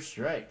Fall, First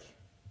Strike.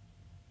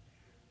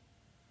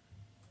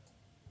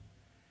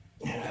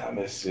 Yeah,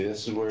 let's see.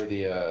 This is where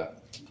the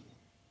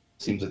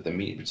seems like the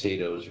meat and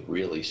potatoes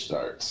really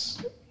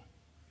starts.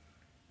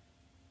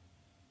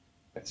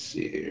 Let's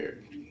see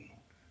here.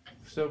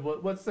 So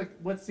what's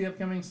the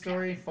upcoming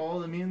story? Fall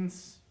of the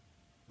Mutants?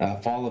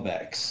 Fall of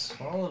X.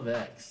 Fall of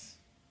X.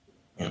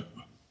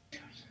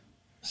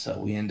 So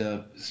we end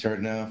up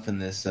starting off in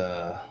this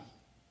town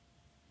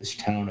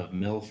of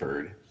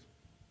Milford,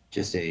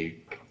 just a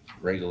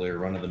regular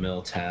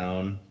run-of-the-mill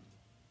town,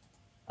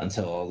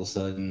 until all of a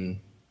sudden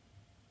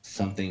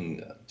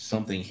something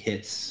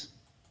hits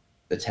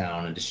the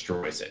town and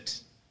destroys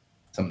it.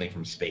 Something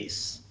from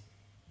space.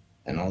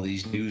 And all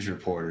these news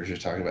reporters are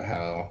talking about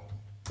how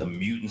the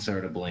mutants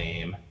are to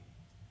blame.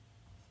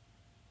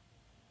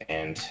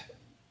 And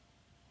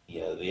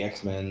the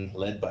X-Men,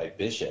 led by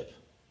Bishop,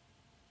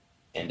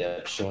 end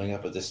up showing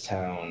up at this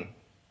town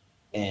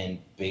and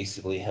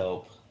basically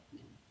help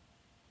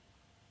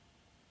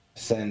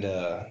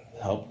the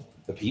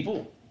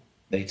people.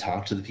 They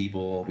talk to the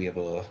people. We have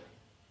a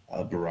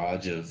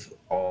barrage of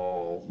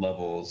all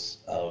levels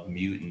of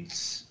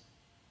mutants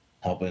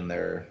helping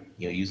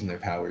using their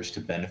powers to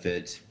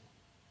benefit,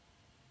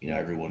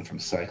 everyone from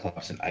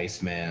Cyclops and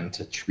Iceman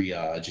to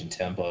Triage and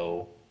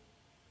Tempo.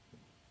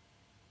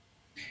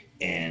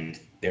 And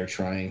they're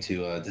trying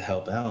to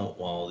help out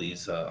while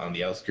these, on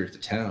the outskirts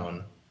of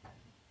town,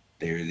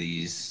 there are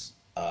these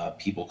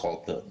people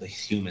called the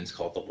humans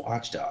called the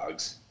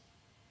Watchdogs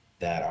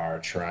that are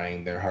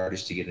trying their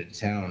hardest to get into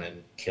town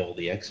and kill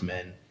the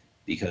X-Men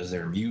because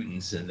they're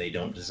mutants and they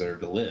don't deserve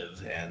to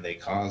live, and they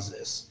caused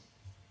this,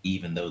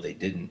 even though they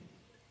didn't.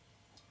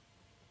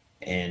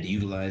 And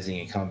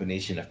utilizing a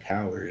combination of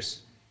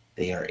powers,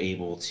 they are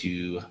able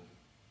to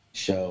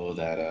show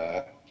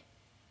that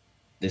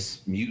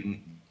this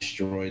mutant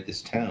destroyed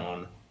this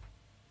town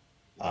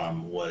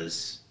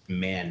was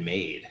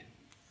man-made,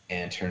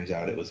 and turns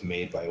out it was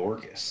made by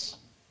Orcus,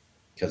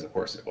 because of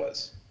course it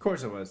was. Of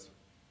course it was.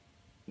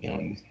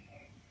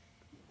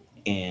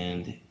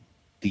 And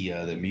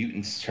the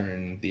mutants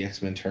the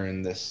X-Men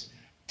turn this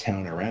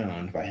town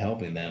around by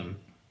helping them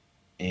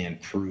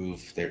and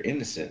prove their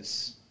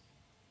innocence.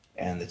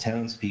 And the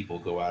townspeople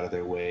go out of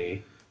their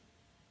way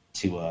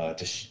to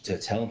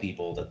tell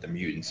people that the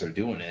mutants are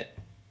doing it,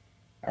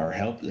 or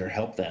help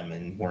them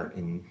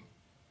and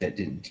that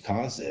didn't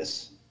cause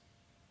this.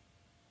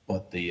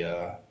 But the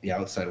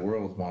outside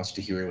world wants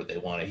to hear what they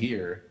want to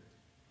hear,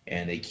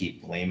 and they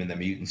keep blaming the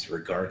mutants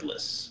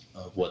regardless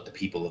of what the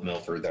people of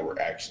Milford that were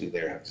actually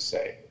there have to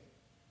say.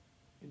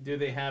 Do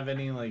they have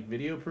any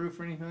video proof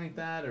or anything like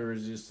that, or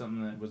is it just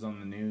something that was on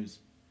the news?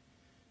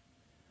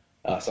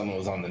 Something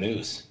was on the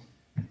news.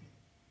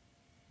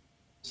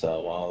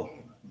 So while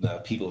the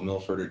people of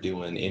Milford are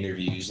doing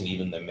interviews, and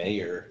even the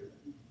mayor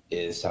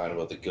is talking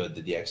about the good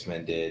that the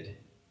X-Men did,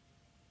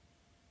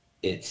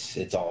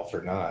 it's all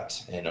for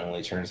naught, and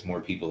only turns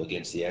more people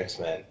against the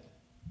X-Men.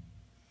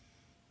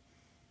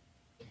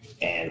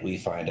 And we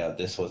find out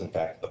this was in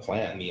fact the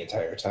plan the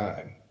entire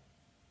time.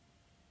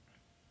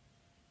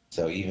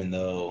 So even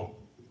though,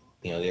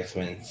 the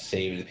X-Men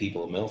saved the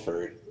people of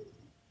Milford,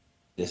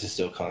 this is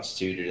still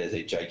constituted as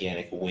a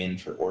gigantic win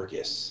for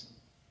Orcus.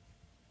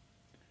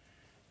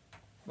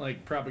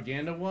 Like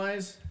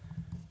propaganda-wise?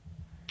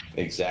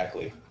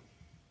 Exactly.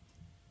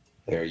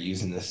 They're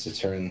using this to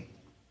turn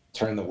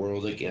turn the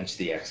world against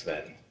the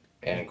X-Men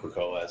and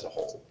Krakoa as a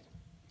whole.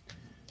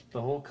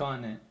 The whole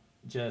continent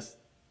just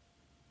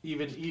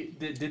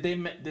did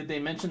they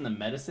mention the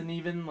medicine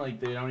even? Like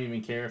they don't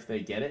even care if they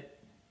get it?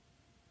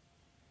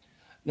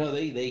 No,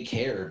 they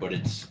care, but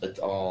it's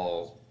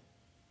all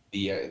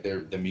the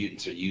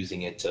mutants are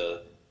using it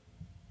to,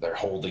 they're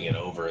holding it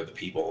over the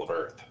people of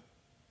Earth.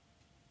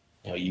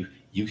 You know,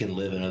 you can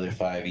live another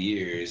 5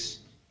 years,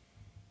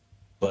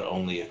 but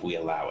only if we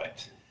allow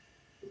it.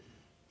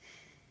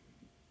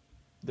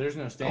 There's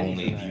no standing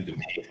Only for if that. you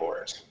can pay for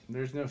it.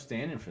 There's no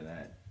standing for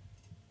that.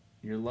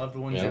 Your loved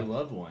one's Yeah. your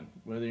loved one,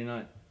 whether you're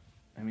not.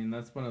 I mean,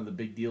 that's one of the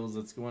big deals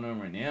that's going on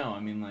right now. I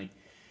mean, like,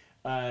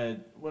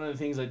 one of the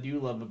things I do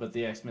love about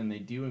the X-Men, they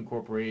do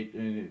incorporate,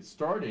 and it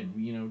started,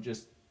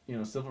 just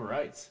civil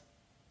rights.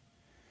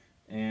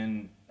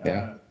 And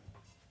Yeah.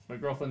 my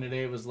girlfriend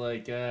today was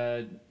like,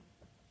 "You're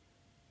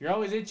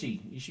always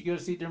itchy. You should go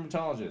see a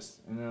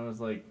dermatologist." And I was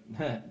like,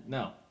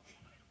 "No."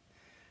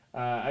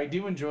 I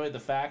do enjoy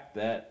the fact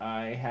that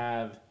I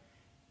have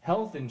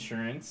health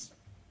insurance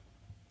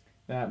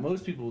that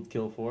most people would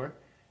kill for,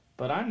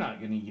 but I'm not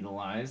going to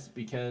utilize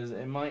because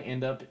it might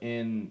end up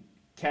in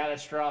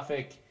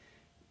catastrophic,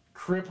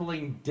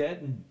 crippling debt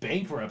and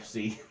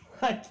bankruptcy.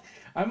 Like,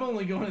 I'm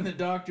only going to the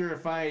doctor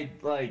if I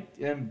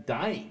am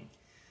dying,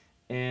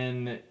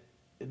 and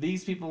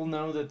these people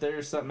know that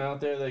there's something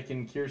out there that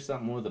can cure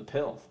something with a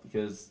pill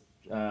because,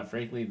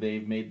 frankly,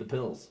 they've made the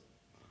pills.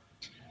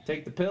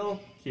 Take the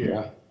pill, cure.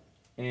 Yeah.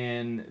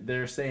 And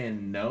they're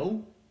saying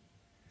no.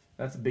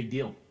 That's a big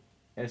deal.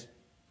 It's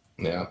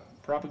Yeah.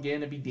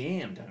 propaganda be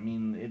damned. I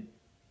mean,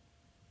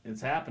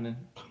 it's happening.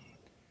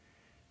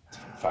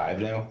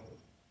 5 now?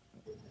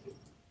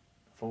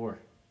 4.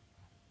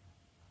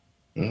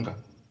 Okay.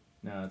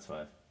 No, it's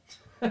 5.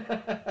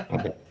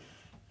 Okay.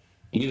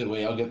 Either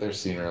way, I'll get there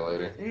sooner or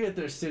later. You get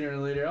there sooner or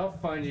later. I'll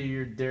find you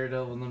your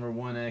Daredevil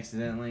 #1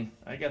 accidentally.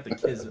 I got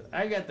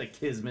the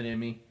kismet in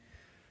me.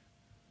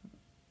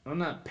 I'm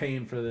not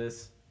paying for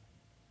this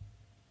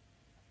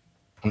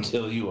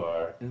Until you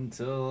are.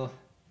 until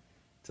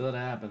it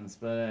happens.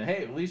 But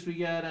hey, at least we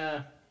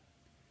got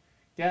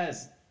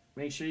guys.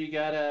 Make sure you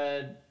got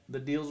the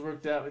deals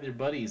worked out with your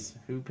buddies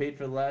who paid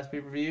for the last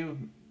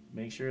pay-per-view.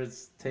 Make sure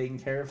it's taken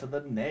care of for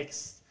the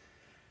next.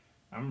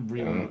 I'm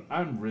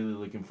really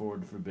looking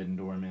forward to Forbidden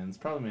Door, man. It's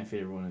probably my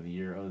favorite one of the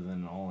year, other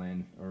than All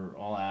In or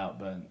All Out.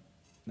 But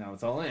now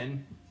it's All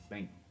In.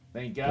 Thank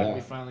God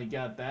we finally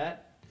got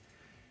that.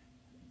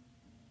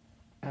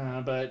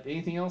 But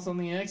anything else on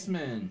the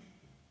X-Men?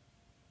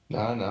 No,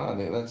 I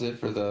think that's it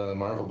for the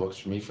Marvel books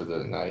for me for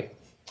the night.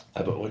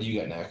 But what do you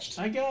got next?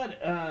 I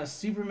got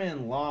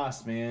Superman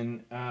Lost,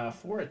 man.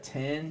 4 of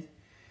 10.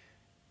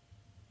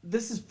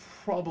 This is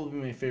probably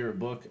my favorite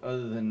book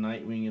other than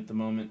Nightwing at the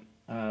moment.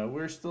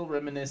 We're still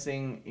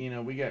reminiscing.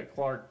 We got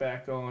Clark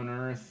back on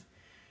Earth.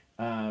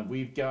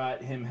 We've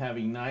got him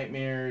having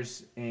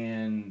nightmares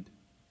and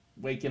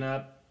waking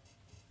up.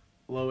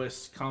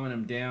 Lois calming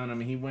him down. I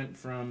mean, he went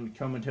from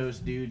comatose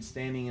dude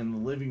standing in the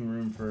living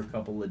room for a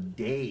couple of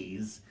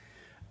days,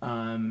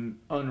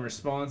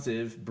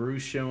 unresponsive.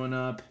 Bruce showing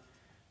up.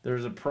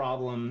 There's a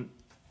problem.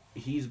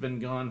 He's been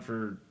gone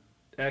for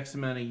X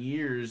amount of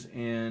years,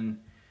 and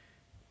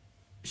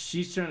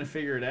she's trying to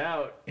figure it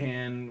out.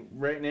 And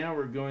right now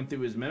we're going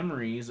through his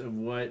memories of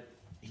what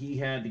he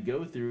had to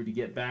go through to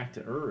get back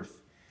to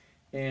Earth.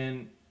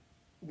 And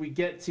we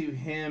get to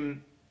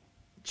him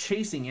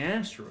chasing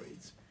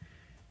asteroids.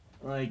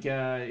 Like,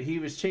 he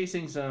was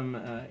chasing some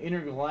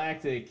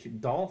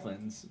intergalactic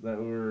dolphins that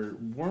were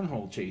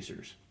wormhole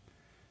chasers.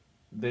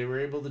 They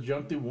were able to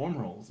jump through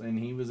wormholes, and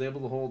he was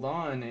able to hold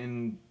on,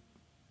 and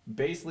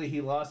basically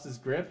he lost his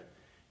grip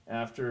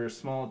after a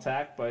small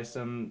attack by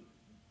some,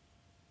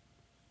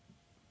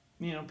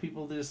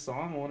 people just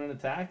saw him on an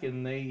attack,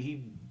 and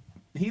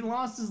he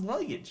lost his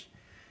luggage.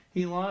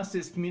 He lost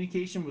his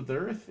communication with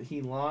Earth.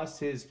 He lost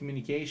his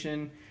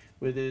communication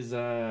with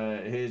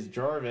his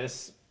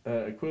Jarvis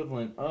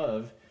equivalent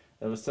that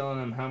was telling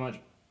him how much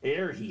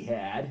air he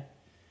had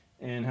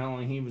and how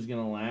long he was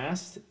going to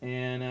last,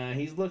 and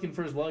he's looking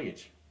for his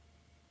luggage.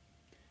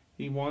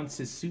 He wants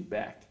his suit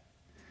back.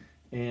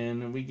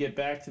 And we get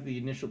back to the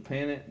initial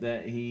planet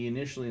that he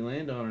initially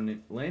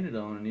landed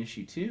on in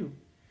issue 2,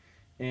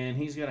 and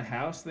he's got a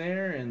house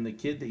there, and the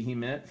kid that he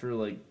met for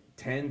like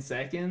 10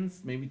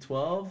 seconds, maybe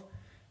 12,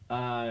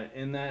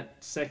 in that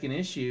second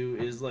issue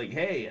is like,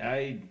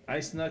 hey, I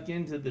snuck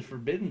into the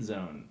Forbidden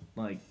Zone.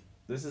 Like,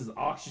 this is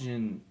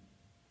oxygen,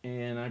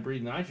 and I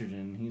breathe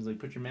nitrogen. He's like,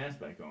 put your mask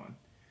back on.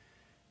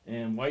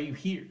 And why are you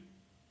here?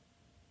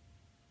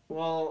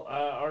 Well,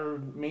 our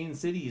main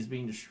city is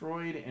being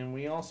destroyed, and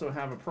we also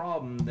have a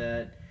problem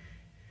that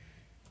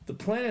the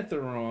planet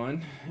they're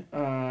on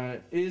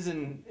is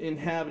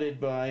inhabited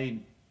by,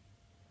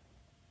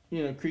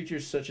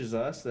 creatures such as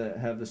us that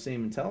have the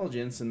same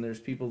intelligence, and there's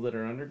people that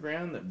are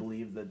underground that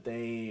believe that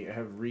they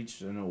have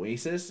reached an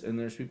oasis, and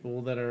there's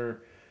people that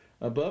are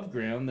above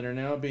ground that are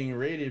now being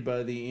raided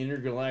by the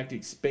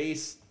intergalactic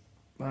space,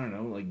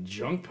 like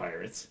junk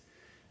pirates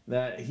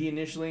that he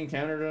initially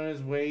encountered on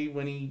his way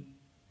when he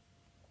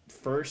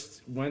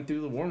first went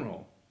through the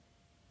wormhole.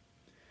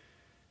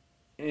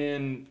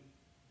 And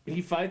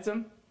he fights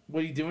him.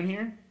 What are you doing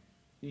here?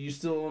 You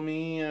still owe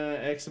me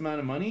X amount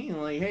of money?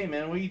 And like, hey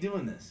man, what are you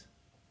doing this?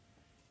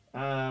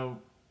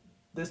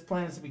 This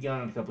planet's to be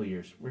gone in a couple of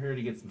years. We're here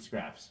to get some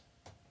scraps.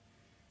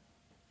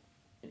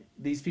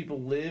 These people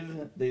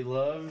live, they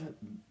love,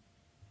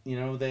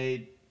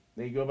 they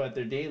go about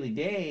their daily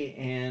day,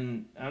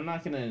 and I'm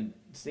not gonna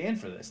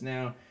stand for this.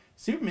 Now,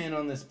 Superman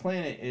on this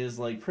planet is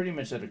like pretty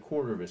much at a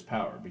quarter of his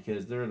power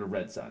because they're at a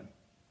red sun.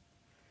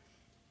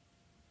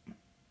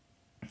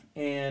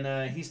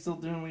 And he's still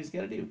doing what he's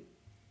got to do.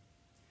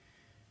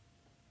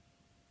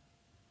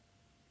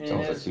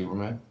 Sounds like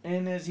Superman.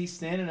 And as he's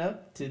standing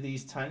up to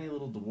these tiny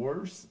little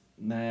dwarves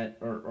that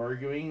are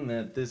arguing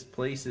that this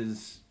place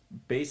is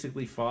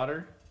basically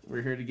fodder,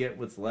 we're here to get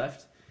what's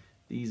left.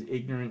 These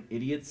ignorant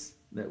idiots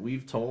that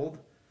we've told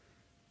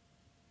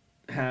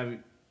have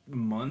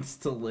months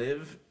to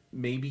live,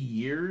 maybe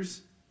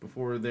years,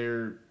 before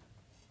their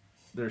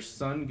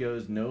sun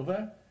goes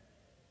nova.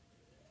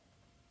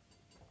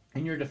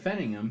 And you're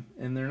defending them,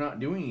 and they're not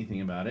doing anything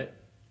about it.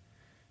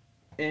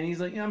 And he's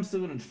like, yeah, I'm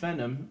still going to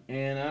defend him.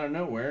 And out of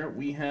nowhere,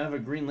 we have a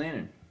Green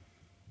Lantern.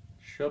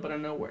 Show up out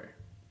of nowhere.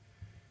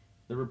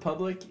 The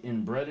Republic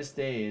in brightest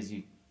day as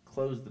you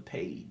close the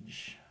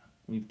page.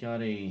 We've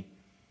got a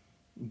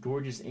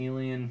gorgeous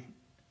alien.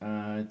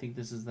 I think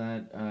this is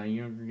that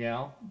younger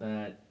gal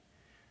that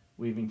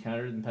we've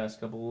encountered in the past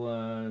couple,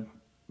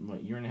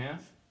 year and a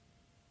half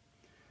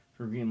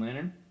for Green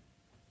Lantern.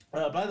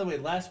 By the way,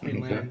 last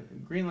Green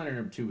Lantern, Green Lantern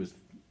number 2 was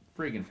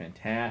freaking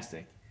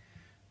fantastic.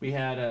 We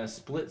had a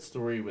split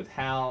story with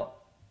Hal.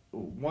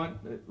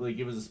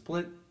 It was a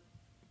split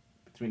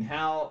between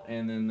Hal,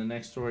 and then the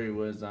next story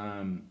was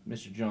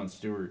Mr. John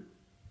Stewart.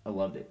 I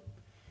loved it.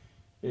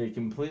 It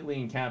completely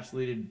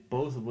encapsulated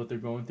both of what they're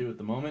going through at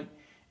the moment.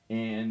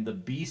 And the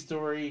B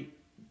story,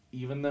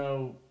 even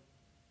though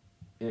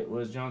it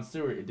was John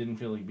Stewart, it didn't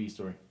feel like a B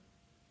story.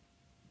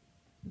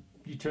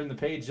 You turn the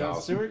page,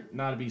 John Stewart,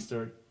 not a B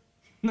story.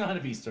 Not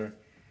a B story.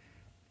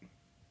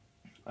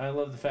 I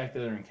love the fact that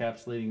they're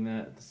encapsulating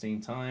that at the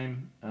same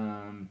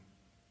time.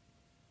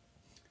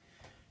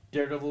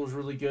 Daredevil was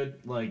really good,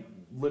 like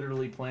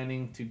literally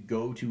planning to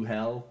go to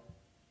hell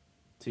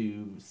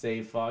to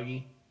save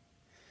Foggy.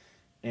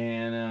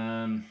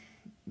 And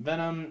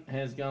Venom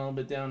has gone a little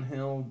bit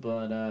downhill,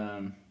 but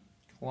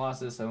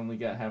Colossus, I only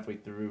got halfway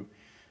through.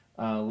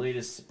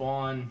 Latest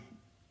Spawn,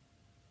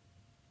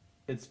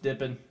 it's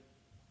dipping.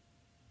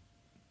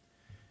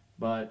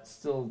 But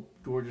still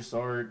gorgeous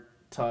art.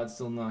 Todd's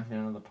still knocking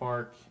out of the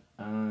park.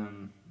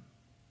 Only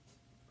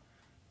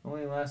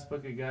last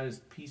book I got is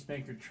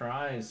Peacemaker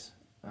Tries.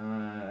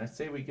 I'd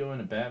say we go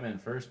into Batman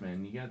first,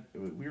 man.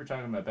 We were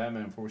talking about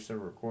Batman before we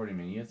started recording,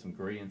 man. You had some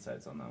great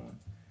insights on that one.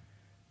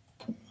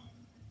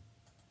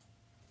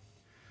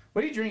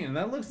 What are you drinking?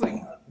 That looks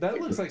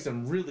like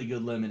some really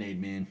good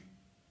lemonade, man.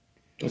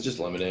 It's just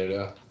lemonade,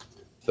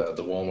 the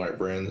Walmart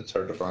brand that's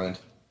hard to find.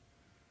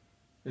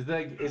 Is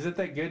it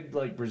that good,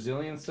 like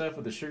Brazilian stuff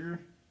with the sugar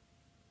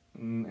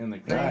and the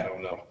cream? I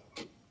don't know.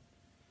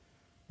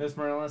 Miss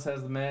Morales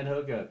has the mad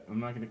hookup.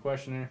 I'm not going to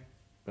question her,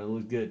 but it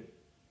looks good.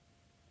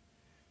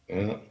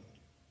 Yeah.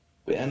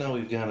 But I know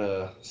we've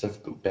got stuff.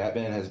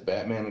 Batman has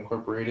Batman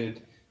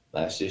Incorporated.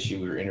 Last issue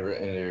we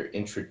were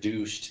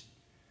introduced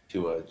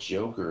to a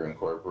Joker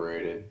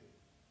Incorporated.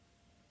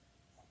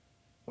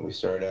 We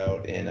start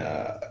out in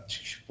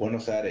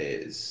Buenos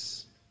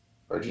Aires,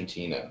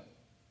 Argentina.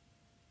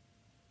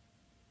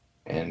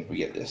 And we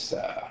get this,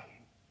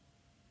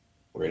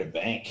 we're at a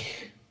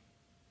bank,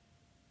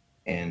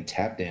 and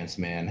Tap Dance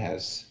Man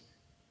has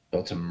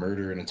built to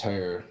murder an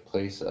entire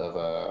place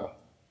of,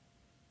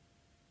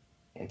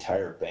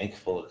 entire bank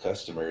full of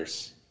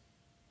customers,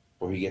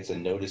 where he gets a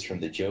notice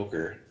from the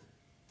Joker.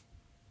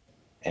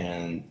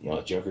 And,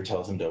 Joker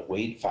tells him to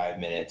wait 5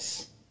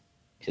 minutes,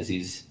 because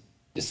he's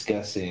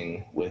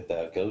discussing with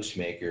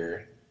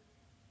Ghostmaker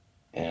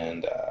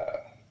and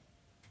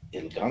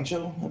El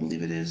Gancho, I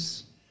believe it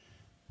is.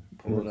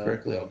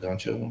 Correctly, El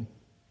Gancho.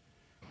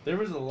 There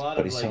was a lot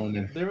of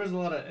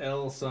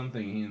L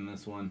something in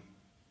this one.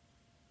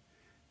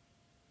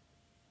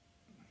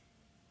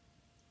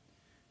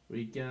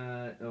 We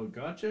got El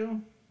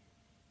Gacho?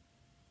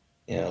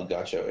 Yeah, El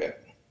Gacho, yeah.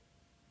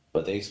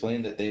 But they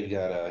explained that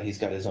he's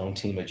got his own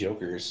team of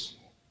Jokers,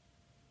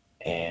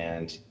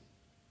 and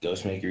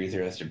Ghostmaker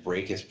either has to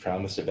break his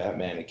promise to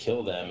Batman and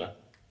kill them,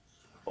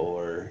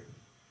 or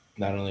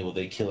not only will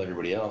they kill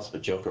everybody else,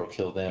 but Joker will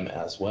kill them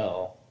as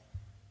well.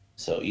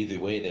 So either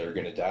way, they were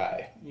going to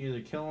die. You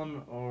either kill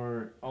them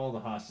or all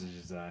the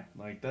hostages die.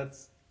 Like,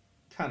 that's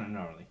kind of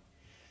gnarly.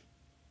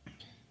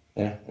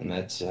 Yeah, and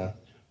that's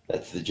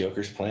the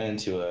Joker's plan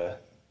to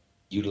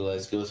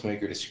utilize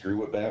Ghostmaker to screw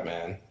with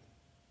Batman.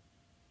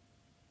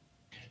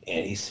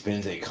 And he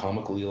spins a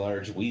comically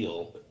large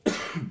wheel.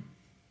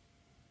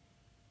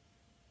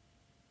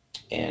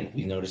 And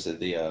we notice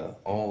that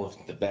all of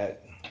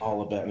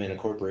Batman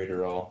Incorporated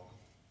are all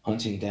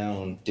hunting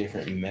down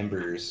different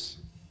members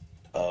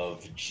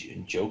of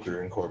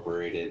Joker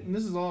Incorporated. And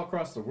this is all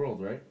across the world,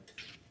 right?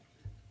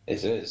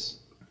 It is.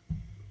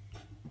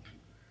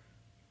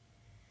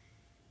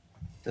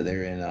 So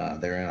they're in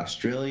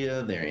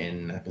Australia. They're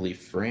in, I believe,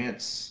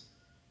 France.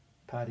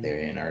 Potty. They're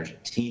in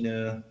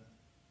Argentina.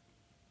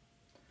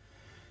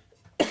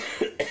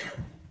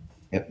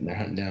 Yep, and they're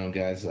hunting down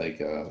guys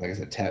like I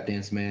said, Tap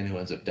Dance Man, who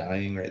ends up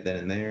dying right then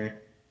and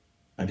there.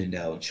 Hunting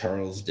down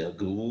Charles de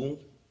Gaulle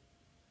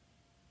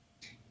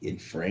in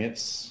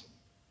France.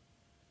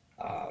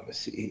 Let's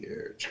see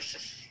here.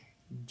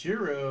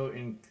 Jiro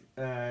and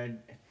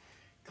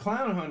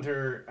Clown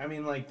Hunter, I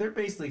mean, like, they're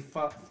basically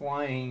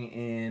flying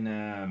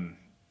in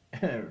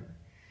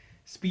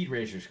Speed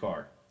Racer's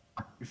car.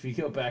 If you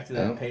go back to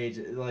that page,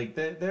 like,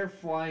 they're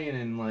flying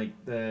in,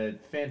 like, the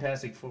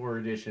Fantastic Four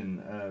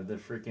edition of the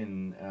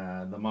freaking,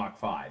 the Mach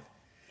 5.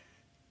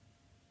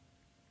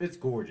 It's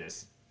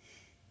gorgeous.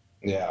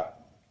 Yeah.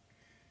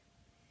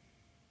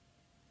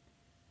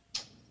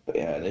 But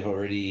yeah, they've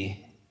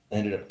already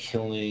ended up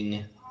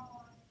killing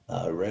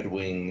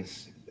Raven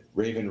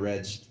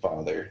Red's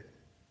father.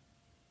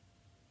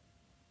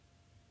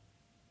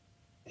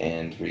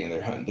 And him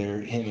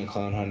and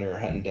Clown Hunter are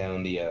hunting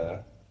down the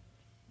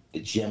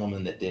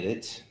gentleman that did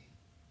it.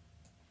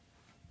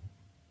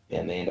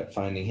 And they end up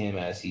finding him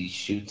as he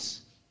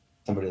shoots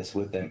somebody that's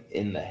with them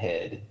in the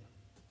head.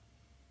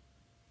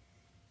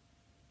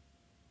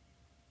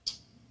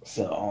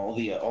 So all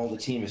the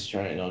team is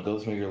trying,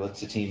 Ghostmaker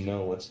lets the team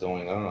know what's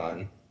going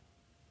on.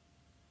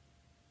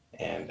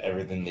 And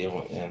everything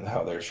and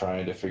how they're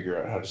trying to figure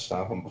out how to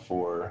stop him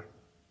before,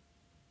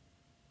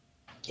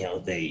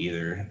 they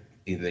either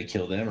they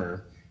kill them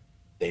or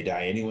they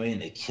die anyway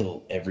and they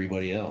kill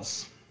everybody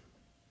else.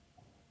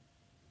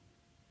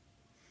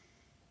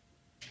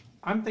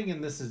 I'm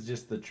thinking this is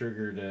just the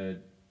trigger to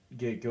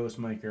get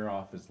Ghostmaker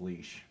off his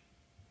leash.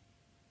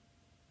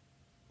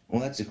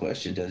 Well, that's the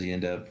question. Is he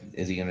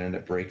going to end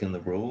up breaking the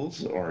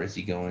rules, or is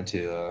he going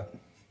to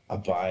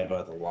abide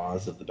by the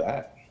laws of the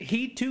bat?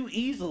 He too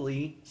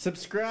easily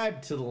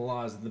subscribed to the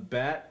laws of the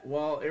bat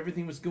while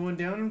everything was going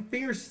down in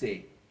Fear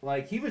State.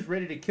 Like, he was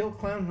ready to kill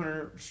Clown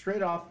Hunter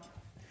straight off,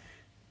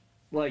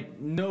 like,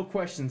 no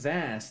questions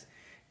asked.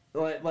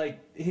 Like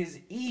his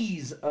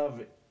ease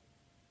of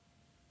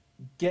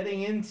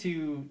getting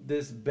into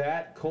this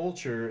bat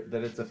culture,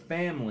 that it's a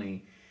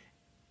family,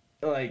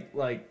 like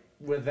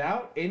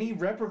without any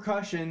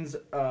repercussions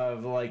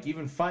of, like,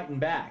 even fighting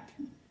back.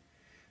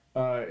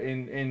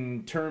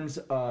 In terms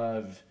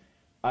of,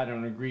 I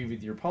don't agree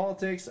with your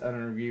politics, I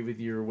don't agree with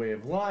your way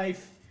of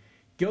life.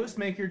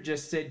 Ghostmaker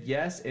just said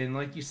yes, and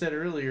like you said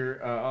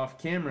earlier, off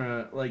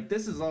camera, like,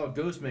 this is all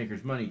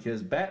Ghostmaker's money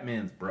because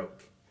Batman's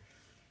broke.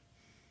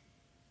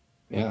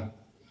 Yeah,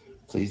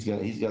 so he's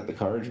got the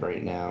cards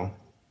right now,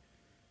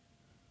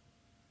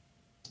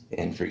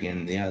 and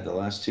freaking the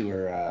last two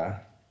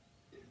are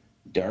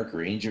Dark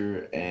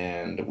Ranger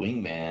and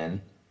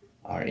Wingman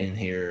are in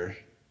here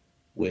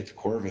with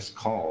Corvus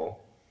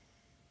Call,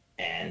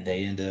 and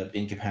they end up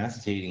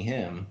incapacitating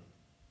him,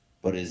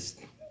 but as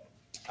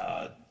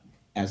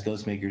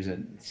Ghostmaker's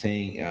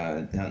saying,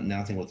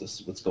 announcing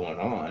what's going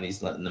on,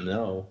 he's letting them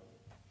know.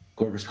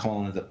 Corvus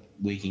Call ends up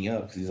waking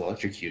up because he's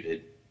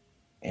electrocuted,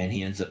 and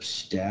he ends up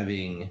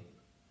stabbing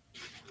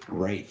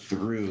right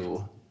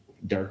through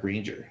Dark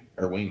Ranger,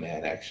 or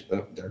Wingman, actually.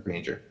 Oh, Dark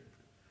Ranger.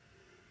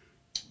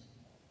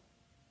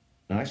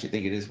 No, I actually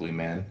think it is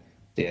Wingman.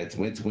 Yeah, it's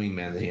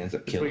Wingman that he ends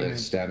up killing,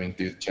 stabbing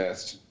through the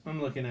chest. I'm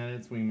looking at it.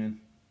 It's Wingman.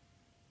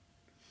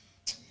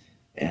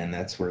 And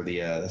that's where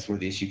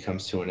the issue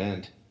comes to an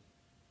end.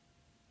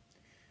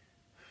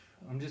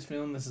 I'm just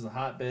feeling this is a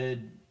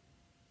hotbed,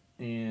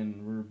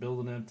 and we're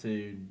building up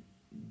to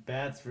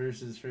Bats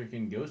versus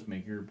freaking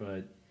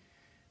Ghostmaker,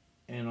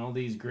 and all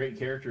these great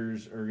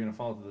characters are gonna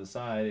fall to the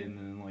side, and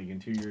then, like, in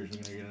 2 years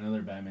we're gonna get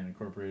another Batman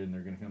Incorporated, and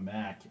they're gonna come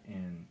back,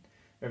 and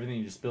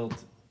everything just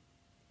built.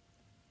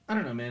 I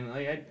don't know, man.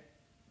 Like,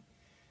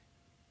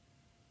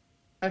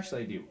 I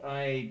do.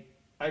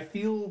 I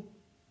feel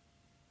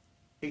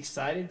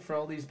excited for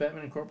all these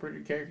Batman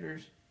Incorporated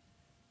characters,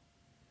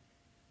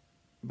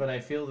 but I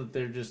feel that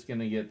they're just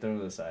gonna get thrown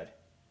to the side.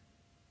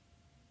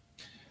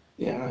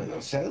 Yeah,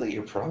 sadly,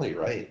 you're probably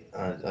right.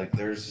 Like,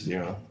 there's,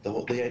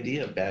 the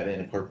idea of Batman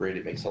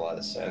Incorporated makes a lot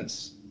of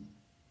sense.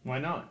 Why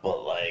not?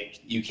 But, like,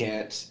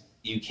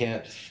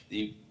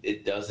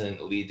 it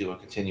doesn't lead to a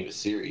continuous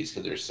series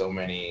because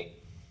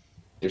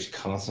there's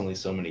constantly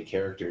so many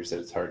characters that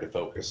it's hard to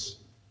focus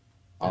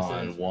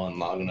on one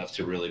long enough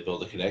to really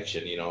build a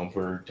connection. If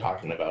we're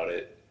talking about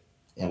it,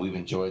 and we've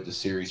enjoyed the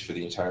series for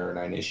the entire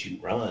 9-issue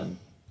run,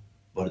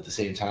 but at the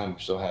same time, we're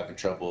still having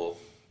trouble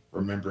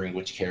remembering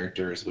which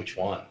character is which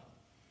one.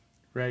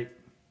 Right.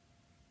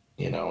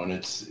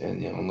 Unless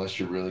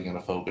you're really going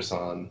to focus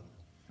on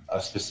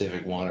a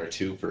specific one or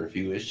two for a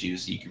few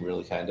issues, you can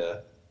really kind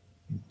of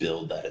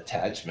build that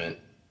attachment.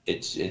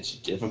 It's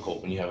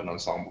difficult when you have an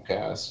ensemble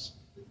cast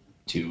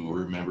to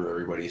remember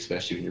everybody,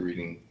 especially when you're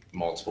reading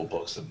multiple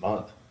books a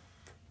month.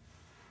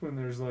 When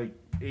there's like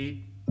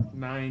 8,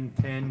 9,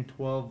 10,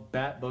 12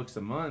 Bat books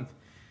a month.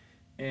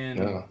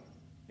 And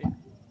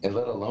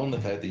let alone the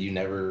fact that you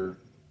never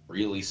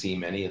really see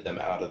many of them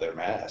out of their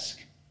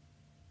mask.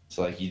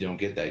 So like you don't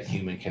get that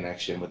human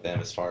connection with them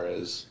as far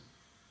as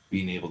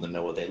being able to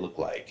know what they look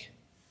like.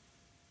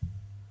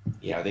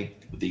 Yeah, I think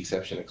with the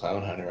exception of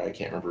Clown Hunter, I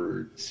can't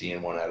remember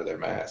seeing one out of their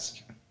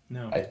mask.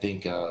 No. I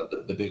think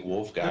the big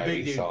wolf guy The big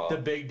we dude. saw The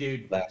big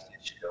dude. last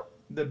issue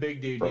The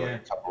big dude, for yeah.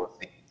 like a couple of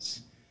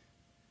scenes.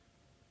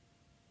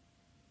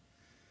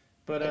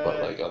 But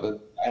Like other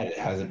than that, it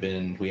hasn't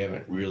been. We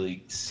haven't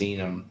really seen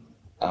them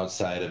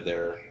outside of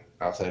their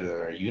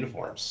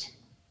uniforms.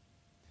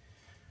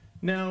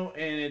 no,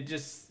 and it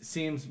just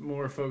seems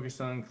more focused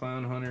on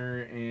Clown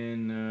Hunter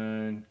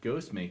and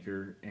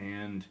Ghostmaker,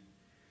 and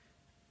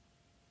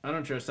I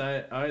don't trust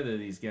either of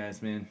these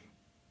guys, man.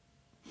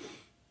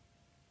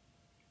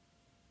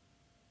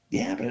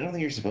 Yeah, but I don't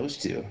think you're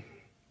supposed to.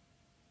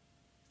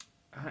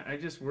 I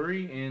just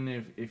worry, and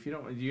if you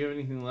don't, do you have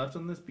anything left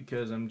on this?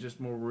 Because I'm just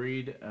more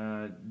worried.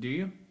 Do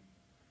you?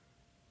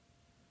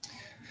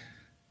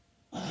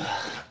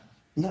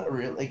 Not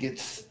really. Like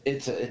it's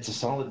a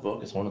solid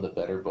book. It's one of the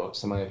better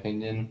books in my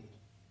opinion.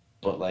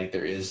 But like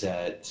there is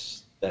that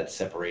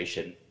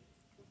separation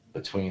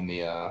between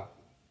the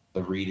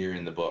reader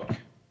and the book.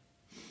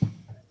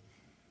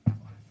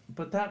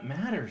 But that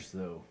matters,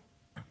 though.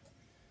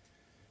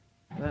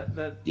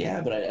 That Yeah,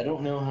 but I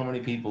don't know how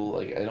many people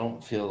like. I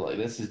don't feel like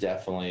this is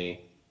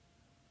definitely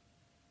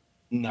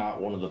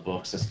not one of the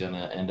books that's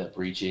gonna end up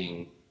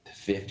reaching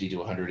 50 to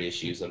 100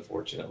 issues.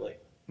 Unfortunately,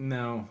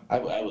 no. I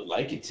would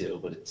like it to,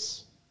 but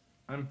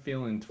I'm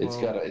feeling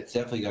 12. it's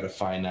definitely got a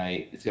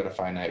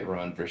finite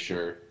run for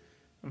sure.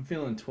 I'm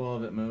feeling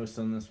 12 at most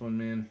on this one,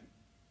 man.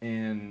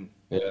 And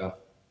Yeah.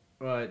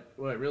 what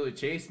really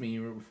chased me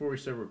before we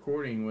started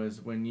recording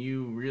was when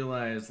you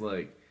realized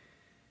like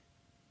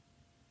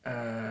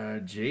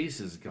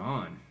Jace is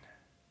gone.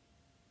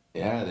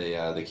 Yeah,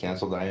 they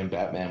canceled I Am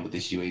Batman with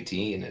issue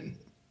 18, and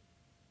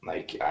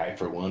like I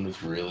for one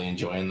was really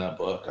enjoying that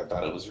book. I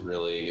thought it was a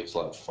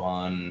lot of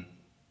fun.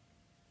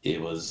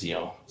 It was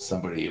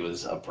it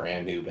was a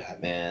brand new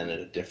Batman in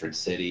a different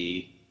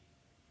city,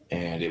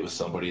 and it was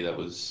somebody that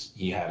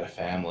he had a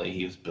family.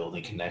 He was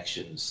building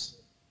connections.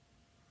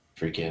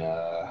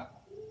 Freaking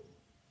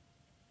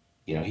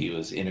he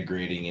was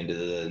integrating into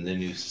the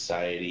new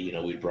society.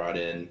 We brought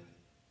in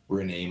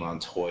Renee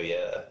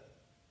Montoya.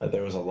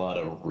 There was a lot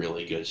of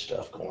really good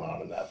stuff going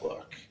on in that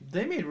book.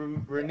 They made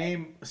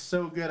Renee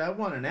so good. I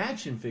want an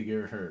action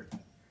figure of her.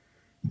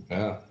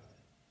 Yeah.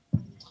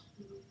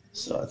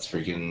 So it's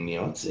freaking,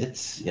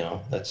 it's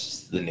that's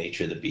just the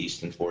nature of the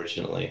beast,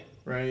 unfortunately.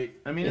 Right.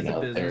 I mean, it's a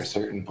business. There are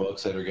certain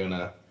books that are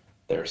gonna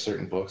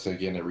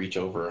reach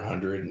over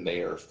 100, and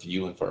they are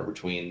few and far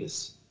between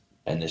this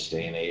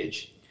day and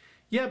age.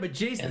 Yeah, but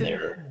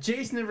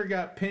Jace never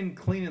got pinned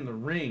clean in the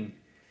ring.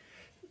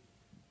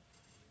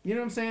 You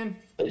know what I'm saying?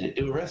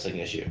 Do a wrestling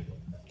issue.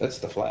 That's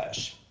the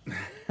Flash.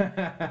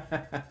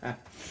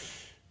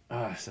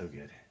 So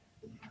good.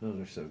 Those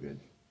are so good.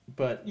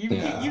 But you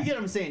get what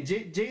I'm saying.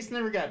 Jace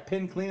never got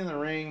pinned clean in the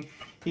ring.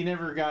 He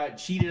never got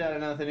cheated out of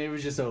nothing. It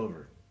was just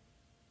over.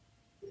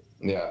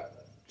 Yeah.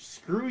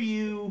 Screw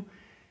you.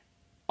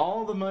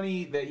 All the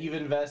money that you've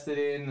invested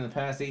in the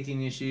past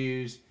 18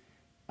 issues,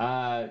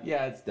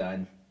 it's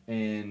done.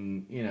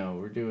 And,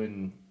 we're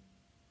doing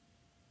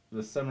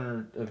the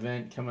summer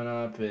event coming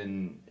up,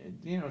 and,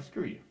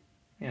 screw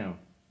you.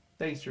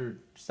 Thanks for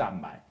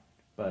stopping by.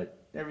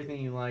 But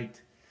everything you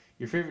liked,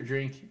 your favorite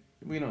drink,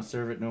 we don't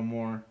serve it no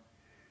more.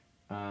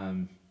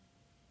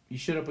 You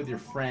showed up with your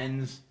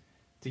friends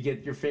to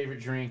get your favorite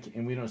drink,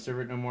 and we don't serve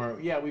it no more.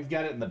 Yeah, we've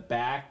got it in the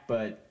back,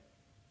 but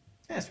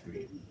screw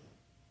you.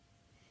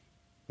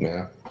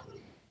 Yeah.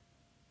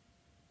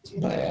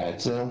 But yeah,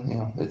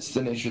 it's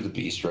the nature of the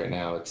beast right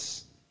now.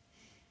 It's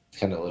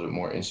kind of a little bit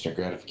more instant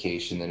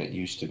gratification than it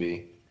used to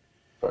be,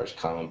 as far as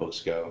comic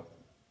books go.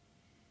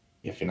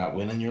 If you're not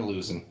winning, you're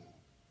losing.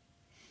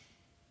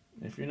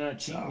 If you're not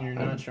cheating, you're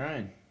not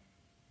trying.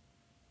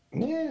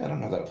 Yeah, I don't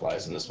know if that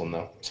applies in this one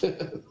though.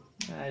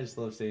 I just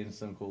love saying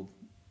Stone Cold.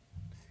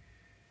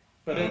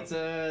 But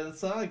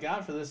that's all I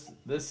got for this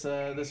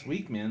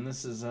week, man.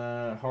 This is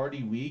a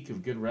hearty week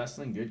of good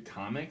wrestling, good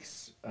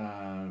comics.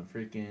 Had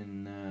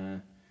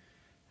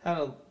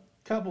a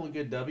couple of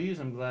good W's.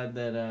 I'm glad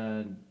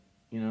that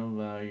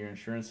your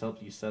insurance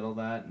helped you settle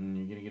that, and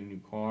you're gonna get a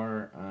new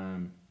car.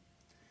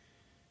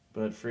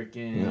 But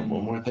freaking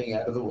one more thing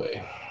out of the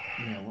way.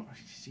 Yeah,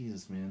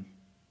 Jesus, man.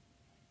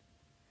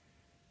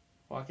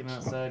 Walking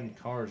outside and the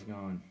car's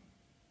gone.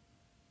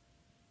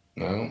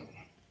 No.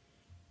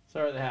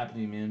 Sorry that happened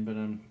to you, man, but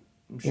I'm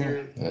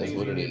sure things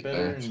are gonna get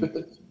better and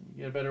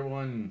get a better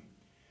one. And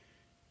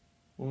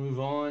we'll move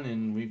on,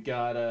 and we've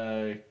got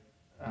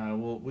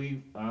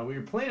we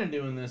were planning on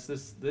doing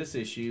this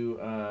issue,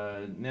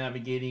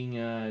 navigating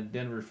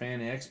Denver Fan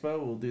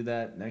Expo. We'll do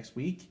that next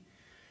week.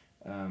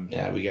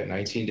 We got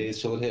 19 days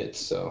till it hits,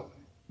 so.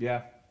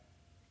 Yeah,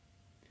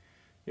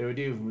 we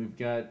do. We've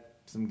got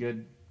some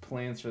good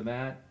plans for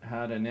that.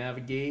 How to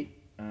navigate,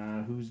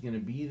 who's going to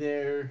be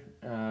there,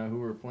 who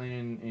we're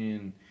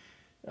planning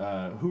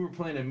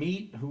to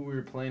meet,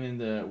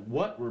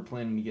 what we're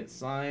planning to get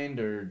signed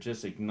or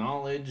just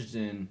acknowledged,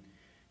 and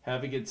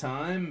have a good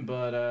time,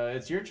 but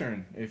it's your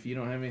turn if you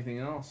don't have anything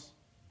else.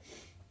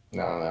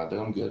 No,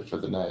 I'm good for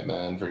the night,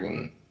 man.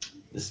 Freaking,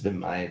 this has been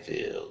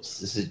Mindfields.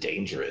 This is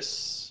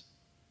dangerous.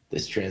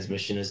 This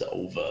transmission is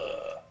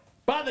over.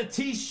 Buy the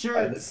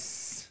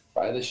t-shirts!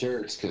 Buy the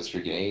shirts, because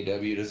freaking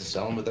AEW doesn't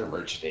sell them at their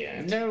merch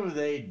stand. No,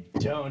 they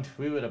don't.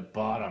 We would have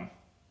bought them.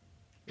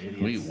 Idiots.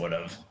 We would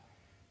have.